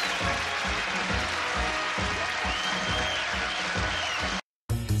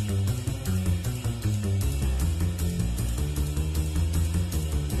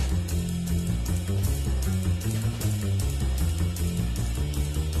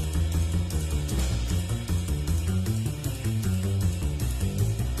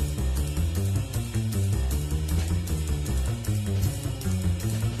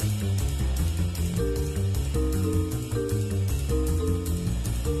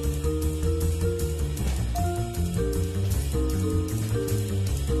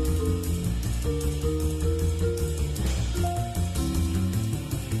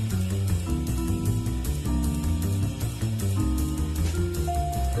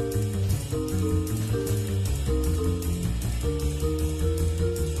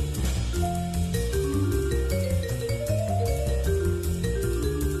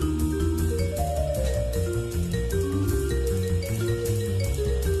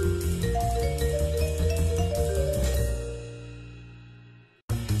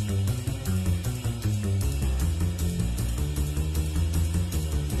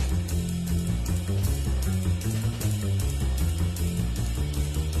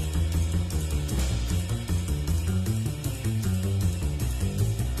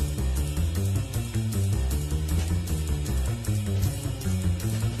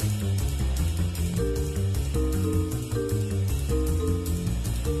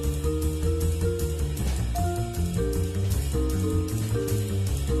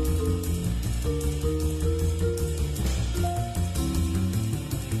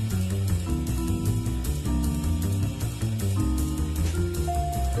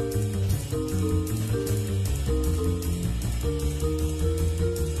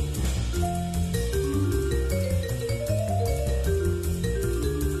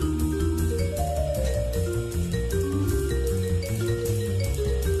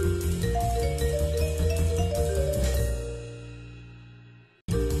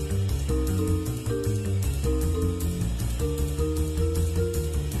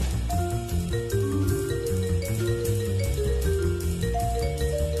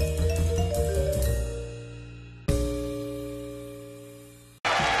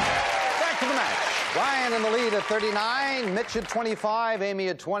 Brian in the lead at 39, Mitch at 25, Amy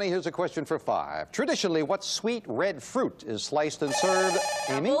at 20. Here's a question for 5. Traditionally, what sweet red fruit is sliced and served?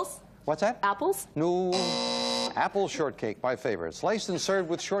 Amy? Apples. What's that? Apples. No. Apple shortcake, my favorite. Sliced and served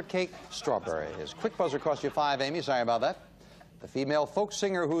with shortcake strawberries. Quick buzzer cost you 5, Amy. Sorry about that. The female folk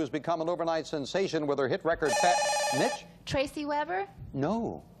singer who has become an overnight sensation with her hit record, Mitch? Tracy Weber?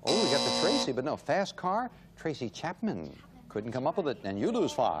 No. Oh, we got the Tracy, but no. Fast car? Tracy Chapman. Couldn't come up with it, and you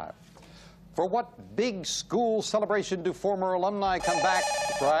lose 5. For what big school celebration do former alumni come back,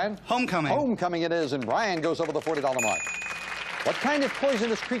 Brian? Homecoming. Homecoming it is, and Brian goes over the $40 mark. What kind of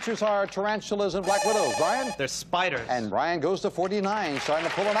poisonous creatures are tarantulas and black widows, Brian? They're spiders. And Brian goes to 49, starting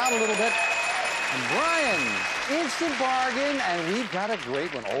to pull it out a little bit. And Brian, instant bargain, and we've got a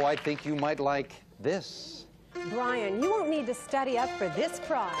great one. Oh, I think you might like this. Brian, you won't need to study up for this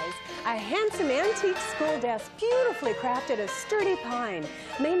prize. A handsome antique school desk, beautifully crafted of sturdy pine,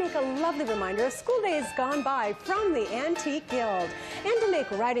 may make a lovely reminder of school days gone by from the Antique Guild. And to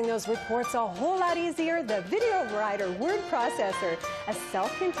make writing those reports a whole lot easier, the Video Writer Word Processor, a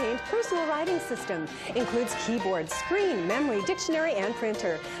self-contained personal writing system, includes keyboard, screen, memory, dictionary, and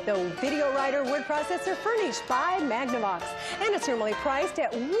printer. The Video Writer Word Processor furnished by Magnavox, and it's normally priced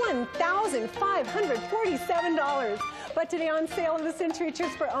at $1,547. But today on sale of the Century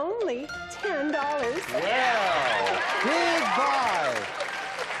Church for only $10. Wow! Big buy!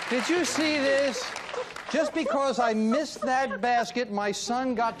 Did you see this? Just because I missed that basket, my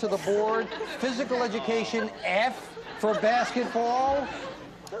son got to the board. Physical education, F for basketball.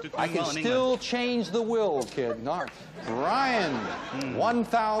 I can still change the will, kid. No. Brian,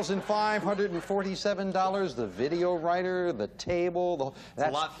 $1,547. The video writer, the table. That's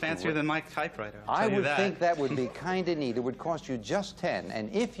a lot fancier than my typewriter. I would think that would be kind of neat. It would cost you just 10.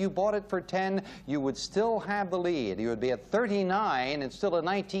 And if you bought it for 10, you would still have the lead. You would be at 39 and still a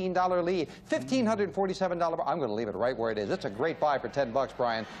 $19 lead. $1,547. I'm going to leave it right where it is. It's a great buy for 10 bucks,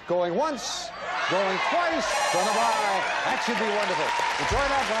 Brian. Going once, going twice, going to buy. That should be wonderful. Enjoy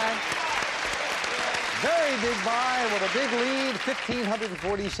that, Brian. Very big buy with a big lead.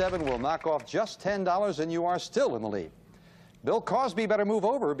 $1,547 will knock off just $10, and you are still in the lead. Bill Cosby better move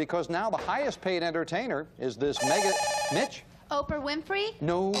over because now the highest paid entertainer is this mega... Mitch? Oprah Winfrey?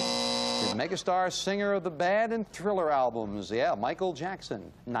 No. The megastar singer of the Bad and Thriller albums. Yeah, Michael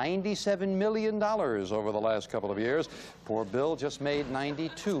Jackson. $97 million over the last couple of years. Poor Bill just made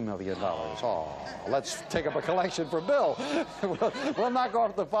 $92 million. Oh, let's take up a collection for Bill. We'll knock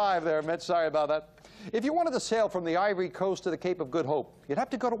off the 5 there, Mitch. Sorry about that. If you wanted to sail from the Ivory Coast to the Cape of Good Hope, you'd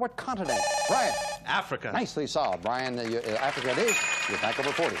have to go to what continent? Brian? Africa. Nicely solved, Brian. Africa it is. You're back over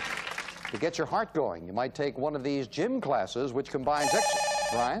 40. To get your heart going, you might take one of these gym classes which combines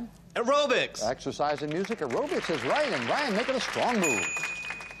Brian? Aerobics. Exercise and music. Aerobics is right. And Brian, make it a strong move.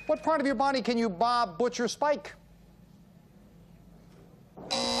 What part of your body can you bob, butcher, spike?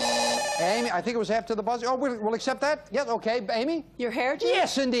 Amy, I think it was after the buzzer. Oh, we'll accept that? Yes, okay. Amy? Your hair, Jim?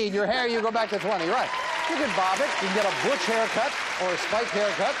 Yes, indeed. Your hair, you go back to 20. Right. You can bob it. You can get a butch haircut or a spike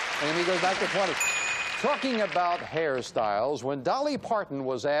haircut. Amy goes back to 20. Talking about hairstyles, when Dolly Parton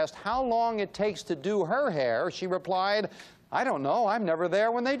was asked how long it takes to do her hair, she replied, I don't know. I'm never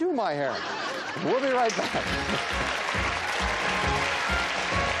there when they do my hair. We'll be right back.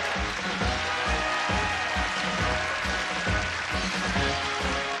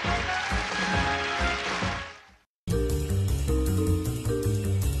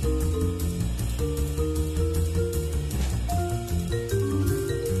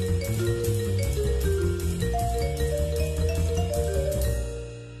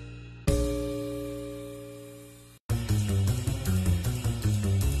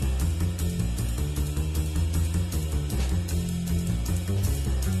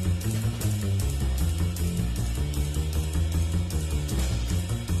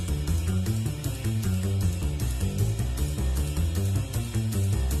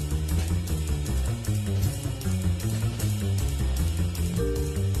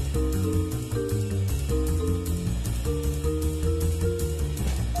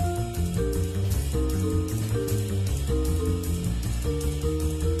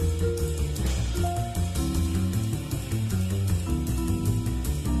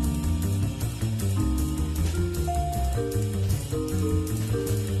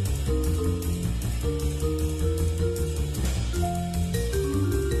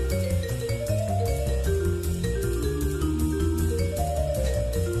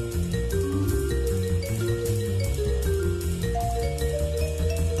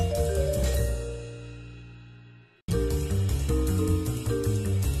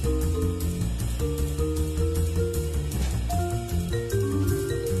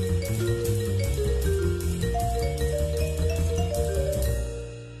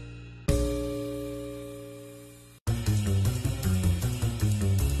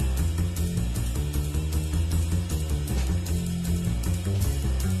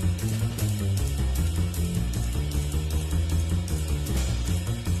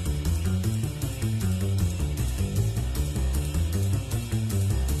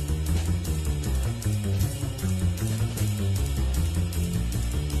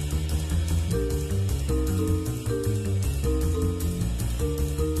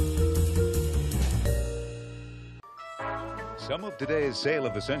 Some of today's Sale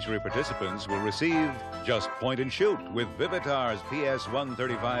of the Century participants will receive just point and shoot with Vivitar's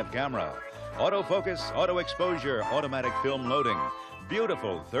PS135 camera. Autofocus, auto exposure, automatic film loading.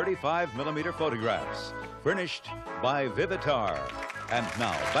 Beautiful 35mm photographs. Furnished by Vivitar. And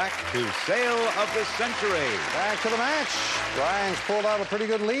now back to Sale of the Century. Back to the match. Brian's pulled out a pretty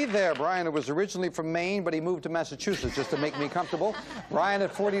good lead there. Brian was originally from Maine, but he moved to Massachusetts just to make me comfortable. Brian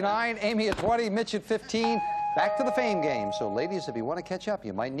at 49, Amy at 20, Mitch at 15. Back to the fame game. So, ladies, if you want to catch up,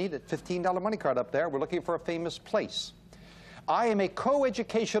 you might need it. $15 money card up there. We're looking for a famous place. I am a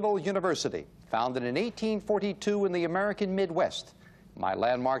co-educational university founded in 1842 in the American Midwest. My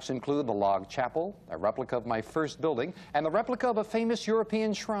landmarks include the log chapel, a replica of my first building, and the replica of a famous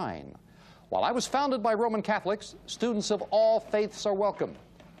European shrine. While I was founded by Roman Catholics, students of all faiths are welcome.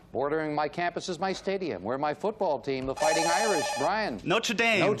 Bordering my campus is my stadium, where my football team, the Fighting Irish, Brian. Notre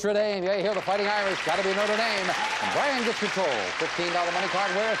Dame. Notre Dame. Yeah, you hear the Fighting Irish. Got to be Notre Dame. And Brian gets control. $15 money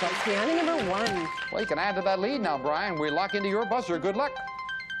card. Where? Piano number 1. Well, you can add to that lead now, Brian. We lock into your buzzer. Good luck.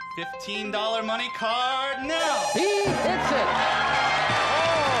 $15 money card now. He hits it.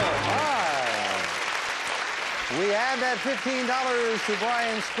 Oh, my. We add that $15 to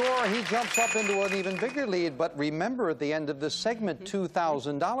Brian's score. He jumps up into an even bigger lead. But remember, at the end of this segment,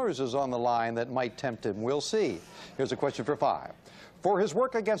 $2,000 is on the line that might tempt him. We'll see. Here's a question for 5. For his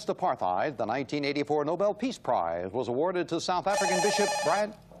work against apartheid, the 1984 Nobel Peace Prize was awarded to South African Bishop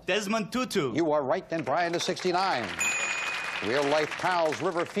Brian Desmond Tutu. You are right, then Brian is 69. Real-life pals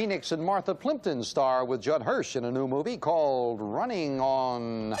River Phoenix and Martha Plimpton star with Judd Hirsch in a new movie called Running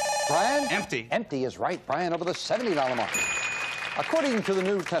on... Brian? Empty. Empty is right. Brian over the $70 mark. According to the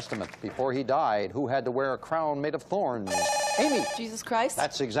New Testament, before he died, who had to wear a crown made of thorns? Amy. Jesus Christ.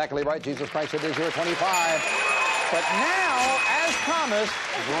 That's exactly right. Jesus Christ. It is your 25. But now, as promised,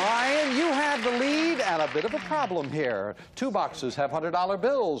 Brian, you have the lead and a bit of a problem here. 2 boxes have $100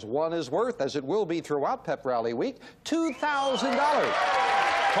 bills. One is worth, as it will be throughout Pep Rally Week, $2,000.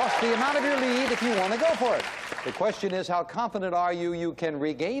 Plus the amount of your lead if you want to go for it. The question is, how confident are you can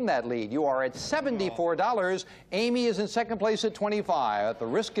regain that lead? You are at $74. Amy is in second place at 25. At the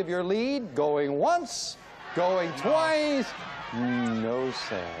risk of your lead, going once, going twice. No,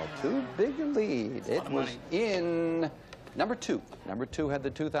 sir. Too big a lead. It was in number 2. Number 2 had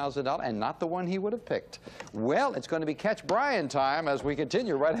the $2,000 and not the one he would have picked. Well, it's going to be Catch Brian time as we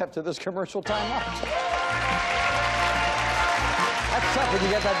continue right after this commercial timeout. That's tough when you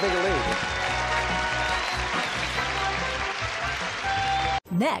get that big a lead.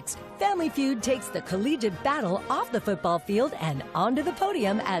 Next, Family Feud takes the collegiate battle off the football field and onto the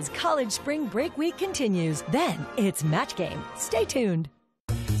podium as college spring break week continues. Then it's Match Game. Stay tuned.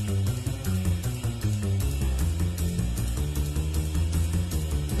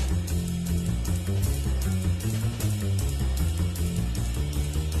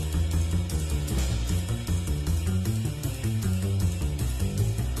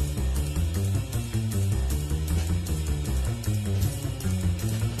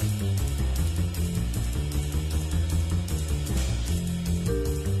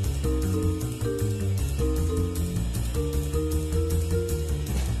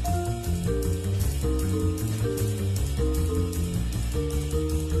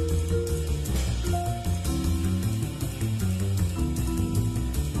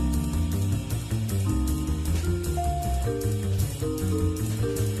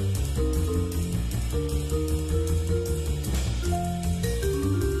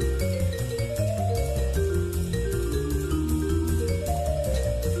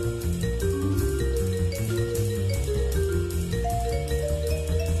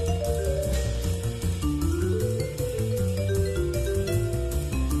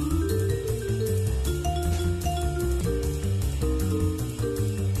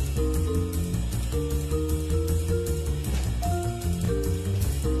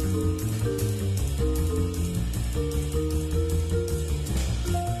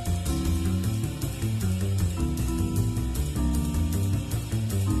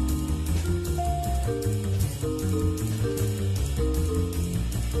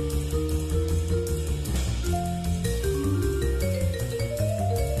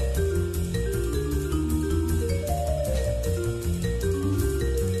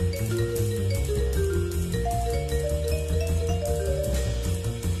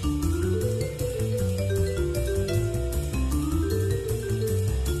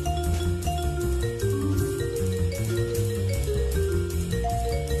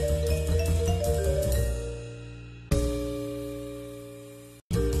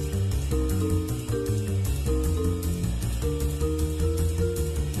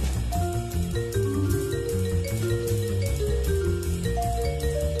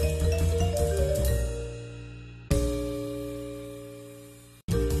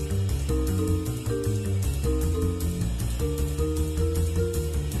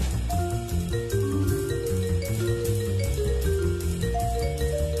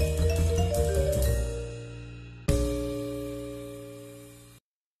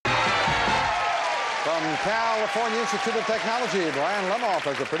 From California Institute of Technology, Brian Lemoff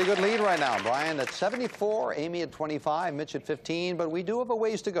has a pretty good lead right now. Brian at 74, Amy at 25, Mitch at 15, but we do have a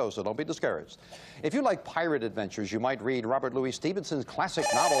ways to go, so don't be discouraged. If you like pirate adventures, you might read Robert Louis Stevenson's classic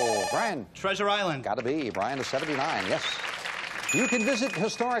novel, Brian. Treasure Island. Gotta be. Brian is 79, yes. You can visit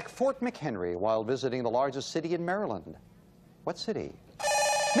historic Fort McHenry while visiting the largest city in Maryland. What city?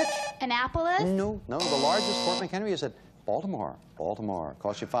 Mitch. Annapolis? No, the largest Fort McHenry is at Baltimore. Baltimore.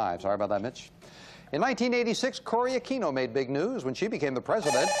 Cost you 5. Sorry about that, Mitch. In 1986, Cory Aquino made big news when she became the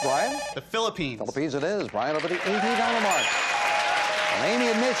president. Brian? The Philippines. Philippines it is. Brian over the $80 mark. And Amy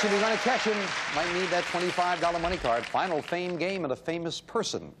and Mitch, if you're going to catch him, might need that $25 money card. Final fame game and a famous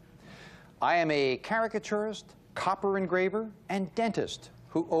person. I am a caricaturist, copper engraver, and dentist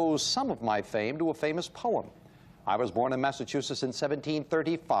who owes some of my fame to a famous poem. I was born in Massachusetts in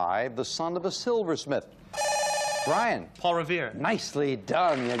 1735, the son of a silversmith. Brian. Paul Revere. Nicely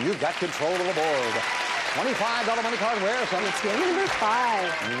done. You got control of the board. $25 money card where, son? It's game number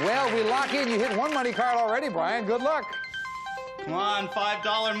 5. Well, we lock in. You hit one money card already, Brian. Good luck. Come on,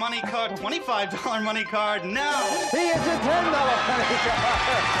 $5 money card, $25 money card, now. He hits a $10 money card.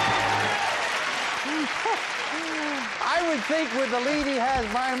 I would think with the lead he has,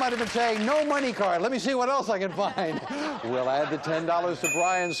 Brian might have been saying, no money card. Let me see what else I can find. We'll add the $10 to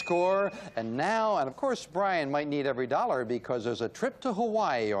Brian's score. And now, and of course, Brian might need every dollar because there's a trip to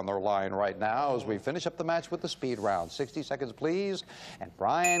Hawaii on their line right now as we finish up the match with the speed round. 60 seconds, please. And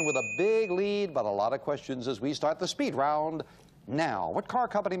Brian with a big lead, but a lot of questions as we start the speed round now. What car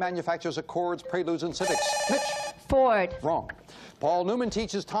company manufactures Accords, Preludes, and Civics? Mitch? Ford. Wrong. Paul Newman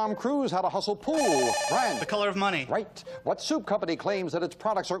teaches Tom Cruise how to hustle pool. Brian. The Color of Money. Right. What soup company claims that its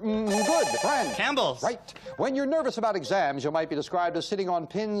products are good? Brian. Campbell's. Right. When you're nervous about exams, you might be described as sitting on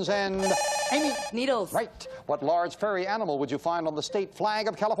pins and... Amy. Needles. Right. What large furry animal would you find on the state flag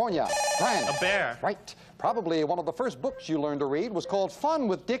of California? Brian. A bear. Right. Probably one of the first books you learned to read was called Fun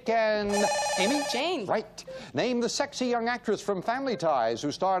with Dick and... Amy. Jane. Right. Name the sexy young actress from Family Ties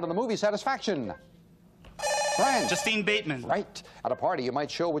who starred in the movie Satisfaction. Brian. Justine Bateman. Right. At a party, you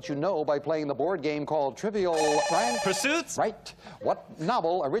might show what you know by playing the board game called Trivial... Brian? Pursuits? Right. What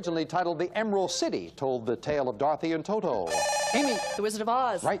novel, originally titled The Emerald City, told the tale of Dorothy and Toto? Amy? The Wizard of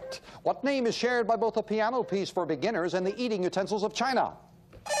Oz. Right. What name is shared by both a piano piece for beginners and the eating utensils of China?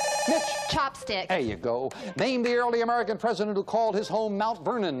 Mitch? Chopstick. There you go. Name the early American president who called his home Mount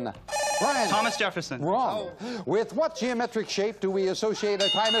Vernon. Brian. Thomas Jefferson. Wrong. Oh. With what geometric shape do we associate a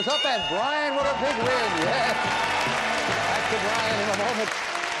time is up? And Brian with a big win. Yes. Back to Brian in a moment.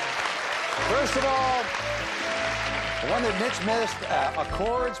 First of all, the one that Mitch missed,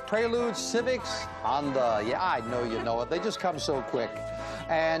 Accords, Preludes, Civics, Honda. Yeah, I know you know it. They just come so quick.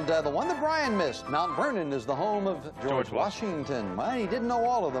 And the one that Brian missed, Mount Vernon, is the home of George Washington. Well, he didn't know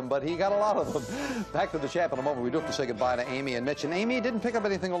all of them, but he got a lot of them. Back to the champ in a moment. We do have to say goodbye to Amy and Mitch. And Amy didn't pick up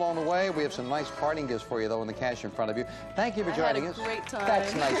anything along the way. We have some nice parting gifts for you, though, in the cash in front of you. Thank you for joining us. I had a great time.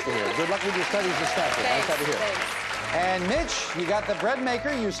 That's nice to hear. Good luck with your studies and stuff. Nice to hear. Thanks. And Mitch, you got the bread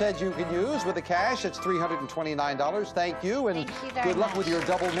maker you said you could use with the cash. It's $329. Thank you. And Thank you very good luck much. with your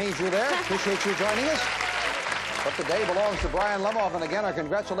double major there. Appreciate you joining us. But the day belongs to Brian Lemoff. And again, our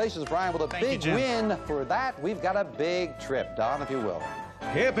congratulations, Brian, with a big win. For that, we've got a big trip. Don, if you will.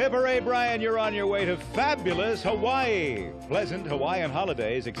 Hip, hip, hooray, Brian. You're on your way to fabulous Hawaii. Pleasant Hawaiian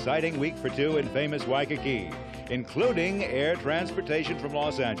holidays, exciting week for two in famous Waikiki, including air transportation from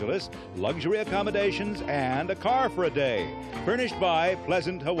Los Angeles, luxury accommodations, and a car for a day. Furnished by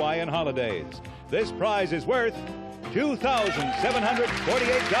Pleasant Hawaiian Holidays. This prize is worth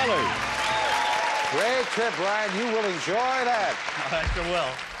 $2,748. Great trip, Brian. You will enjoy that. I sure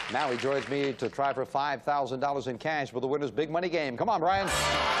will. Now he joins me to try for $5,000 in cash with the winner's big money game. Come on, Brian.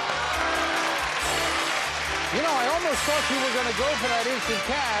 You know, I almost thought you were going to go for that instant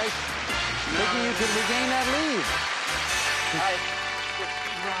cash, thinking you could regain that lead.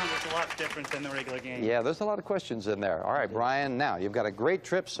 It's a lot different than the regular game. Yeah, there's a lot of questions in there. All right, Brian, now you've got a great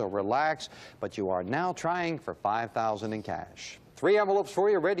trip, so relax, but you are now trying for $5,000 in cash. 3 envelopes for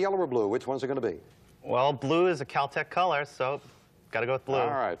you, red, yellow, or blue. Which one's it going to be? Well, blue is a Caltech color, so got to go with blue.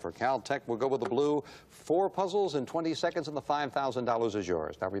 All right, for Caltech, we'll go with the blue. 4 puzzles in 20 seconds, and the $5,000 is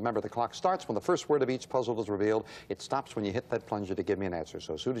yours. Now, remember, the clock starts when the first word of each puzzle is revealed. It stops when you hit that plunger to give me an answer.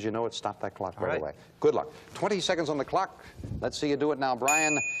 So as soon as you know it, stop that clock right away. Good luck. 20 seconds on the clock. Let's see you do it now,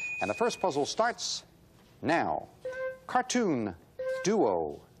 Brian. And the first puzzle starts now. Cartoon,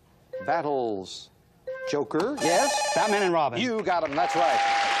 duo, battles, Joker, yes? Batman and Robin. You got him, that's right.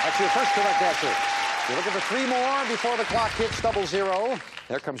 That's your first correct answer. You're looking for 3 more before the clock hits 00.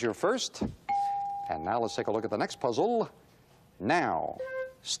 There comes your first. And now let's take a look at the next puzzle. Now,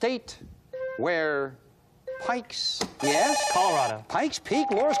 state, where Pikes, yes? Colorado. Pikes Peak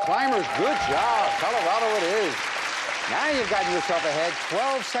Lures Climbers, good job. Colorado it is. Now you've gotten yourself ahead.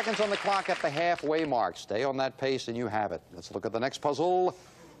 12 seconds on the clock at the halfway mark. Stay on that pace and you have it. Let's look at the next puzzle.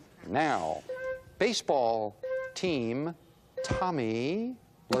 Now, baseball team Tommy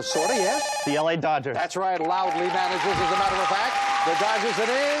Lasorda, yes? The LA Dodgers. That's right, loudly manages, as a matter of fact. The Dodgers it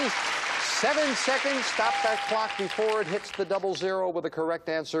is. 7 seconds. Stop that clock before it hits the 00 with the correct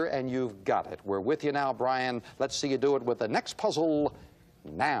answer, and you've got it. We're with you now, Brian. Let's see you do it with the next puzzle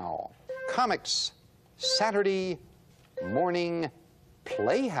now. Comics Saturday Morning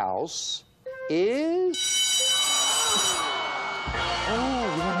Playhouse is...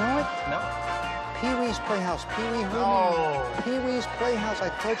 Oh, you don't know it? No. Pee-wee's Playhouse. Pee-wee who? Oh. Pee-wee's Playhouse. I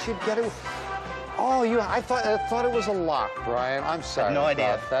thought you'd get it. Oh, I thought it was a lock, Brian. I'm sorry. No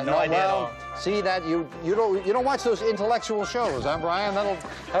idea. That. No idea at all. See that you don't watch those intellectual shows, huh, Brian? That'll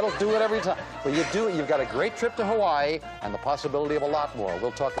do it every time. But you do it. You've got a great trip to Hawaii and the possibility of a lot more.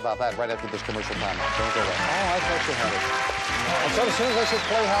 We'll talk about that right after this commercial timeout. Don't go away. Oh, I thought you had it. I thought as soon as I said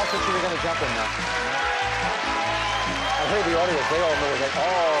Playhouse that you were going to jump in now. I heard the audience. They all know that.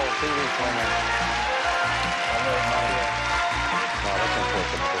 Oh, Pee-wee's Playhouse. No, that's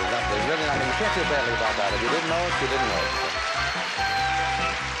unfortunate. There's really not, you can't feel badly about that. If you didn't know it, you didn't know it.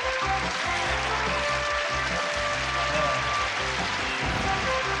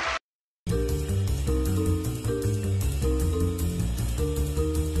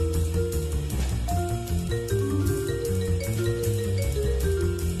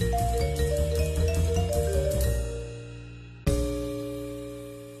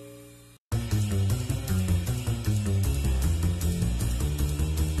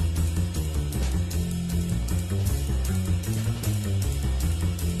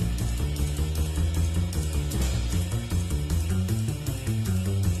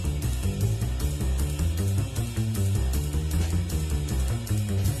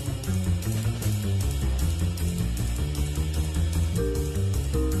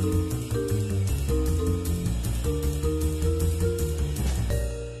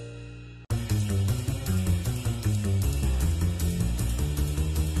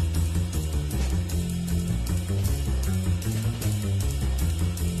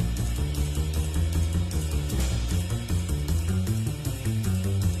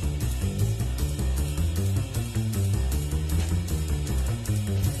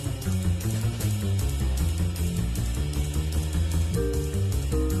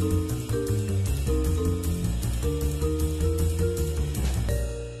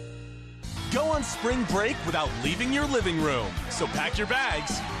 Spring break without leaving your living room. So pack your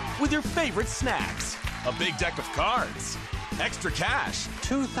bags with your favorite snacks. A big deck of cards, extra cash,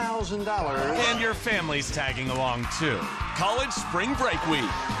 $2,000, and your family's tagging along too. College Spring Break Week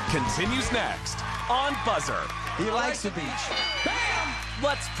continues next on Buzzr. He likes the beach. Bam!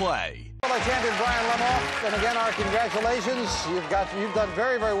 Let's play. Well, champion Brian Lemoff, and again, our congratulations. You've done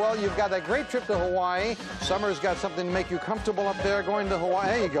very, very well. You've got a great trip to Hawaii. Summer's got something to make you comfortable up there going to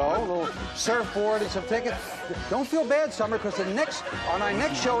Hawaii. There you go, a little surfboard and some tickets. Don't feel bad, Summer, because on our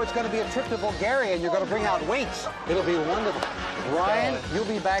next show, it's going to be a trip to Bulgaria, and you're going to bring out weights. It'll be wonderful. Brian, you'll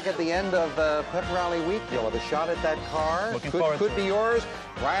be back at the end of Pep Rally Week. You'll have a shot at that car. Looking forward to it. Could be yours.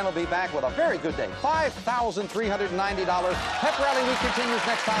 Brian will be back with a very good day. $5,390. Pep Rally Week continues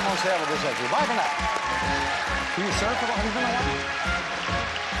next time on Sale of the Century. Bye for now. Do you surf for $100?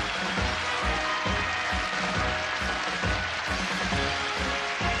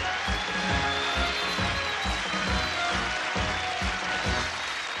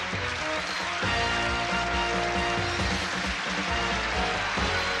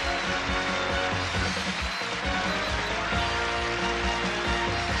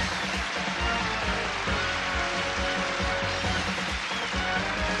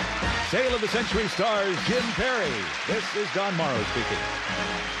 Sale of the Century stars Jim Perry. This is Don Morrow speaking.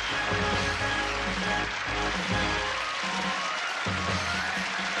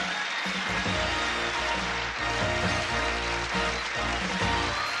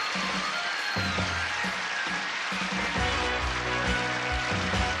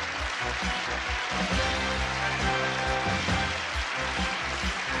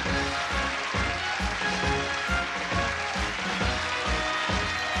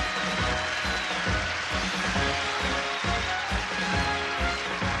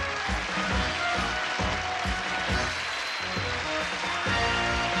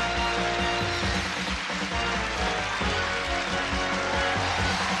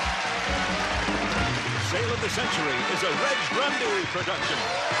 Sale of the Century is a Reg Grundy production.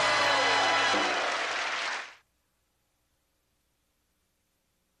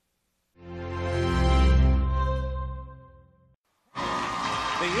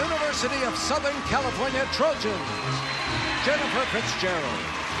 University of Southern California Trojans, Jennifer Fitzgerald,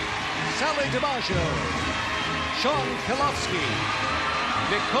 Sally DiMaggio, Sean Kilofsky,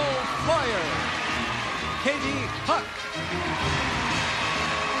 Nicole Flyer, Katie Huck.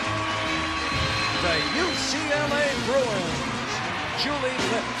 The UCLA Bruins, Julie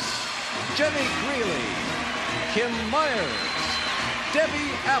Lips, Jenny Greeley, Kim Myers,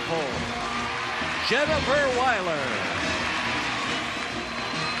 Debbie Apple, Jennifer Weiler.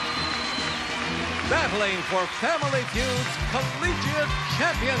 Battling for Family Feud's Collegiate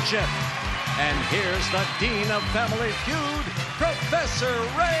Championship. And here's the Dean of Family Feud, Professor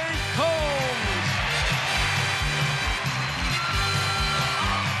Ray Combs.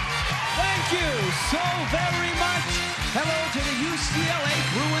 Thank you so very much. Hello to the UCLA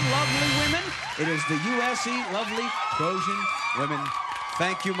Bruin lovely women. It is the USC lovely Trojan women.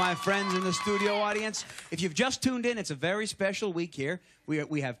 Thank you, my friends in the studio audience. If you've just tuned in, it's a very special week here.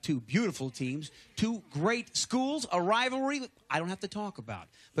 We have two beautiful teams, two great schools, a rivalry I don't have to talk about.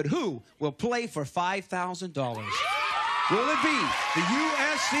 But who will play for $5,000? Will it be the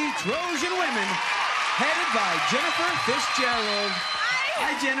USC Trojan women, headed by Jennifer Fitzgerald?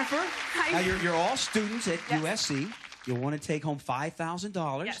 Hi, Jennifer. Hi. Now, you're all students at USC. You'll want to take home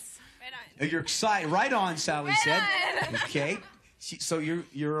 $5,000. Yes, right on. You're excited. Right on, Sally said. Okay. So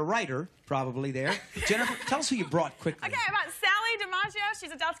you're a writer, probably there. Jennifer, tell us who you brought quickly. Okay, about Sally DiMaggio. She's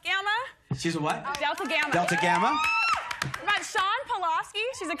a Delta Gamma. She's a what? Delta Gamma. Delta Gamma. About Sean Pulaski.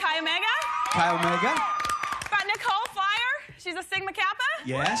 She's a Chi Omega. Chi Omega. About Nicole Flyer. She's a Sigma Kappa.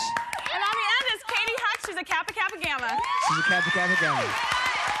 Yes. And on the end is Katie Huck. She's a Kappa Kappa Gamma. She's a Kappa Kappa Gamma.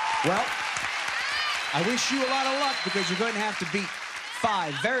 Well, I wish you a lot of luck because you're going to have to beat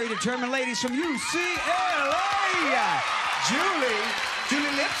 5 very determined ladies from UCLA. Julie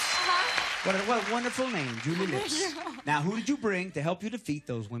Lips. What a wonderful name, Julie Lips. Now, who did you bring to help you defeat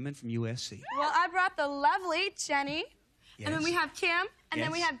those women from USC? Well, I brought the lovely Jenny. Yes. And then we have Kim. And then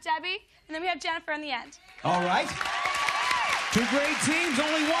Yes. we have Debbie. And then we have Jennifer in the end. All right. Two great teams.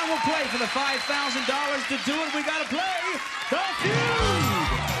 Only one will play for the $5,000. To do it, we got to play the feud.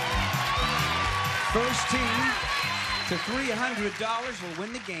 First team to $300 will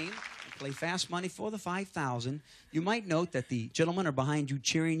win the game. Play fast money for the $5,000. You might note that the gentlemen are behind you,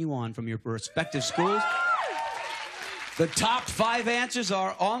 cheering you on from your respective schools. The top 5 answers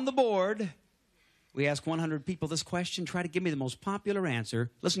are on the board. We ask 100 people this question. Try to give me the most popular answer.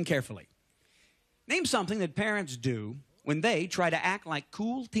 Listen carefully. Name something that parents do when they try to act like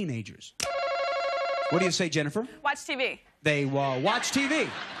cool teenagers. What do you say, Jennifer? Watch TV. They watch TV.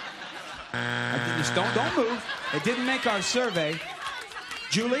 Just don't move. It didn't make our survey.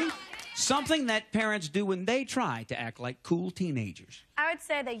 Julie? Something that parents do when they try to act like cool teenagers. I would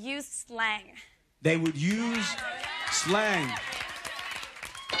say they use slang. They would use slang.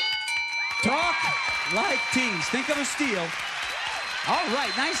 Talk like teens. Think of a steal. All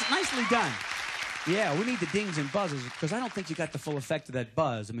right, nicely done. Yeah, we need the dings and buzzes because I don't think you got the full effect of that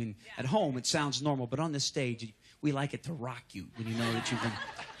buzz. I mean, at home it sounds normal, but on this stage we like it to rock you when you know that you've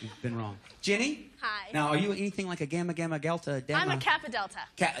been wrong. Jenny? Hi. Now, are you anything like a Gamma, Gamma, Delta, Delta? I'm a Kappa Delta.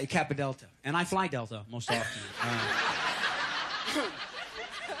 Kappa Delta. And I fly Delta most often.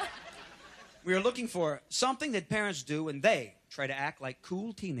 We are looking for something that parents do when they try to act like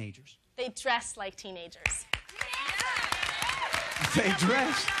cool teenagers. They dress like teenagers. They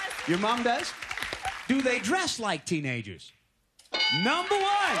dress. Your mom does? Do they dress like teenagers? Number 1,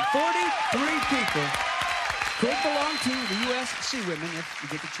 43 people could belong to the USC women if you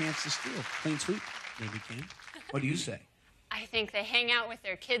get the chance to steal. Clean sweep, maybe you can. What do you say? I think they hang out with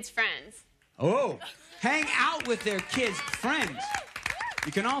their kids' friends. Oh, hang out with their kids' friends.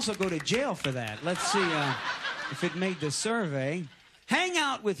 You can also go to jail for that. Let's see if it made the survey. Hang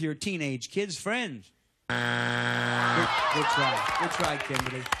out with your teenage kids' friends. Good try. Good try,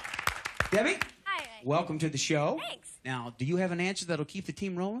 Kimberly. Debbie? Hi. Welcome to the show. Thanks. Now, do you have an answer that'll keep the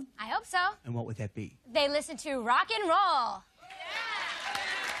team rolling? I hope so. And what would that be? They listen to rock and roll.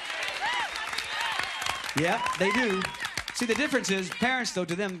 Yeah, they do. See, the difference is, parents, though,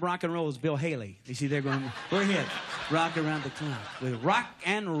 to them, rock and roll is Bill Haley. You see, they're going, we're hit. Rock around the clock with rock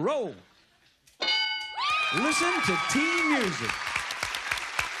and roll. Listen to teen music.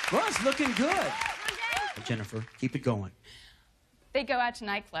 Well, it's looking good. Jennifer, keep it going. They go out to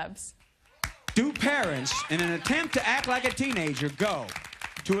nightclubs. Do parents, in an attempt to act like a teenager, go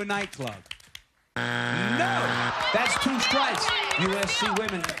to a nightclub? No! That's 2 strikes. USC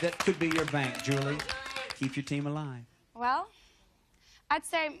women, that could be your bank, Julie. Keep your team alive. Well, I'd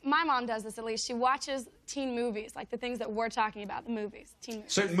say my mom does this at least. She watches teen movies, like the things that we're talking about, the movies, teen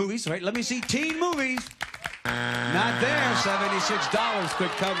movies. Certain movies, right? Let me see teen movies. Not there. $76 could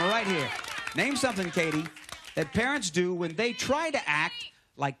come right here. Name something, Katie, that parents do when they try to act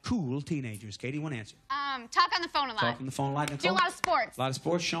like cool teenagers. Katie, one answer. Talk on the phone a lot. Talk on the phone a lot, Nicole. Do a lot of sports. A lot of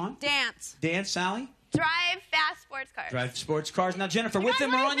sports, Sean. Dance. Dance, Sally. Drive fast sports cars. Drive sports cars. Now, Jennifer, with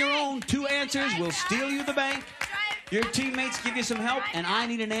them or on your own, 2 answers will steal you the bank. Your teammates give you some help, and I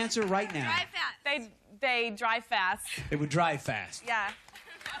need an answer right now. Drive fast. They drive fast. They would drive fast. Yeah.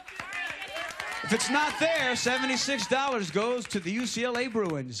 If it's not there, $76 goes to the UCLA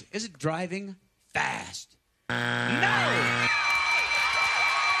Bruins. Is it driving fast? No!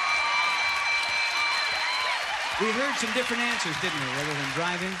 We heard some different answers, didn't we, rather than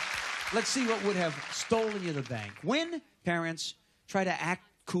driving? Let's see what would have stolen you the bank. When parents try to act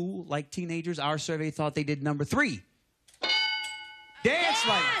cool like teenagers, our survey thought they did number 3. Dance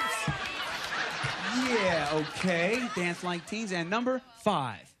like... Yeah, okay. Dance like teens. And number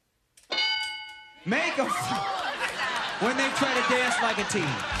 5. Make a... When they try to dance like a teen.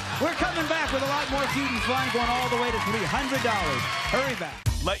 We're coming back with a lot more feud and fun, going all the way to $300. Hurry back.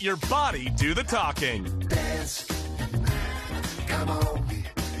 Let your body do the talking. Dance. Come on.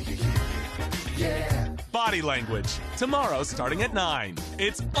 Yeah. Body language. Tomorrow starting at 9.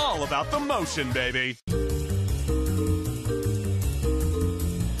 It's all about the motion, baby.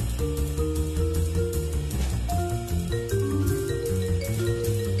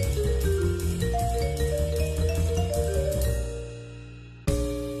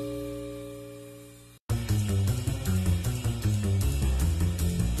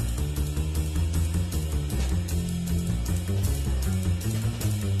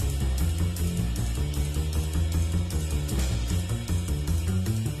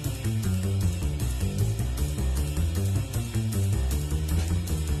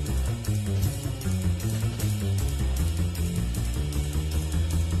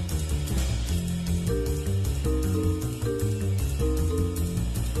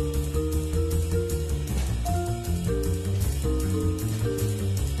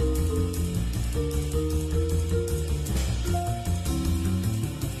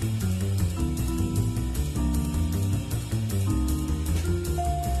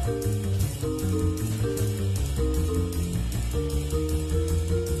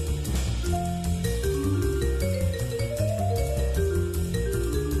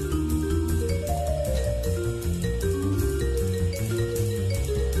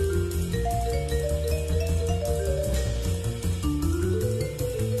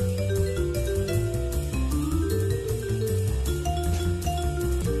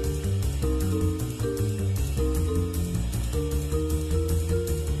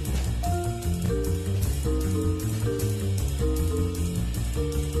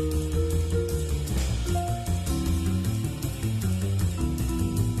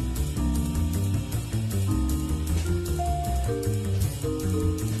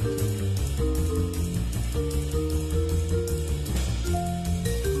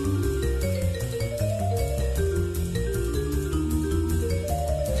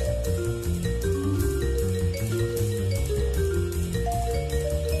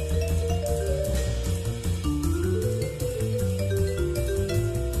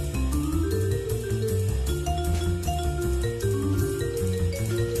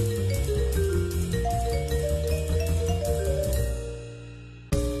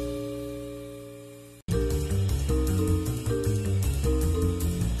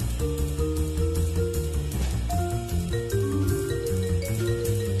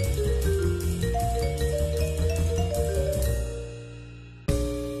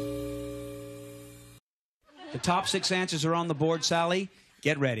 Top 6 answers are on the board, Sally.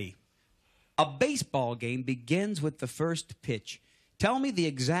 Get ready. A baseball game begins with the first pitch. Tell me the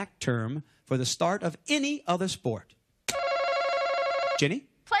exact term for the start of any other sport. Jenny?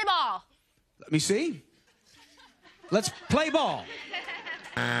 Play ball. Let me see. Let's play ball.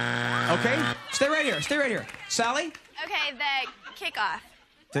 Okay, stay right here. Stay right here. Sally? Okay, the kickoff.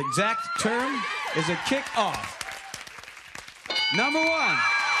 The exact term is a kick-off. Number 1.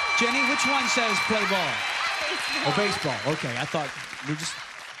 Jenny, which one says play ball? Baseball. Oh, baseball. Okay, I thought we just...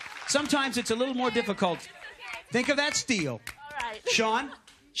 Sometimes it's a little more difficult. Think of that steal. All right. Sean?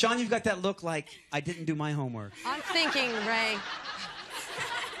 Sean, you've got that look like I didn't do my homework. I'm thinking, Ray.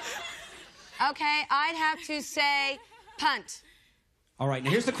 Okay, I'd have to say punt. All right,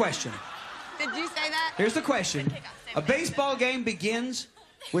 now here's the question. Did you say that? Here's the question. A baseball game begins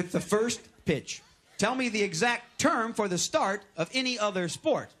with the first pitch. Tell me the exact term for the start of any other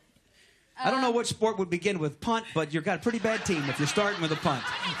sport. I don't know what sport would begin with punt, but you've got a pretty bad team if you're starting with a punt.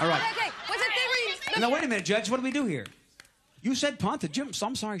 All right. Okay, what's the thing where you... Now, wait a minute, Judge. What do we do here? You said punt. So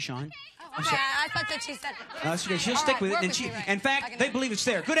I'm sorry, Sean. Oh. Okay, I thought that she said it. No, okay, she'll stick with it. And she, in fact, they believe it's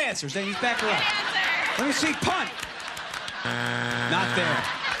there. Good answers. Then you back her up. Let me see. Punt. Not there.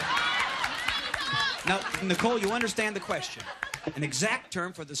 Now, Nicole, you understand the question. An exact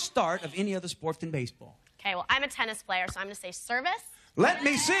term for the start of any other sport than baseball. Okay, well, I'm a tennis player, so I'm going to say service. Let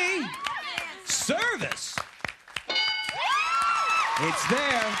me see. Service. It's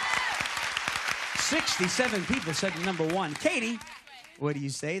there. 67 people said number one. Katie, what do you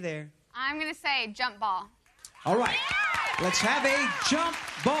say there? I'm going to say jump ball. All right. Let's have a jump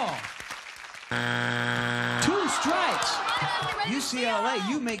ball. 2 strikes. UCLA,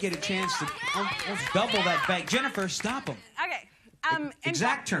 you may get a chance to almost double that bank. Jennifer, stop them. Okay.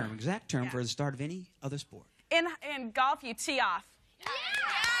 Exact term for the start of any other sport. In golf, you tee off.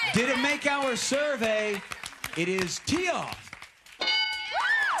 Did it make our survey? It is tee off.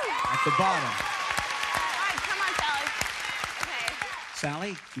 At the bottom. All right, come on, Sally. Okay.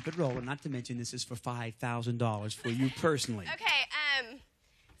 Sally, keep it rolling. Not to mention this is for $5,000 for you personally. Okay,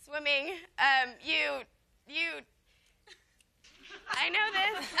 swimming, I know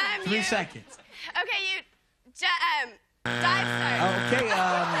this. 3 seconds. Okay, dive start. Okay,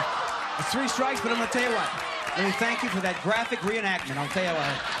 3 strikes, but I'm going to tell you what. Let me thank you for that graphic reenactment. I'll tell you what.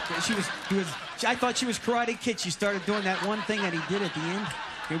 I thought she was Karate Kid. She started doing that one thing that he did at the end.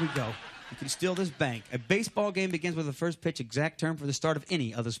 Here we go. You can steal this bank. A baseball game begins with the first pitch. Exact term for the start of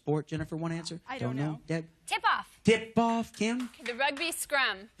any other sport. Jennifer, one answer? I don't know. Deb? Tip off. Tip off, Kim? The rugby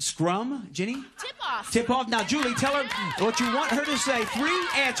scrum. Scrum, Ginny? Tip off. Tip off. Now, Julie, tell her what you want her to say. 3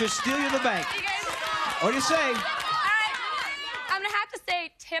 answers, steal you the bank. What do you say? I'm going to have to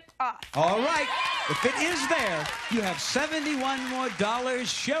say tip off. All right. If it is there, you have $71 more.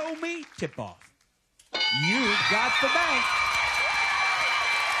 Show me tip off. You got the bank.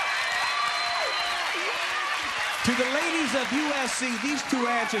 To the ladies of USC, these 2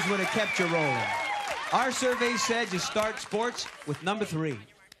 answers would have kept you rolling. Our survey said you start sports with number 3.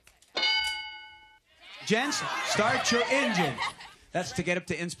 Gents, start your engine. That's to get up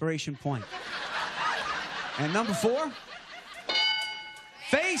to inspiration point. And number 4,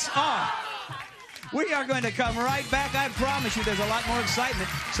 face off. We are going to come right back. I promise you there's a lot more excitement.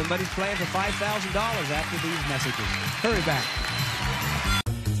 Somebody's playing for $5,000 after these messages. Hurry back.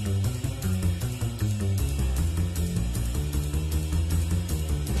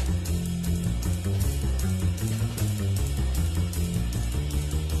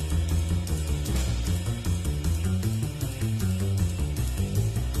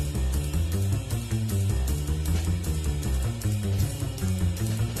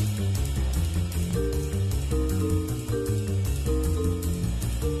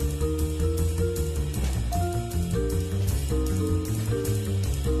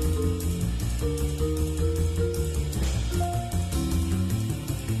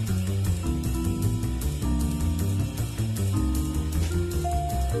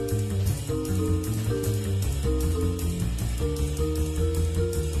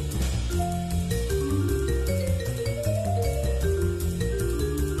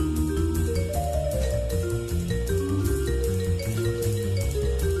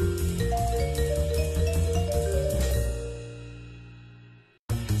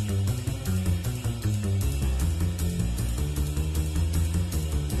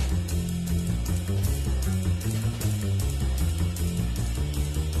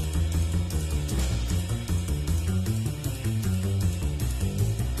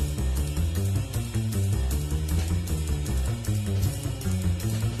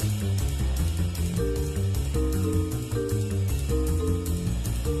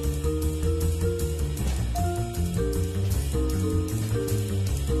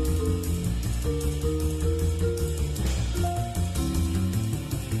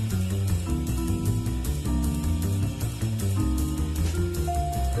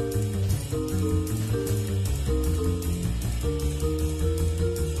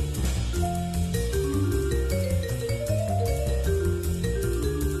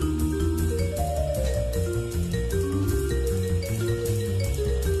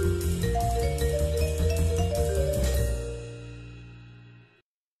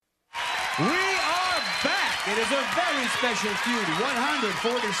 is a very special feud.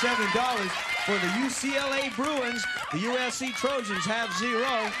 $147 for the UCLA Bruins. The USC Trojans have 0.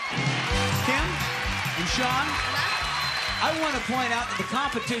 Kim and Sean, I want to point out that the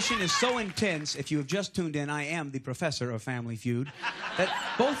competition is so intense. If you have just tuned in, I am the professor of Family Feud. That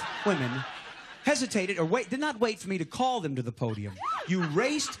both women hesitated or did not wait for me to call them to the podium. You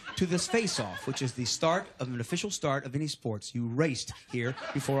raced to this face-off, which is the start of an official start of any sports. You raced here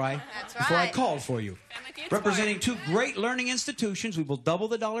before I called for you. Representing two great learning institutions, we will double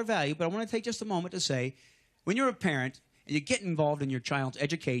the dollar value, but I want to take just a moment to say, when you're a parent and you get involved in your child's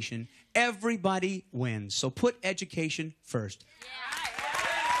education, everybody wins. So put education first.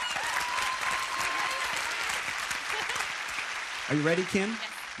 Are you ready, Kim?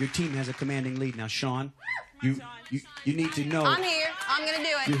 Your team has a commanding lead. Now, Sean, you need to know. I'm here. I'm going to do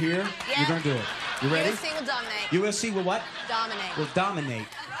it. You're here? Yeah. You're going to do it. You ready? USC will dominate. USC will what? Dominate. Will dominate.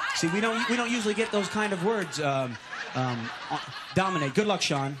 See, we don't usually get those kind of words. Dominate. Good luck,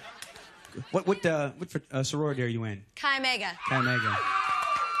 Sean. What sorority are you in? Chi Omega. Chi Omega.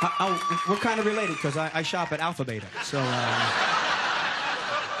 We're kind of related because I shop at Alpha Beta. So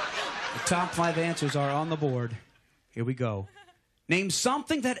the top 5 answers are on the board. Here we go. Name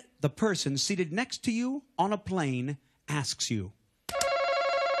something that the person seated next to you on a plane asks you.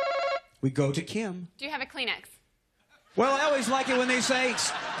 We go to Kim. Do you have a Kleenex? Well, I always like it when they say,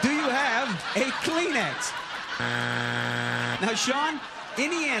 do you have a Kleenex? Now, Sean,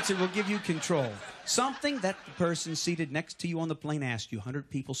 any answer will give you control. Something that the person seated next to you on the plane asked you. 100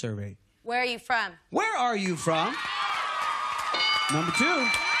 people surveyed. Where are you from? Where are you from? Number 2,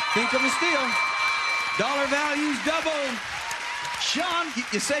 think of a steal. Dollar value's double. Sean,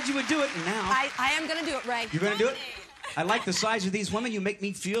 you said you would do it, and now... I am going to do it, Ray. You're going to do it? I like the size of these women. You make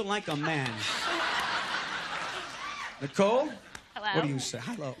me feel like a man. Nicole? Hello. What do you say?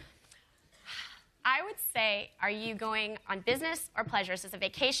 Hello. I would say, are you going on business or pleasure? Is this a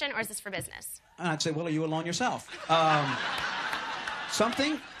vacation or is this for business? I'd say, well, are you alone yourself?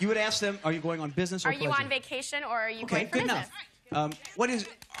 Something you would ask them, are you going on business or pleasure? Are you on vacation or are you going for good business? enough.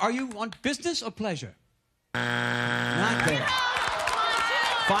 Are you on business or pleasure? Not there.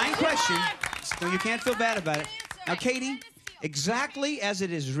 Fine question. So you can't feel bad about it. Now, Katie, exactly as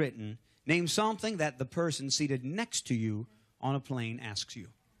it is written, name something that the person seated next to you on a plane asks you.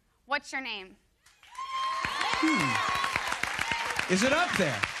 What's your name? Is it up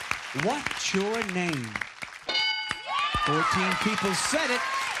there? What's your name? 14 people said it.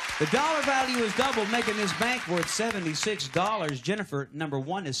 The dollar value is doubled, making this bank worth $76. Jennifer, number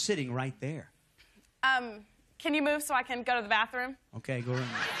 1 is sitting right there. Can you move so I can go to the bathroom? Okay, go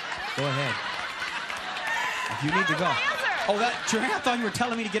ahead. If you need to go. Oh, I thought you were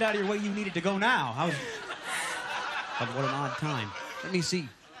telling me to get out of your way. You needed to go now. What an odd time. Let me see.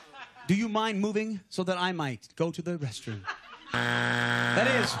 Do you mind moving so that I might go to the restroom? That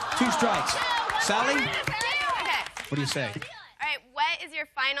is 2 strikes. Sally? Okay. What do you say? All right, what is your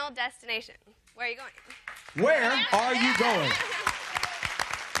final destination? Where are you going? Where are you going?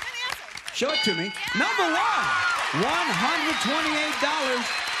 Show it to me. Number 1, $128.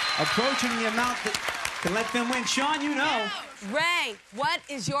 Approaching the amount that can let them win. Sean, you know. Ray, what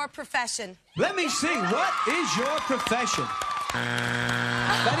is your profession? Let me see. What is your profession?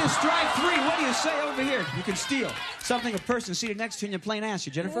 That is strike 3. What do you say over here? You can steal something a person seated next to you in your plane asks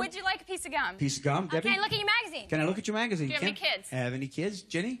you. Jennifer? Would you like a piece of gum? Piece of gum. Debbie? Can I look at your magazine? Can I look at your magazine? Do you have any kids? Have any kids?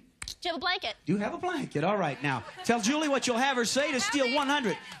 Jenny? Do you have a blanket? Do you have a blanket? All right. Now, tell Julie what you'll have her say to steal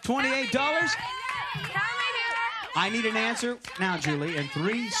 $128. I need an answer now, Julie, in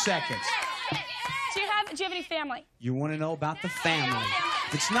 3 seconds. Do you have any family? You want to know about the family.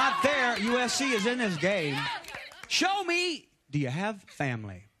 If it's not there, USC is in this game. Show me, do you have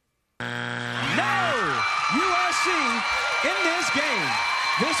family? No! USC in this game.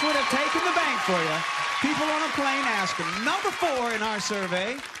 This would have taken the bank for you. People on a plane asking. Number 4 in our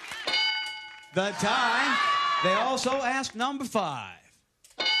survey. The tie. They also asked number 5.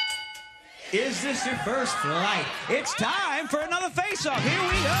 Is this your first flight? It's time for another face-off. Here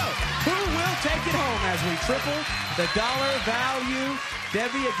we go. Who will take it home as we triple the dollar value?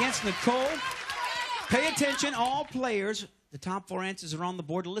 Debbie against Nicole. Pay attention, all players. The top 4 answers are on the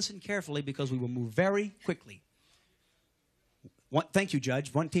board. Listen carefully because we will move very quickly. Thank you,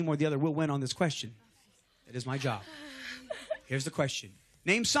 Judge. One team or the other will win on this question. It is my job. Here's the question.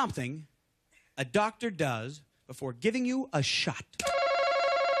 Name something a doctor does before giving you a shot.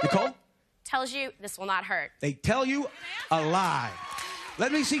 Nicole? Tells you this will not hurt. They tell you a lie.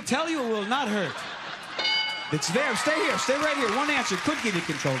 Let me see. Tell you it will not hurt. It's there. Stay here. Stay right here. One answer could give you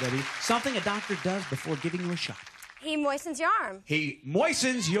control, Debbie. Something a doctor does before giving you a shot. He moistens your arm. He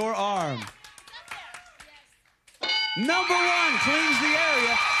moistens your arm. Number 1 cleans the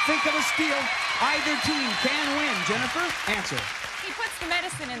area. Think of a steal. Either team can win. Jennifer, answer. He puts the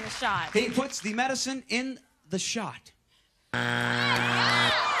medicine in the shot. He puts the medicine in the shot.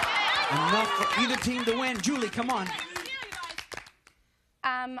 Enough for either team to win. Julie, come on.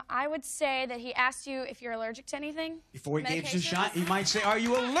 I would say that he asked you if you're allergic to anything. Before he gave you the shot, he might say, are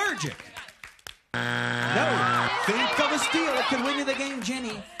you allergic? No. Think of a steal that could win you the game,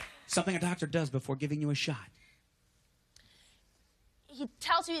 Jenny. Something a doctor does before giving you a shot. He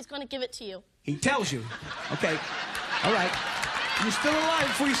tells you he's going to give it to you. He tells you. Okay. All right. You're still alive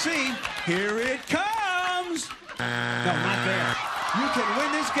before you see. Here it comes. No, not there. You can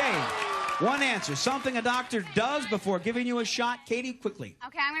win this game. One answer. Something a doctor does before giving you a shot. Katie, quickly.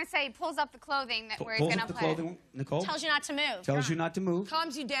 Okay, I'm going to say he pulls up the clothing where he's Pulls going up to the put it. clothing. Nicole? Tells you not to move. Tells you not to move.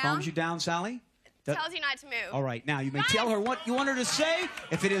 Calms you down. Calms you down, Sally. Tells you not to move. All right, now you may tell her what you want her to say.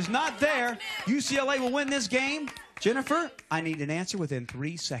 If it is not there, UCLA will win this game. Jennifer, I need an answer within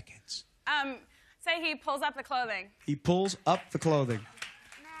 3 seconds. Say he pulls up the clothing. He pulls up the clothing.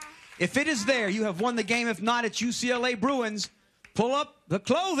 If it is there, you have won the game. If not, it's UCLA Bruins. Pull up the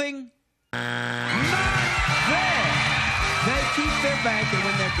clothing. Not there. They keep their bank and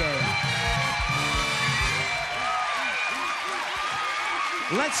win their game.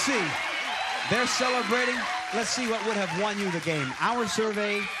 Let's see. They're celebrating. Let's see what would have won you the game. Our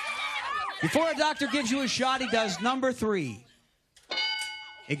survey. Before a doctor gives you a shot, he does number 3.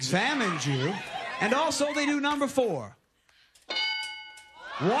 Examines you. And also they do number 4.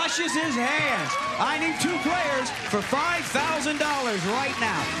 Washes his hands. I need 2 players for $5,000 right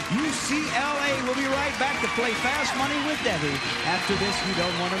now. UCLA will be right back to play Fast Money with Debbie. After this, you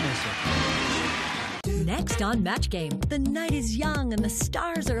don't want to miss it. Next on Match Game, the night is young and the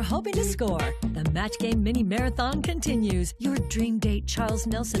stars are hoping to score. The Match Game mini marathon continues. Your dream date, Charles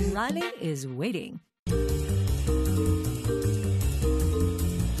Nelson Riley, is waiting.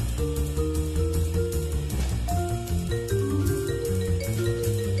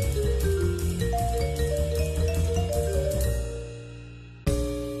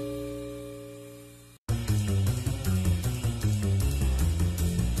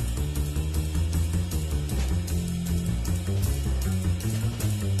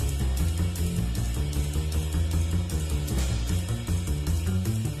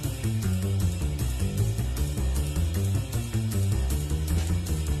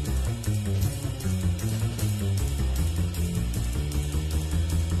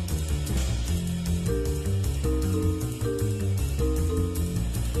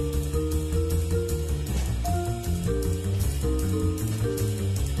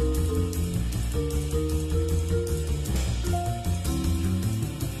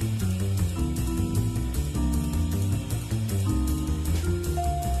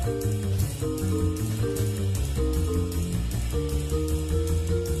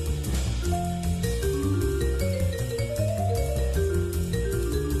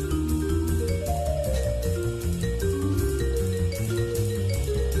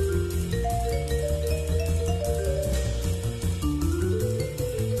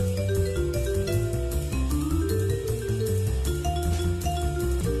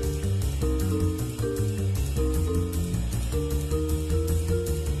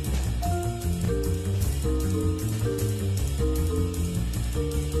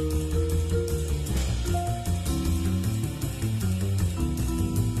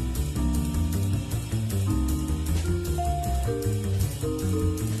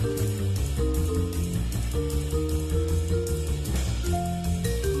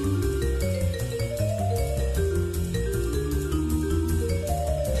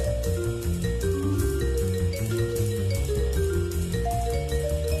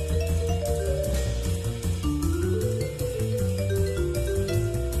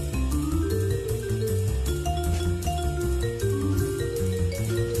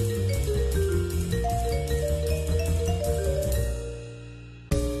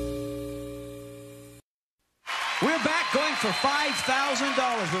 For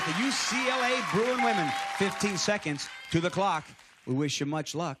 $5,000 with the UCLA Bruin women. 15 seconds to the clock. We wish you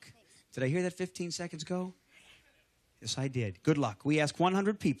much luck. Did I hear that 15 seconds go? Yes, I did. Good luck. We asked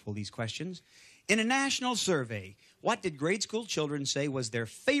 100 people these questions. In a national survey, what did grade school children say was their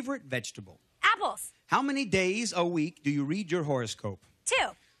favorite vegetable? Apples. How many days a week do you read your horoscope? 2.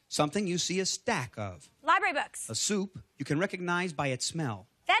 Something you see a stack of. Library books. A soup you can recognize by its smell.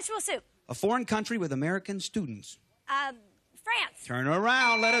 Vegetable soup. A foreign country with American students. France. Turn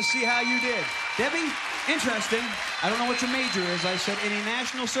around. Let us see how you did. Debbie, interesting. I don't know what your major is. I said in a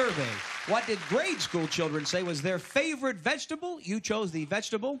national survey. What did grade school children say was their favorite vegetable? You chose the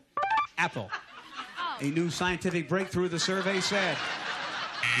vegetable apple. Oh. A new scientific breakthrough, the survey said.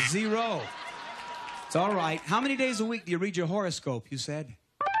 0. It's all right. How many days a week do you read your horoscope? You said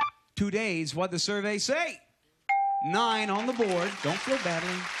 2 days. What'd the survey say? 9 on the board. Don't feel badly.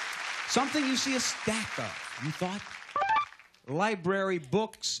 Something you see a stack of. You thought library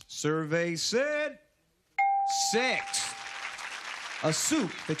books. Survey said 6. A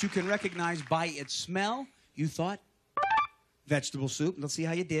soup that you can recognize by its smell. You thought vegetable soup. Let's see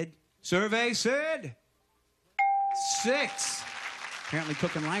how you did. Survey said 6. Apparently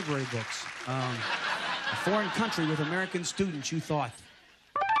cooking library books. A foreign country with American students, you thought.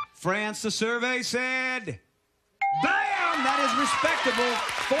 France, the survey said, bam! That is respectable.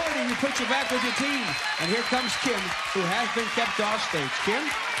 40, you put you back with your team. And here comes Kim, who has been kept off stage. Kim,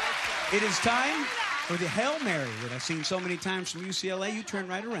 it is time for the Hail Mary that I've seen so many times from UCLA. You turn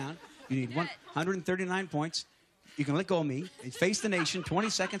right around. You need 139 points. You can let go of me. Face the nation. 20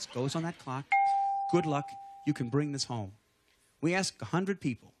 seconds goes on that clock. Good luck. You can bring this home. We asked 100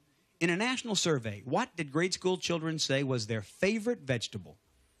 people. In a national survey, what did grade school children say was their favorite vegetable?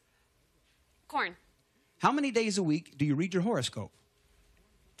 Corn. How many days a week do you read your horoscope?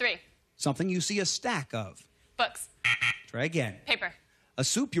 3. Something you see a stack of. Books. Try again. Paper. A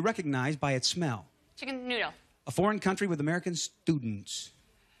soup you recognize by its smell. Chicken noodle. A foreign country with American students.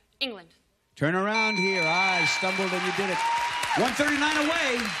 England. Turn around here. I stumbled and you did it. 139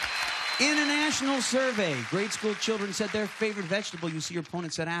 away. In a national survey, grade school children said their favorite vegetable. You see your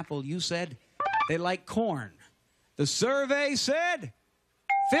opponent said apple. You said they like corn. The survey said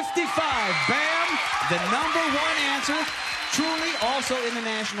 55. Bam! The #1 answer. Truly also in the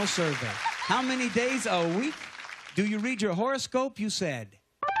national survey. How many days a week do you read your horoscope? You said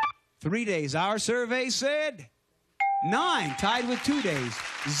 3 days. Our survey said 9, tied with 2 days.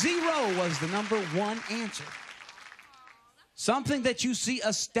 0 was the #1 answer. Something that you see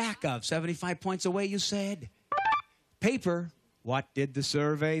a stack of. 75 points away, you said. Paper. What did the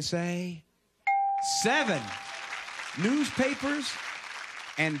survey say? 7. Newspapers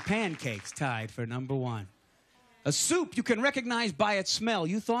and pancakes tied for #1. A soup you can recognize by its smell.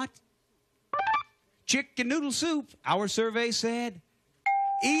 You thought? Chicken noodle soup. Our survey said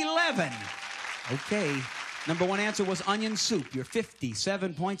 11. Okay. #1 answer was onion soup. You're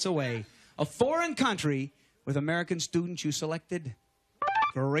 57 points away. A foreign country with American students, you selected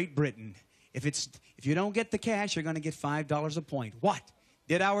Great Britain. If you don't get the cash, you're going to get $5 a point. What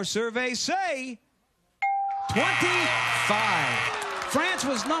did our survey say? 25. France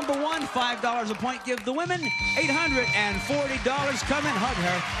was #1, $5 a point. Give the women $840. Come and hug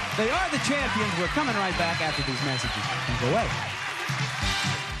her. They are the champions. We're coming right back after these messages. Don't go away.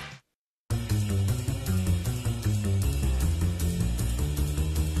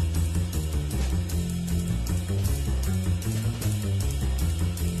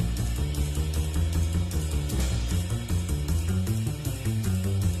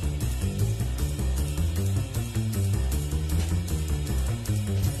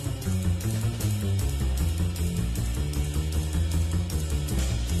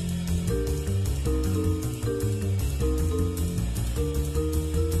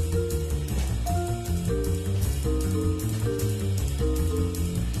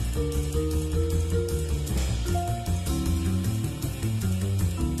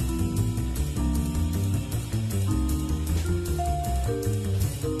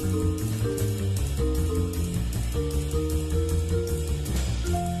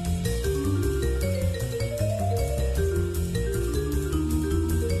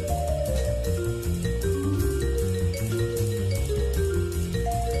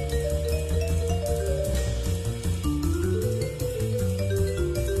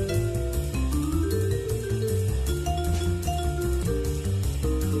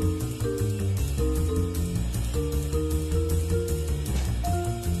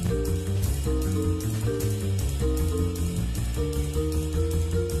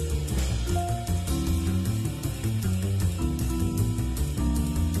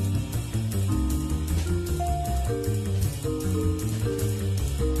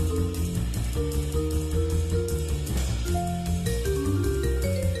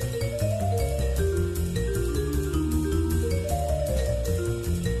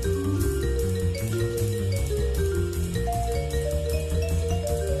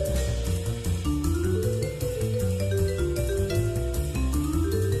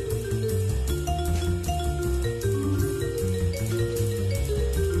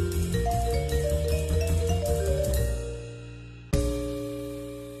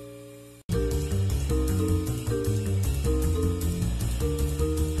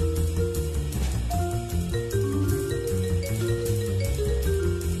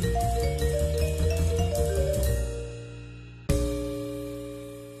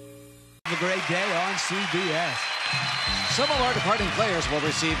 Great day on CBS. Some of our departing players will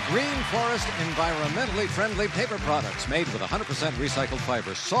receive Green Forest environmentally friendly paper products made with 100% recycled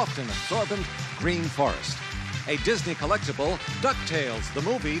fiber, soft and absorbent Green Forest. A Disney collectible, DuckTales, the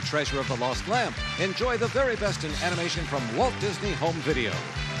movie Treasure of the Lost Lamp. Enjoy the very best in animation from Walt Disney Home Video.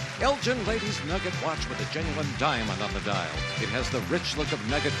 Elgin Ladies Nugget Watch with a genuine diamond on the dial. It has the rich look of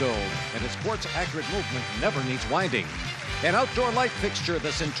nugget gold, and its quartz-accurate movement never needs winding. An outdoor light fixture,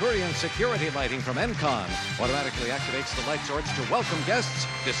 the Centurion security lighting from Encon, automatically activates the light source to welcome guests,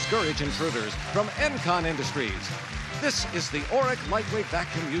 discourage intruders, from Encon Industries. This is the Auric lightweight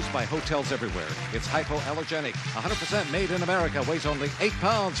vacuum used by hotels everywhere. It's hypoallergenic, 100% made in America, weighs only 8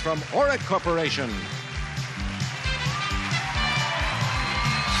 pounds from Auric Corporation.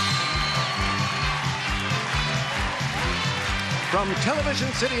 From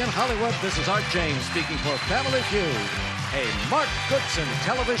Television City in Hollywood, this is Art James speaking for Family Feud, a Mark Goodson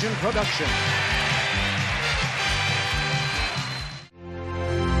television production.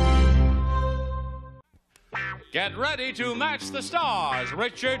 Get ready to match the stars,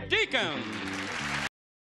 Richard Deacon.